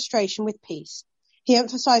express their frustration with peace. He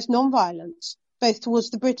emphasised non-violence, both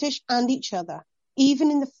towards the British and each other,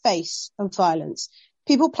 even in the face of violence.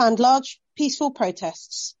 People planned large, peaceful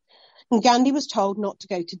protests, and Gandhi was told not to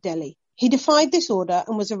go to Delhi. He defied this order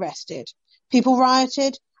and was arrested. People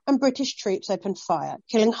rioted, and British troops opened fire,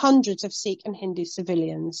 killing hundreds of Sikh and Hindu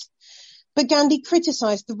civilians. But Gandhi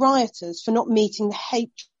criticised the rioters for not meeting the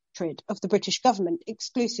hatred of the British government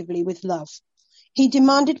exclusively with love. He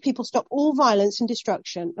demanded people stop all violence and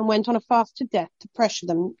destruction and went on a fast to death to pressure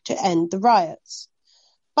them to end the riots.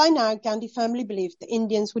 By now, Gandhi firmly believed that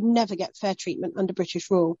Indians would never get fair treatment under British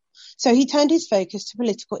rule. So he turned his focus to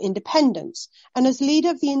political independence, and as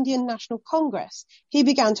leader of the Indian National Congress, he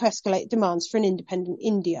began to escalate demands for an independent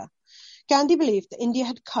India. Gandhi believed that India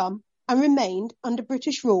had come and remained under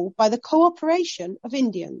British rule by the cooperation of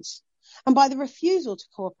Indians, and by the refusal to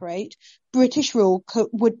cooperate, British rule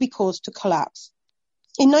would be caused to collapse.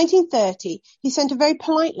 In 1930, he sent a very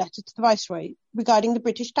polite letter to the Viceroy regarding the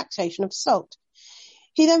British taxation of salt.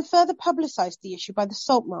 He then further publicised the issue by the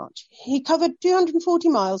Salt March. He covered 240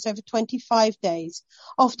 miles over 25 days,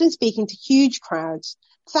 often speaking to huge crowds.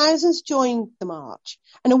 Thousands joined the march,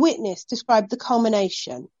 and a witness described the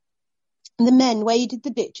culmination. The men waded the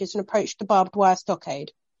ditches and approached the barbed wire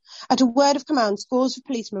stockade. At a word of command, scores of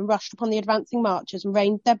policemen rushed upon the advancing marchers and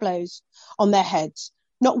rained their blows on their heads.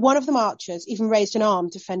 Not one of the marchers even raised an arm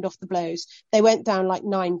to fend off the blows. They went down like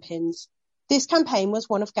 9 pins. This campaign was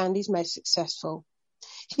one of Gandhi's most successful.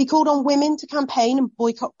 He called on women to campaign and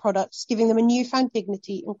boycott products, giving them a newfound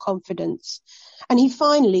dignity and confidence. And he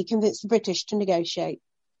finally convinced the British to negotiate.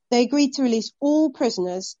 They agreed to release all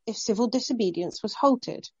prisoners if civil disobedience was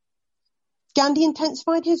halted. Gandhi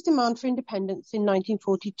intensified his demand for independence in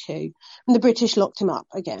 1942, and the British locked him up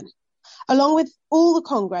again. Along with all the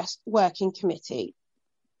Congress Working Committee,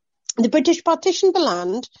 the British partitioned the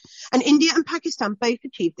land, and India and Pakistan both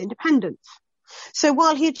achieved independence. So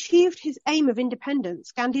while he achieved his aim of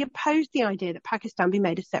independence, Gandhi opposed the idea that Pakistan be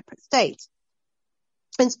made a separate state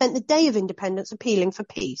and spent the day of independence appealing for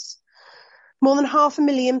peace. More than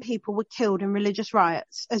 500,000 people were killed in religious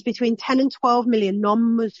riots as between 10 and 12 million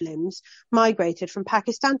non-Muslims migrated from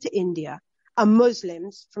Pakistan to India and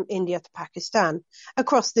Muslims from India to Pakistan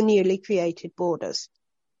across the newly created borders.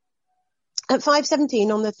 At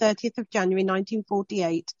 5:17 on the 30th of January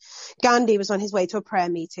 1948, Gandhi was on his way to a prayer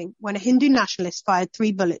meeting when a Hindu nationalist fired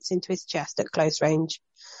 3 bullets into his chest at close range.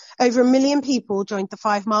 Over 1 million people joined the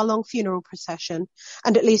 5-mile-long funeral procession,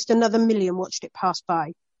 and at least another 1 million watched it pass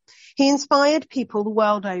by. He inspired people the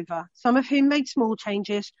world over, some of whom made small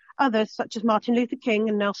changes, others, such as Martin Luther King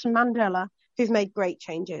and Nelson Mandela, who've made great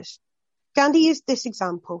changes. Gandhi used this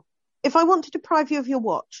example. If I want to deprive you of your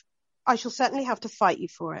watch, I shall certainly have to fight you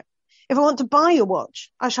for it. If I want to buy your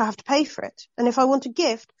watch, I shall have to pay for it. And if I want a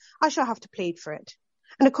gift, I shall have to plead for it.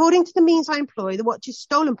 And according to the means I employ, the watch is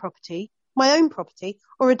stolen property, my own property,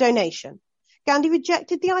 or a donation. Gandhi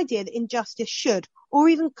rejected the idea that injustice should, or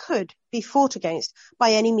even could, be fought against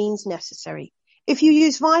by any means necessary. If you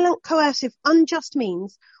use violent, coercive, unjust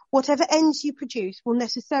means, whatever ends you produce will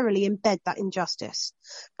necessarily embed that injustice.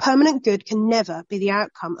 Permanent good can never be the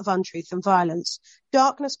outcome of untruth and violence.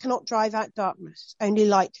 Darkness cannot drive out darkness. Only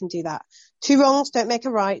light can do that. 2 wrongs don't make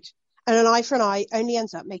a right, and an eye for an eye only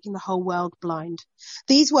ends up making the whole world blind.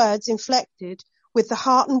 These words, inflected with the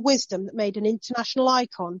heart and wisdom that made an international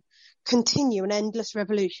icon, continue an endless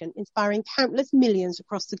revolution, inspiring countless millions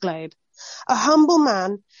across the globe. A humble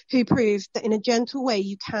man who proved that in a gentle way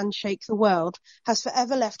you can shake the world has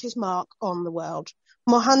forever left his mark on the world.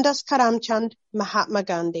 Mohandas Karamchand Mahatma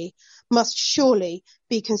Gandhi must surely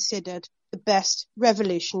be considered the best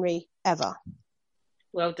revolutionary ever.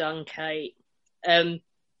 Well done, Kate.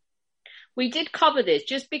 We did cover this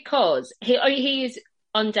just because he is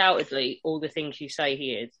undoubtedly all the things you say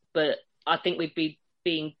he is, but I think we'd be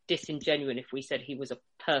being disingenuous if we said he was a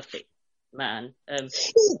perfect man.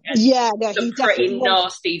 He pretty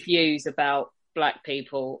nasty views about black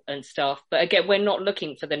people and stuff. But again, we're not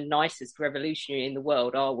looking for the nicest revolutionary in the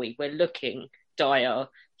world, are we? We're looking, Daya,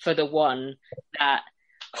 for the one that...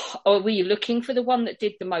 Are we looking for the one that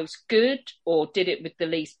did the most good, or did it with the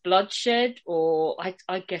least bloodshed? Or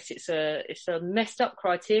I guess it's a messed up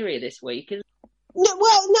criteria this week, isn't it? No,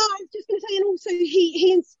 I was just going to say, and also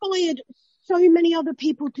he inspired so many other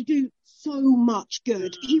people to do so much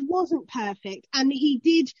good. He wasn't perfect, and he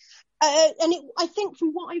did, I think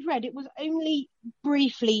from what I've read, it was only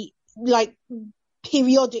briefly, like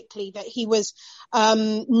periodically, that he was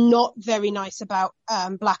not very nice about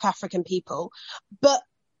black African people. But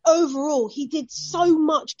overall, he did so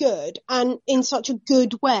much good, and in such a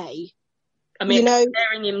good way. I mean,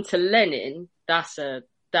 comparing him to Lenin,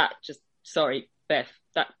 sorry, Beth,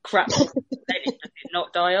 that crap Lenin, does it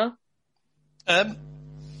not, Daya?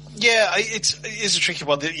 Yeah, it is a tricky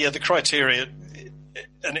one. The criteria,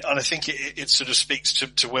 and I think it sort of speaks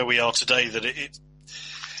to where we are today, that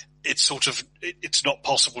it's not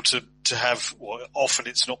possible to have, or often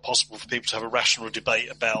it's not possible for people to have a rational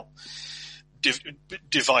debate about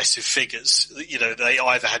divisive figures. You know, they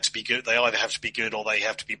either have to be good, or they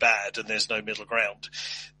have to be bad, and there's no middle ground.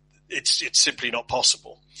 It's simply not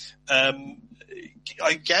possible.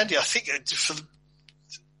 Gandhi, I think, for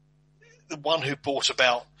the one who brought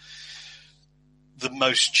about the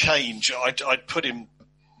most change, I'd put him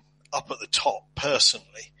up at the top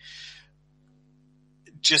personally.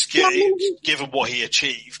 Just given what he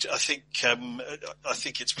achieved, I think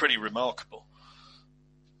it's pretty remarkable.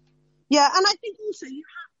 Yeah, and I think also you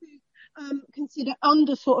have to consider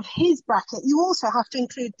under sort of his bracket, you also have to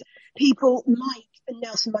include people like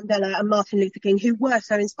Nelson Mandela and Martin Luther King, who were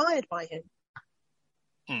so inspired by him.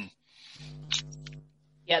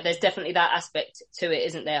 Yeah, there's definitely that aspect to it,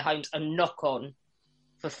 isn't there, Holmes? A knock-on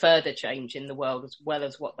for further change in the world as well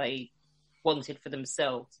as what they wanted for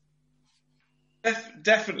themselves.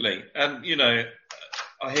 Definitely. And, you know,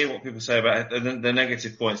 I hear what people say about the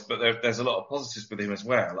negative points, but there's a lot of positives with him as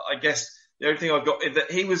well. I guess the only thing I've got is that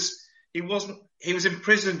he was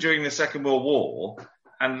imprisoned during the Second World War,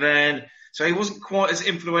 and then so he wasn't quite as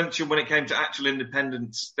influential when it came to actual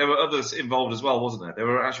independence. There were others involved as well, wasn't there? There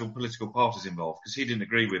were actual political parties involved because he didn't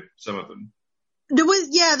agree with some of them. There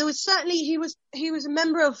was certainly, he was a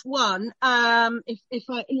member of one. If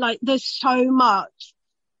I like, there's so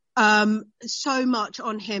much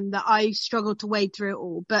on him that I struggled to wade through it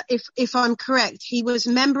all. But if I'm correct, he was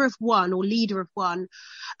a member of one or leader of one.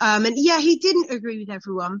 And yeah, he didn't agree with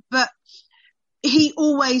everyone, but he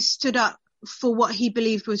always stood up for what he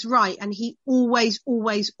believed was right. And he always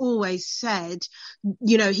said,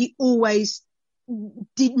 you know, he always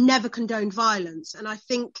never condoned violence. And I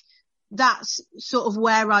think that's sort of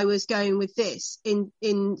where I was going with this in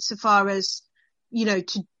so far as, you know,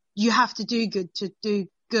 you have to do good to do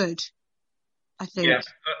good, I think. Yeah,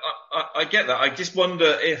 I get that. I just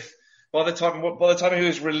wonder if by the time he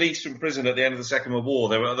was released from prison at the end of the Second World War,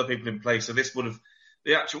 there were other people in place, so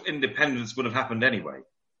the actual independence would have happened anyway.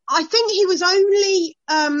 I think he was only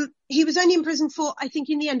in prison for, I think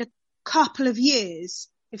in the end, a couple of years,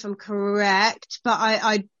 if I'm correct, but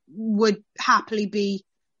I would happily be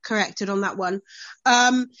corrected on that one.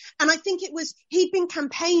 And I think he'd been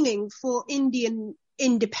campaigning for Indian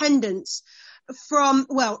independence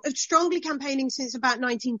strongly campaigning since about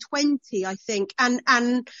 1920, I think,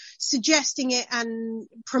 and suggesting it and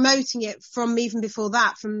promoting it from even before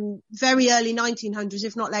that, from very early 1900s,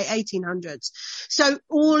 if not late 1800s. So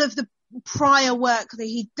all of the prior work that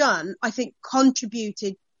he'd done, I think,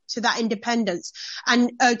 contributed to that independence.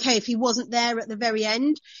 And okay, if he wasn't there at the very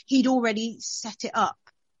end, he'd already set it up,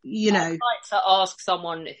 you know. I'd like to ask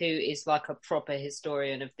someone who is like a proper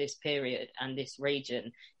historian of this period and this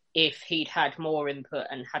region, if he'd had more input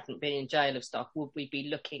and hadn't been in jail of stuff, would we be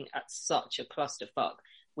looking at such a clusterfuck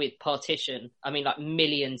with partition? I mean, like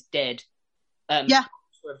millions dead,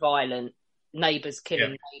 were violent, neighbours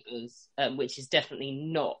killing neighbours, which is definitely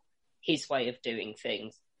not his way of doing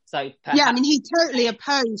things. So perhaps, I mean, he totally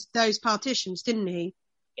opposed those partitions, didn't he?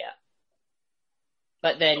 Yeah.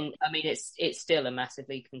 But then, I mean, it's still a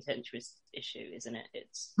massively contentious issue, isn't it?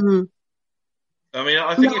 It's. I mean,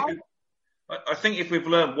 I think if we've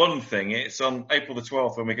learned one thing, it's on April the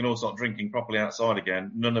 12th when we can all start drinking properly outside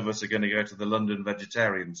again. None of us are going to go to the London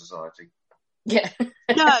Vegetarian Society. Yeah.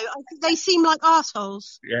 No, they seem like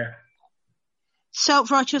arseholes. Yeah.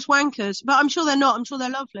 Self-righteous wankers. But I'm sure they're not. I'm sure they're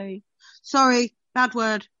lovely. Sorry, bad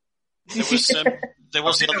word. There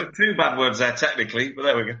was the other two bad words there technically, but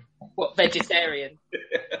there we go. What, vegetarian?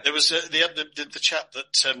 There was the chap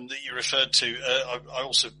that you referred to. I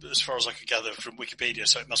also, as far as I could gather from Wikipedia,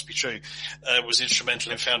 so it must be true, was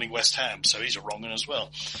instrumental in founding West Ham. So he's a wrong one as well.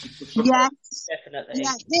 Yes, definitely.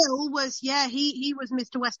 Yeah, Hill was. Yeah, he was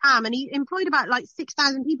Mr. West Ham, and he employed about like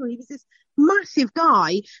 6,000 people. He was this massive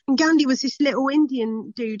guy, and Gandhi was this little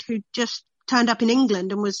Indian dude who just turned up in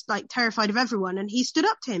England and was like terrified of everyone, and he stood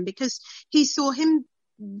up to him because he saw him.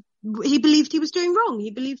 He believed he was doing wrong.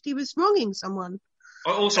 He believed he was wronging someone.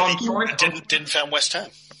 Didn't found West Ham.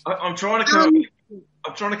 I'm trying to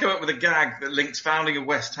come up with a gag that links founding of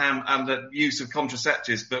West Ham and the use of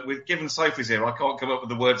contraceptives, but given Sophie's here, I can't come up with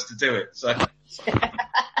the words to do it. So, and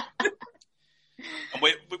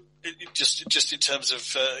just in terms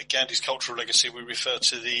of Gandhi's cultural legacy, we refer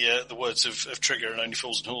to the words of Trigger and Only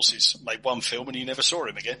Fools and Horses. Made one film and you never saw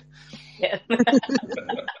him again. Yeah.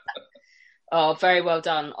 Oh, very well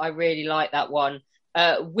done. I really like that one.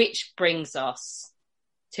 Which brings us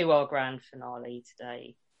to our grand finale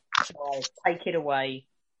today. Charles, take it away.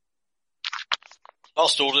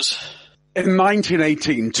 Last orders. In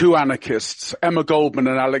 1918, two anarchists, Emma Goldman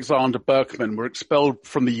and Alexander Berkman, were expelled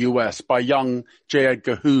from the US by young J.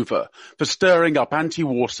 Edgar Hoover for stirring up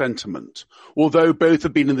anti-war sentiment. Although both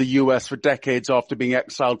had been in the US for decades after being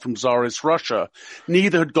exiled from Tsarist Russia,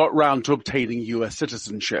 neither had got round to obtaining US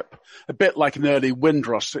citizenship, a bit like an early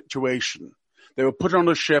Windrush situation. They were put on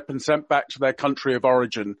a ship and sent back to their country of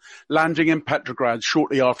origin, landing in Petrograd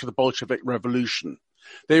shortly after the Bolshevik Revolution.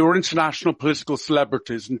 They were international political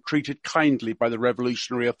celebrities and treated kindly by the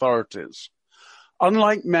revolutionary authorities.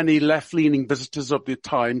 Unlike many left-leaning visitors of the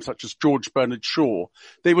time, such as George Bernard Shaw,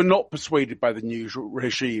 they were not persuaded by the new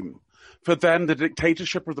regime. For them, the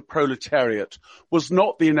dictatorship of the proletariat was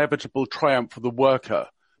not the inevitable triumph of the worker,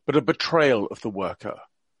 but a betrayal of the worker.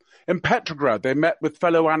 In Petrograd, they met with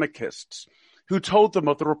fellow anarchists who told them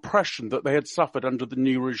of the repression that they had suffered under the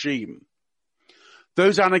new regime.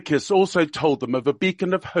 Those anarchists also told them of a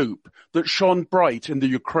beacon of hope that shone bright in the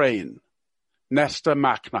Ukraine, Nestor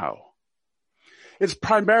Makhno. It's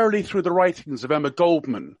primarily through the writings of Emma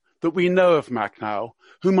Goldman that we know of Makhno,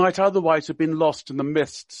 who might otherwise have been lost in the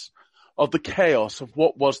mists of the chaos of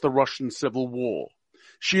what was the Russian Civil War.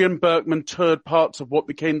 She and Berkman toured parts of what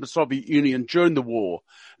became the Soviet Union during the war,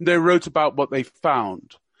 and they wrote about what they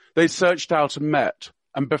found. They searched out and met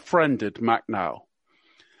and befriended Makhno.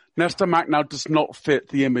 Nestor Makhno does not fit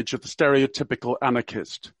the image of the stereotypical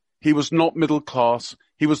anarchist. He was not middle class.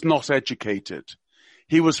 He was not educated.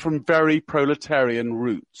 He was from very proletarian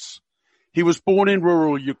roots. He was born in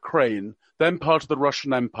rural Ukraine, then part of the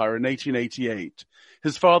Russian Empire, in 1888.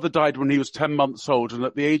 His father died when he was 10 months old, and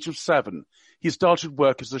at the age of 7, he started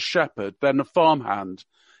work as a shepherd, then a farmhand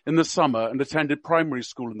in the summer, and attended primary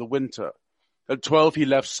school in the winter. At 12, he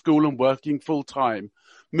left school and working full-time,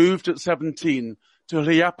 moved at 17 to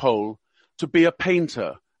Liapol to be a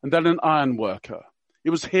painter and then an iron worker. It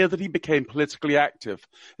was here that he became politically active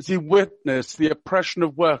as he witnessed the oppression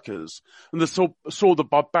of workers and saw the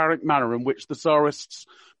barbaric manner in which the Tsarists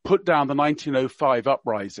put down the 1905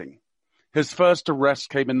 uprising. His first arrest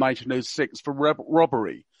came in 1906 for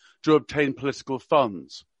robbery to obtain political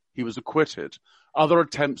funds. He was acquitted. Other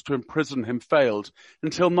attempts to imprison him failed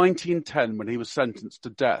until 1910 when he was sentenced to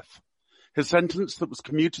death. His sentence, that was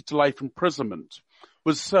commuted to life imprisonment,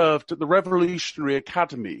 was served at the Revolutionary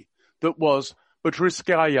Academy that was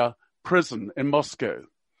Butrskaya prison in Moscow.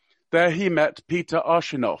 There he met Peter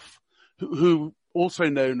Arshinov, who also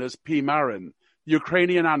known as P. Marin, the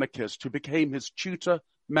Ukrainian anarchist who became his tutor,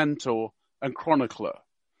 mentor, and chronicler.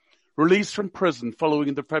 Released from prison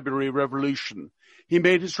following the February Revolution, he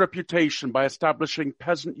made his reputation by establishing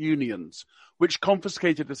peasant unions, which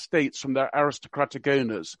confiscated estates from their aristocratic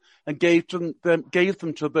owners and gave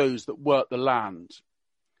them to those that worked the land.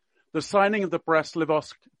 The signing of the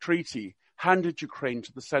Brest-Litovsk Treaty handed Ukraine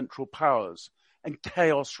to the Central Powers, and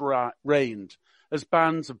chaos reigned as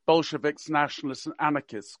bands of Bolsheviks, nationalists, and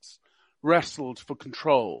anarchists wrestled for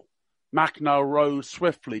control. Makhno rose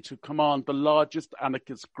swiftly to command the largest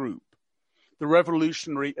anarchist group, the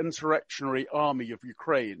Revolutionary Insurrectionary Army of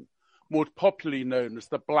Ukraine, more popularly known as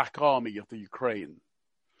the Black Army of the Ukraine.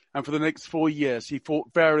 And for the next 4 years, he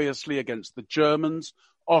fought variously against the Germans,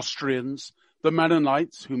 Austrians, the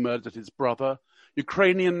Mennonites, who murdered his brother,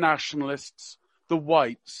 Ukrainian nationalists, the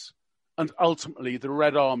Whites, and ultimately the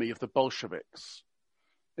Red Army of the Bolsheviks.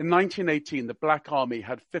 In 1918, the Black Army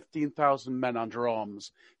had 15,000 men under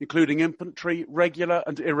arms, including infantry, regular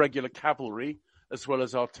and irregular cavalry, as well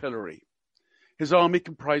as artillery. His army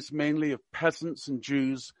comprised mainly of peasants and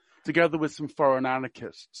Jews, together with some foreign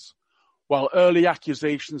anarchists. While early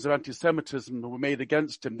accusations of anti-Semitism were made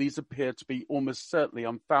against him, these appeared to be almost certainly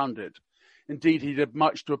unfounded. Indeed, he did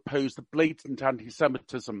much to oppose the blatant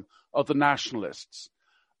anti-Semitism of the nationalists.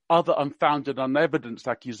 Other unfounded, unevidenced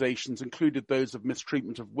accusations included those of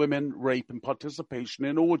mistreatment of women, rape, and participation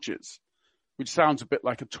in orgies, which sounds a bit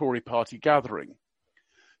like a Tory party gathering.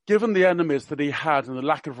 Given the enemies that he had and the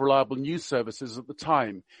lack of reliable news services at the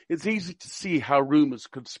time, it's easy to see how rumours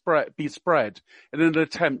could be spread in an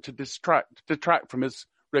attempt to detract from his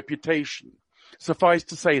reputation. Suffice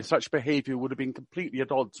to say, such behaviour would have been completely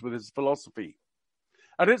at odds with his philosophy.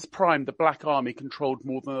 At its prime, the Black Army controlled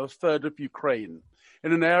more than a third of Ukraine,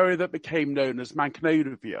 in an area that became known as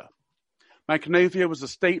Mankanovia. Mankanovia was a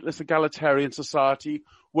stateless egalitarian society.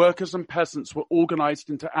 Workers and peasants were organised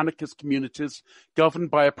into anarchist communities governed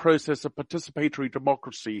by a process of participatory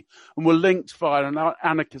democracy and were linked via an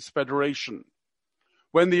anarchist federation.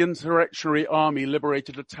 When the insurrectionary army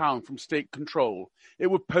liberated a town from state control, it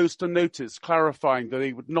would post a notice clarifying that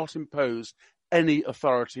they would not impose any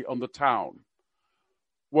authority on the town.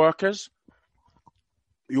 Workers,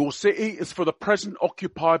 your city is for the present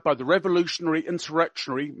occupied by the revolutionary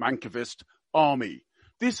insurrectionary Mankovist army.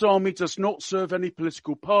 This army does not serve any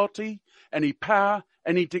political party, any power,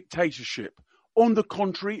 any dictatorship. On the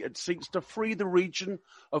contrary, it seeks to free the region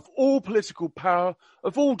of all political power,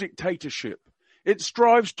 of all dictatorship. It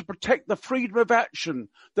strives to protect the freedom of action,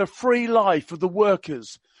 the free life of the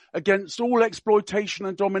workers against all exploitation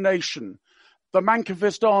and domination. The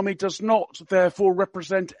Mankovist army does not, therefore,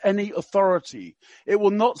 represent any authority. It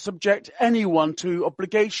will not subject anyone to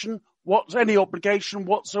any obligation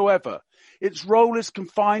whatsoever. Its role is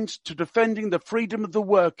confined to defending the freedom of the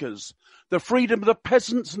workers. The freedom of the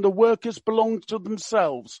peasants and the workers belongs to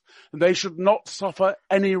themselves, and they should not suffer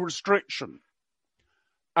any restriction.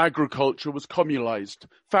 Agriculture was communalised.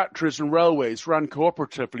 Factories and railways ran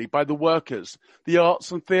cooperatively by the workers. The arts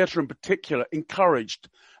and theatre in particular encouraged,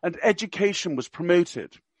 and education was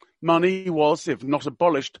promoted. Money was, if not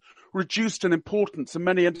abolished, reduced in importance and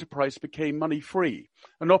many enterprises became money-free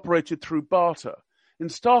and operated through barter. In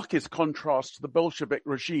starkest contrast to the Bolshevik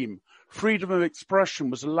regime, freedom of expression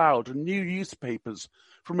was allowed and new newspapers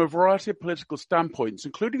from a variety of political standpoints,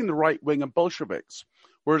 including the right wing and Bolsheviks,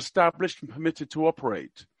 were established and permitted to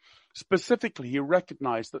operate. Specifically, he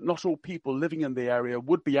recognized that not all people living in the area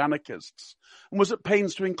would be anarchists and was at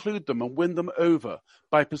pains to include them and win them over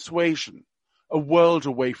by persuasion, a world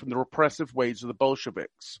away from the repressive ways of the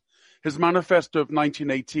Bolsheviks. His manifesto of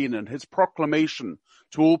 1918 and his proclamation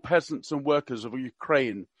to all peasants and workers of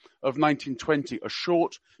Ukraine of 1920 are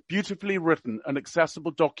short, beautifully written and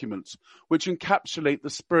accessible documents which encapsulate the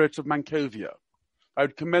spirit of Mankovia. I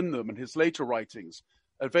would commend them and his later writings,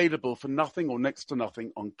 available for nothing or next to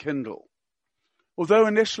nothing on Kindle. Although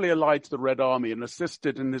initially allied to the Red Army and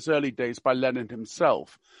assisted in his early days by Lenin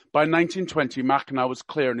himself, by 1920 Makhno was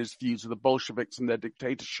clear in his views of the Bolsheviks and their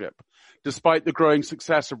dictatorship. Despite the growing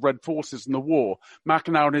success of Red forces in the war,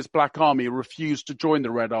 Makhno and his Black Army refused to join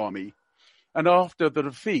the Red Army. And after the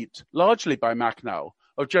defeat, largely by Makhno,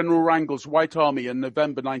 of General Wrangel's White Army in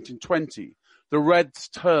November 1920, the Reds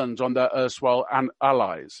turned on their erstwhile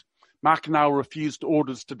allies. Makhno refused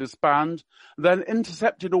orders to disband, then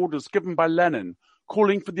intercepted orders given by Lenin,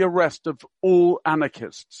 calling for the arrest of all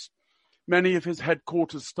anarchists. Many of his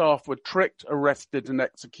headquarters staff were tricked, arrested, and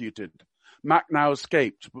executed. Makhno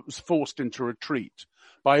escaped, but was forced into retreat.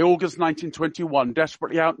 By August 1921,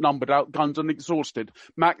 desperately outnumbered, outgunned, and exhausted,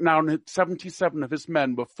 Makhno and 77 of his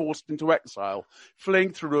men were forced into exile,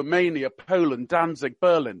 fleeing through Romania, Poland, Danzig,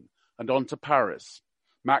 Berlin, and on to Paris.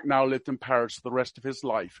 Makhno lived in Paris the rest of his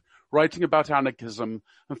life, writing about anarchism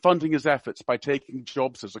and funding his efforts by taking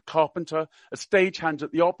jobs as a carpenter, a stagehand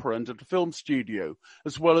at the opera and at a film studio,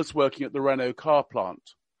 as well as working at the Renault car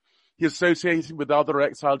plant. He associated with other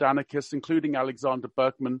exiled anarchists, including Alexander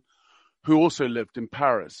Berkman, who also lived in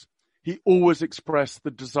Paris. He always expressed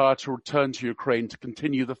the desire to return to Ukraine to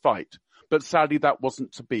continue the fight, but sadly that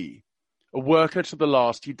wasn't to be. A worker to the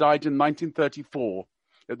last, he died in 1934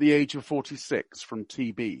 at the age of 46 from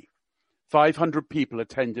TB. 500 people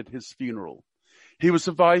attended his funeral. He was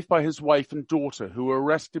survived by his wife and daughter, who were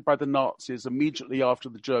arrested by the Nazis immediately after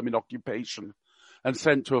the German occupation and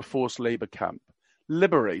sent to a forced labor camp.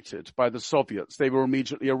 Liberated by the Soviets, they were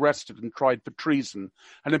immediately arrested and tried for treason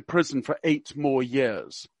and imprisoned for 8 more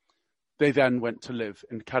years. They then went to live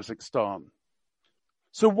in Kazakhstan.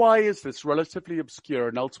 So why is this relatively obscure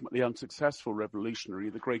and ultimately unsuccessful revolutionary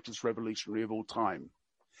the greatest revolutionary of all time?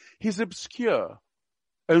 He's obscure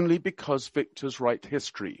only because victors write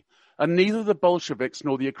history, and neither the Bolsheviks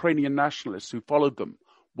nor the Ukrainian nationalists who followed them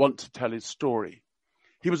want to tell his story.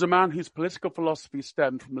 He was a man whose political philosophy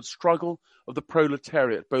stemmed from the struggle of the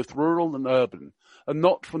proletariat, both rural and urban, and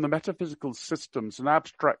not from the metaphysical systems and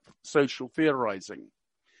abstract social theorizing.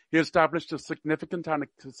 He established a significant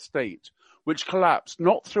anarchist state, which collapsed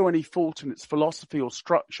not through any fault in its philosophy or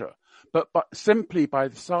structure, but simply by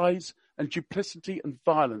the size and duplicity and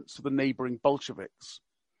violence of the neighboring Bolsheviks.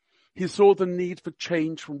 He saw the need for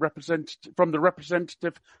change from the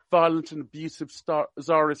representative, violent and abusive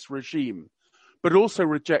Tsarist regime, but also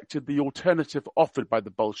rejected the alternative offered by the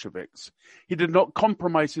Bolsheviks. He did not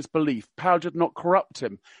compromise his belief, power did not corrupt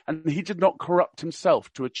him, and he did not corrupt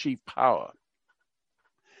himself to achieve power.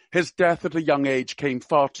 His death at a young age came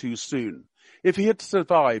far too soon. If he had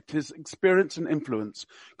survived, his experience and influence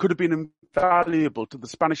could have been invaluable to the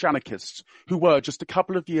Spanish anarchists who were, just a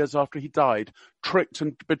couple of years after he died, tricked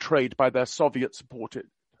and betrayed by their Soviet-supported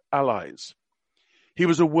allies. He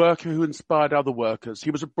was a worker who inspired other workers.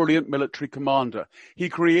 He was a brilliant military commander. He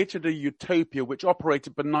created a utopia which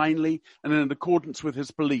operated benignly and in accordance with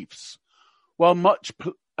his beliefs. While much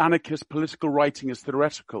anarchist political writing is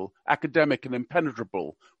theoretical, academic and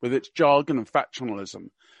impenetrable with its jargon and factionalism,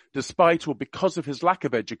 despite or because of his lack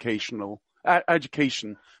of education,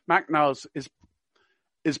 Makhno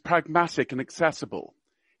is pragmatic and accessible.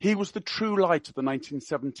 He was the true light of the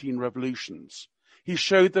 1917 revolutions. He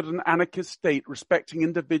showed that an anarchist state respecting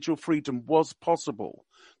individual freedom was possible.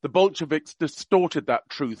 The Bolsheviks distorted that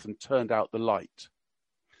truth and turned out the light.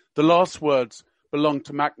 The last words belong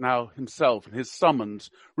to Makhno himself and his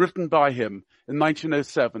summons, written by him in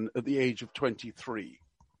 1907 at the age of 23.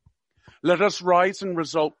 Let us rise and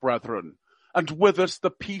revolt, brethren, and with us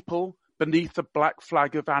the people beneath the black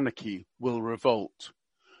flag of anarchy will revolt.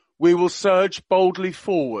 We will surge boldly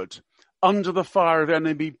forward, under the fire of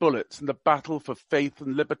enemy bullets in the battle for faith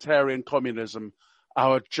and libertarian communism,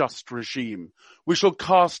 our just regime. We shall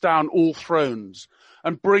cast down all thrones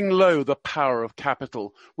and bring low the power of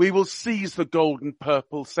capital. We will seize the gold and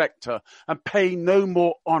purple sector and pay no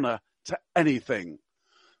more honor to anything.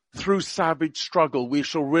 Through savage struggle, we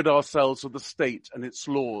shall rid ourselves of the state and its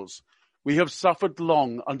laws. We have suffered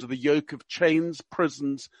long under the yoke of chains,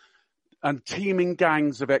 prisons, and teeming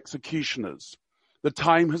gangs of executioners. The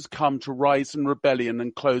time has come to rise in rebellion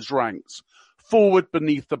and close ranks, forward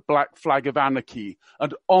beneath the black flag of anarchy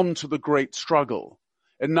and on to the great struggle.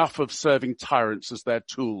 Enough of serving tyrants as their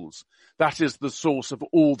tools. That is the source of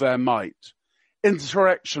all their might.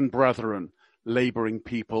 Insurrection, brethren, labouring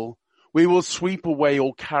people. We will sweep away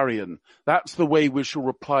all carrion. That's the way we shall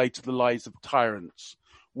reply to the lies of tyrants.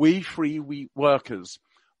 We free workers,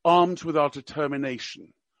 armed with our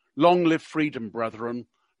determination. Long live freedom, brethren.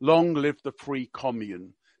 Long live the free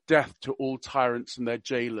commune. Death to all tyrants and their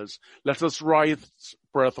jailers. Let us rise,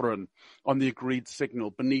 brethren, on the agreed signal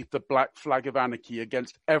beneath the black flag of anarchy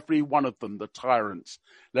against every one of them, the tyrants.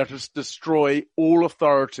 Let us destroy all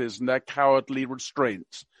authorities and their cowardly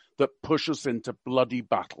restraints that push us into bloody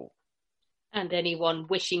battle. And anyone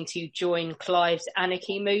wishing to join Clive's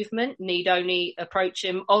anarchy movement need only approach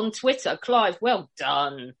him on Twitter. Clive, well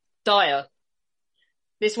done. Dyer,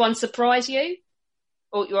 this one surprise you?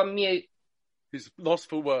 Oh, you're on mute. He's lost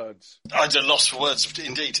for words. I'd lost for words,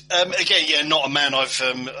 indeed. Again, yeah, not a man I've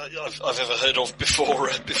ever heard of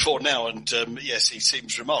before now, and yes, he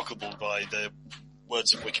seems remarkable by the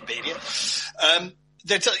words of Wikipedia.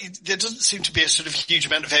 There doesn't seem to be a sort of huge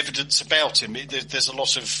amount of evidence about him. There's a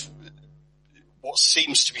lot of what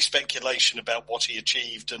seems to be speculation about what he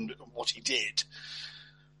achieved and what he did,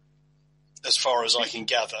 as far as I can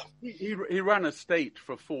gather. He ran a state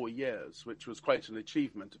for 4 years, which was quite an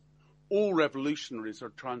achievement. All revolutionaries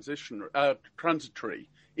are transitory.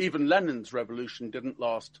 Even Lenin's revolution didn't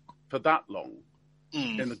last for that long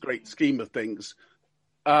in the great scheme of things.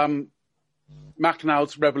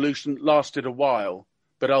 Machenau's revolution lasted a while,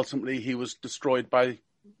 but ultimately he was destroyed by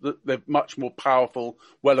the much more powerful,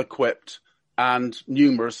 well-equipped and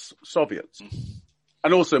numerous Soviets,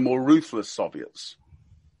 and also more ruthless Soviets.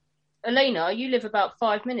 Elena, you live about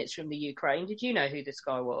 5 minutes from the Ukraine. Did you know who this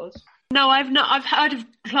guy was? No, I've not. I've heard of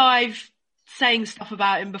Clive saying stuff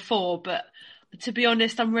about him before, but to be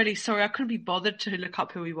honest, I'm really sorry. I couldn't be bothered to look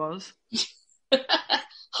up who he was.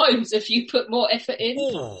 Holmes, have you put more effort in?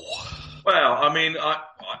 Well, I mean,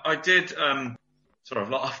 I did. Sort of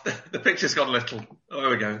laugh. The picture's got a little. Oh, there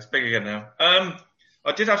we go. It's big again now.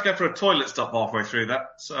 I did have to go for a toilet stop halfway through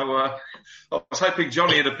that, so I was hoping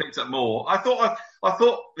Johnny would have picked up more. I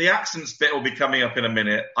thought the accents bit will be coming up in a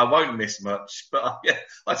minute. I won't miss much, but yeah,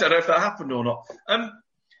 I don't know if that happened or not.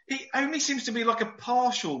 He only seems to be like a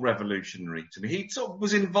partial revolutionary to me. He sort of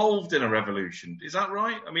was involved in a revolution. Is that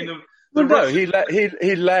right? I mean,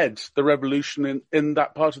 he led the revolution in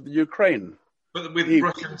that part of the Ukraine. But with he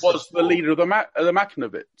Russian was support. The leader of the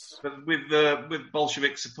Makhenovits. But with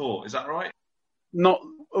Bolshevik support, is that right?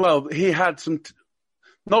 He had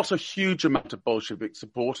not a huge amount of Bolshevik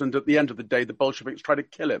support, and at the end of the day, the Bolsheviks tried to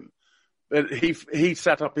kill him. But he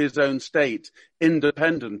set up his own state,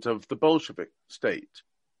 independent of the Bolshevik state.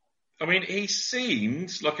 I mean, he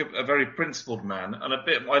seems like a very principled man, and a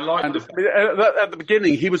bit. I like. And at the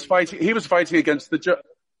beginning, he was fighting against the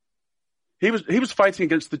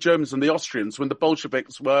Germans and the Austrians when the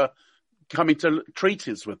Bolsheviks were coming to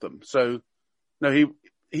treaties with them. So, no,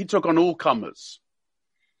 he took on all comers.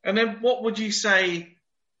 And then what would you say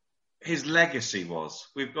his legacy was?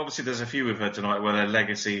 Obviously there's a few we've heard tonight where their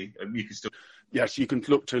legacy, you can still... Yes, you can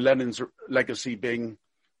look to Lenin's legacy being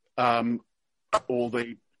all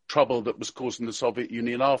the trouble that was caused in the Soviet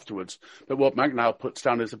Union afterwards. But what Machenau puts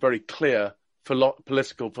down is a very clear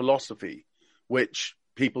political philosophy, which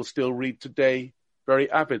people still read today very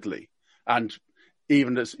avidly. And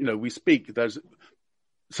even as we speak, there's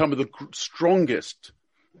some of the strongest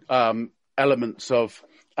elements of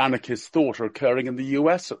anarchist thought are occurring in the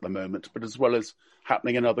US at the moment, but as well as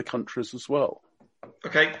happening in other countries as well.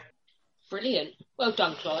 Okay. Brilliant. Well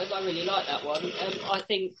done, Clive. I really like that one. I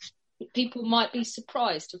think people might be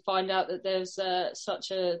surprised to find out that there's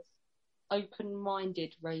such a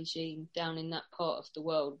open-minded regime down in that part of the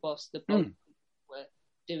world whilst the Bolsheviks were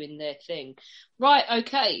doing their thing. Right,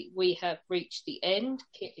 okay, we have reached the end.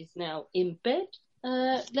 Kit is now in bed.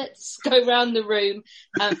 Let's go around the room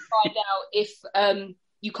and find out if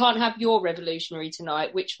you can't have your revolutionary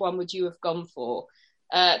tonight, which one would you have gone for?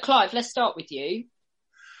 Clive, let's start with you.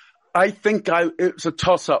 I think it's a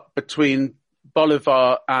toss-up between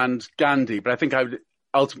Bolivar and Gandhi, but I think I would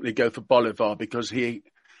ultimately go for Bolivar because he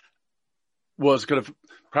was kind of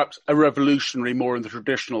perhaps a revolutionary more in the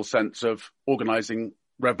traditional sense of organising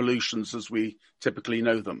revolutions as we typically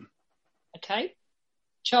know them. Okay.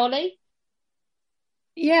 Charlie?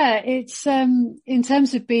 Yeah, it's in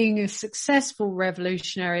terms of being a successful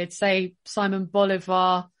revolutionary, I'd say Simon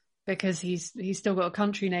Bolivar because he's still got a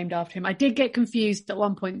country named after him. I did get confused at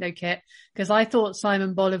one point though, Kit, because I thought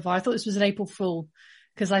Simon Bolivar, I thought this was an April Fool,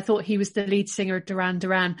 because I thought he was the lead singer of Duran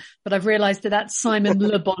Duran, but I've realised that that's Simon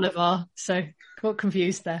Le Bolivar, so got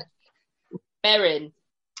confused there. Erin.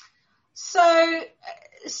 So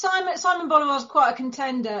Simon Bolivar's quite a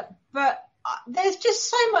contender, but there's just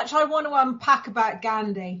so much I want to unpack about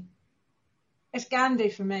Gandhi. It's Gandhi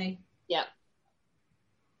for me. Yeah.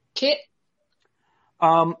 Kit?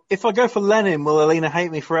 If I go for Lenin, will Alina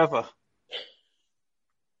hate me forever?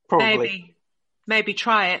 Probably. Maybe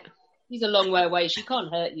try it. He's a long way away. She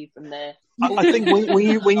can't hurt you from there. I think when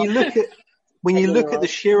you look at the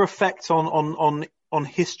sheer effect on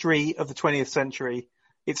history of the 20th century,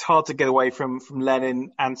 it's hard to get away from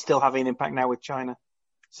Lenin and still having an impact now with China.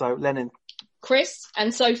 So Lenin. Chris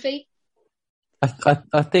and Sophie?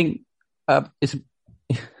 I think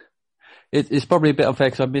it's probably a bit unfair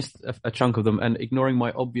because I missed a chunk of them, and ignoring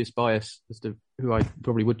my obvious bias as to who I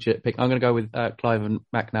probably would pick, I'm going to go with Clive and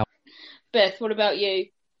Mac now. Beth, what about you?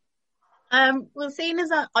 Well, seeing as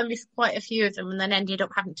I missed quite a few of them and then ended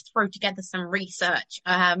up having to throw together some research,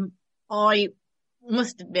 I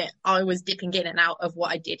must admit I was dipping in and out of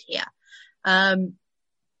what I did here.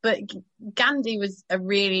 But Gandhi was a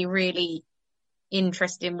really, really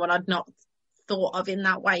interesting one I'd not thought of in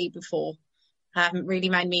that way before. Really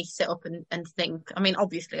made me sit up and think. I mean,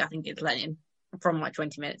 obviously, I think it's Lenin from my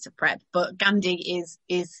 20 minutes of prep, but Gandhi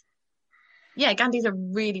Gandhi's a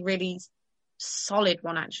really, really solid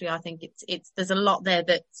one. Actually, I think there's a lot there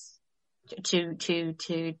that's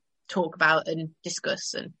to talk about and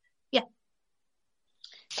discuss, and yeah.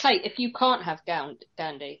 Kate, if you can't have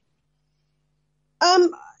Gandhi,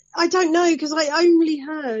 I don't know, because I only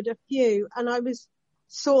heard a few, and I was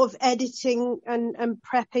sort of editing and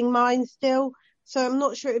prepping mine still, so I'm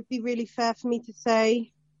not sure it'd be really fair for me to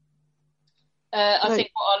say. I think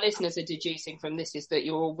what our listeners are deducing from this is that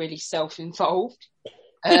you're all really self-involved.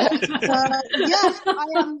 Yes, I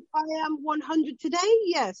am 100 today.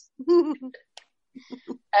 Yes.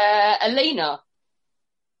 Alina.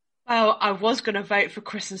 Well, I was going to vote for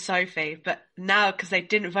Chris and Sophie, but now because they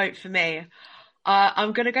didn't vote for me,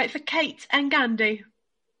 I'm going to go for Kate and Gandhi.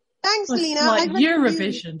 Thanks, Alina. Like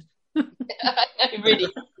Eurovision. I really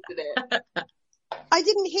did it. I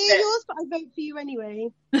didn't hear yours, but I vote for you anyway.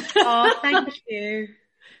 Oh, thank you.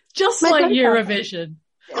 Just like Eurovision.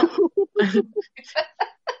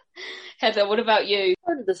 Heather, what about you?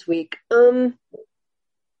 This week, I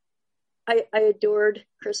adored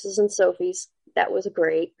Chris's and Sophie's. That was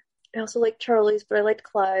great. I also liked Charlie's, but I liked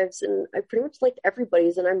Clive's, and I pretty much liked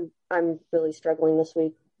everybody's. And I'm really struggling this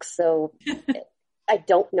week, so I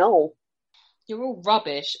don't know. You're all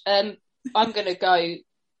rubbish. I'm going to go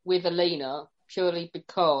with Alina purely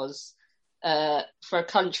because for a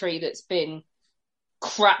country that's been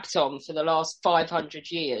crapped on for the last 500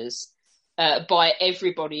 years by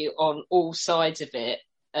everybody on all sides of it,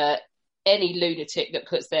 any lunatic that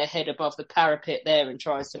puts their head above the parapet there and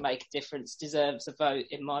tries to make a difference deserves a vote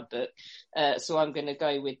in my book. So I'm going to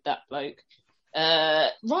go with that bloke.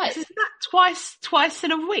 Right. Isn't that twice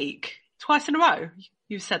in a week? Twice in a row?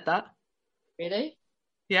 You've said that. Really?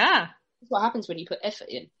 Yeah. That's what happens when you put effort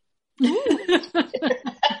in.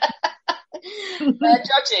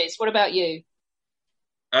 Judges, what about you?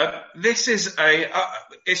 This is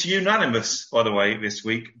it's unanimous, by the way, this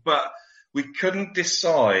week, but we couldn't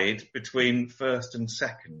decide between first and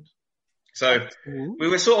second. So we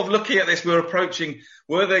were sort of looking at this, we were approaching,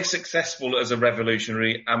 were they successful as a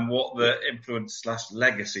revolutionary and what the influence /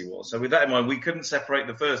 legacy was. So with that in mind, we couldn't separate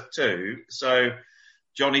the first two. So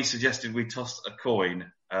Johnny suggested we toss a coin.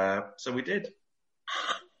 So we did.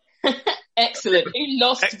 Excellent. Who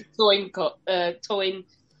lost the coin?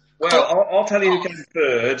 Well, I'll tell you who came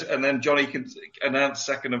third, and then Johnny can announce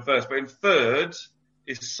second and first. But in third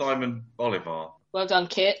is Simon Bolivar. Well done,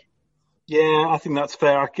 Kit. Yeah, I think that's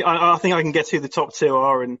fair. I think I can guess who the top two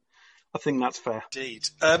are, and I think that's fair. Indeed.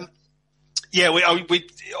 Yeah, we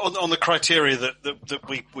on the criteria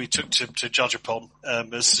that we took to judge upon,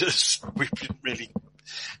 as we didn't really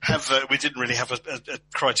have a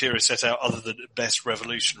criteria set out other than best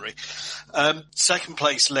revolutionary. Second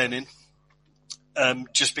place, Lenin.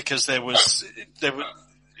 Just because there were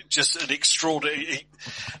just an extraordinary,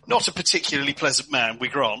 not a particularly pleasant man, we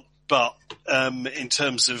grant, but in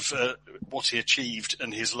terms of what he achieved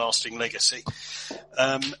and his lasting legacy,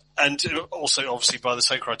 and also obviously by the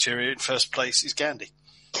same criteria, in first place is Gandhi.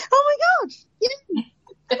 Oh my God!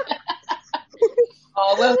 Yeah.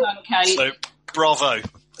 Oh, well done, Kate. So bravo.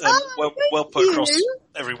 Well put across,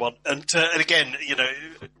 everyone. And again,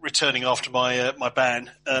 returning after my ban,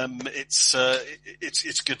 it's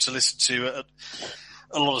good to listen to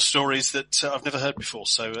a lot of stories that I've never heard before.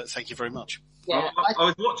 So thank you very much. Yeah,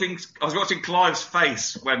 I was watching Clive's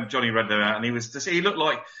face when Johnny read them out, and he looked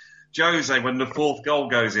like Jose when the fourth goal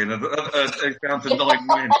goes in and down to 9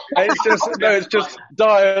 men. It's just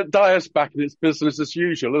Dias back in its business as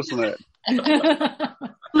usual, isn't it?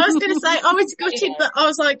 I was going to say, I was gutted, but I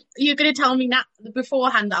was like, you're going to tell me now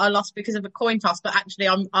beforehand that I lost because of a coin toss, but actually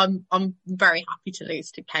I'm very happy to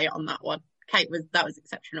lose to Kate on that one. That was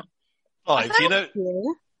exceptional.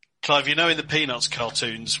 Clive, you know in the Peanuts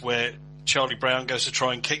cartoons where Charlie Brown goes to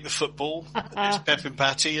try and kick the football, it's Pep and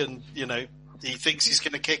Patty, and, he thinks he's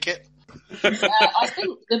going to kick it. I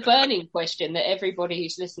think the burning question that everybody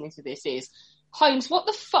who's listening to this is, Holmes, what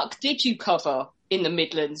the fuck did you cover in the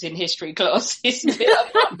Midlands in history classes? None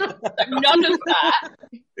of that.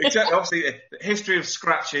 Except, obviously, history of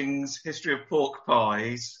scratchings, history of pork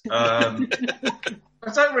pies. I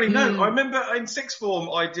don't really know. I remember in sixth form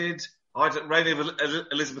I did Reign of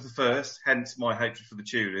Elizabeth I, hence my hatred for the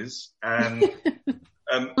Tudors, and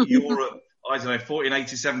Europe,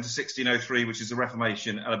 1487 to 1603, which is the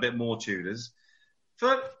Reformation, and a bit more Tudors.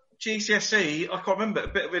 For GCSE, I can't remember, a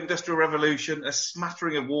bit of Industrial Revolution, a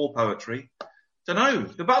smattering of war poetry. Don't know.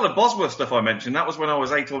 The Battle of Bosworth stuff I mentioned, that was when I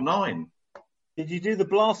was 8 or 9. Did you do the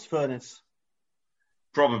blast furnace?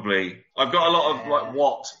 Probably. I've got a lot of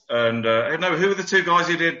Watt and who are the two guys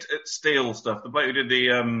who did steel stuff? The bloke who did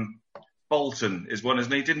the Bolton is one,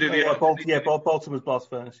 isn't he? Didn't do Bolton was blast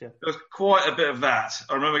furnace. Yeah, there was quite a bit of that.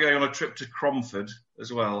 I remember going on a trip to Cromford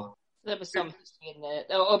as well. There was some history in there.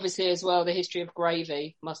 Obviously, as well, the history of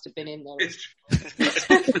gravy must have been in there.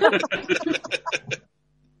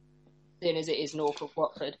 Seeing as it is north of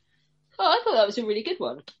Watford. Oh, I thought that was a really good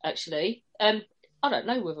one, actually. I don't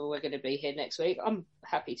know whether we're going to be here next week. I'm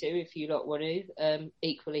happy to, if you lot want to.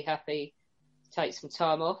 Equally happy to take some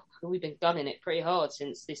time off. We've been gunning it pretty hard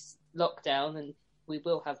since this lockdown, and we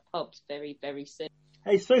will have pubs very, very soon.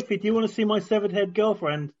 Hey, Sophie, do you want to see my severed head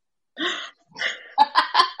girlfriend?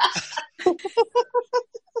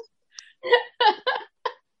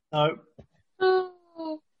 No.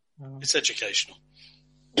 It's educational.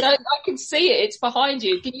 No, I can see it. It's behind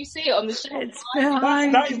you. Can you see it on the shelf? It's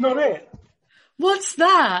behind that is not it. What's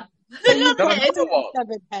that?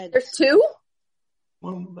 There's two?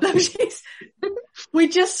 We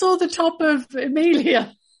just saw the top of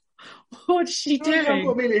Amelia. What's she doing?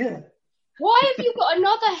 Why have you got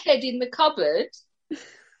another head in the cupboard?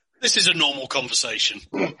 This is a normal conversation.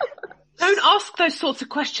 Don't ask those sorts of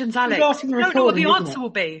questions, Alex. You don't know what the answer will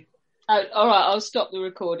be. Oh, all right, I'll stop the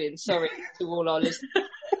recording. Sorry to all our listeners.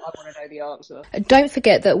 I want to know the answer. Don't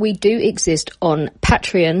forget that we do exist on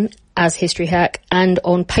Patreon as History Hack and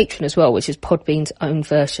on Patreon as well, which is Podbean's own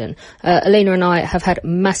version. Alina and I have had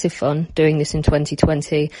massive fun doing this in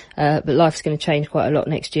 2020, but life's going to change quite a lot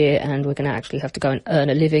next year and we're going to actually have to go and earn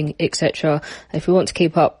a living, etc. If we want to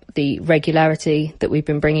keep up the regularity that we've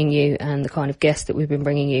been bringing you and the kind of guests that we've been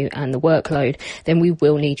bringing you and the workload, then we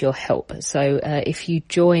will need your help. So if you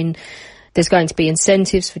join, there's going to be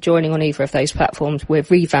incentives for joining on either of those platforms. We're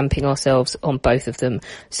revamping ourselves on both of them.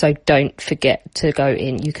 So don't forget to go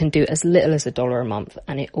in. You can do as little as $1 a month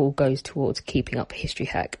and it all goes towards keeping up History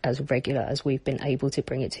Hack as regular as we've been able to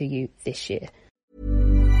bring it to you this year.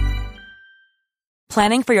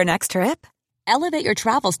 Planning for your next trip? Elevate your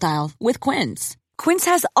travel style with Quince. Quince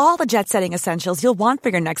has all the jet-setting essentials you'll want for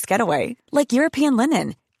your next getaway, like European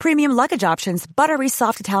linen, premium luggage options, buttery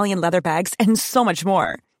soft Italian leather bags, and so much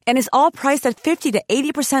more. And is all priced at 50 to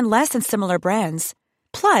 80% less than similar brands.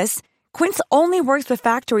 Plus, Quince only works with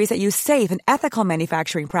factories that use safe and ethical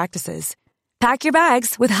manufacturing practices. Pack your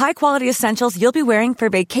bags with high-quality essentials you'll be wearing for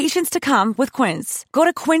vacations to come with Quince. Go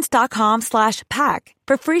to quince.com/pack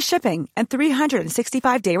for free shipping and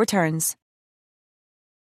 365-day returns.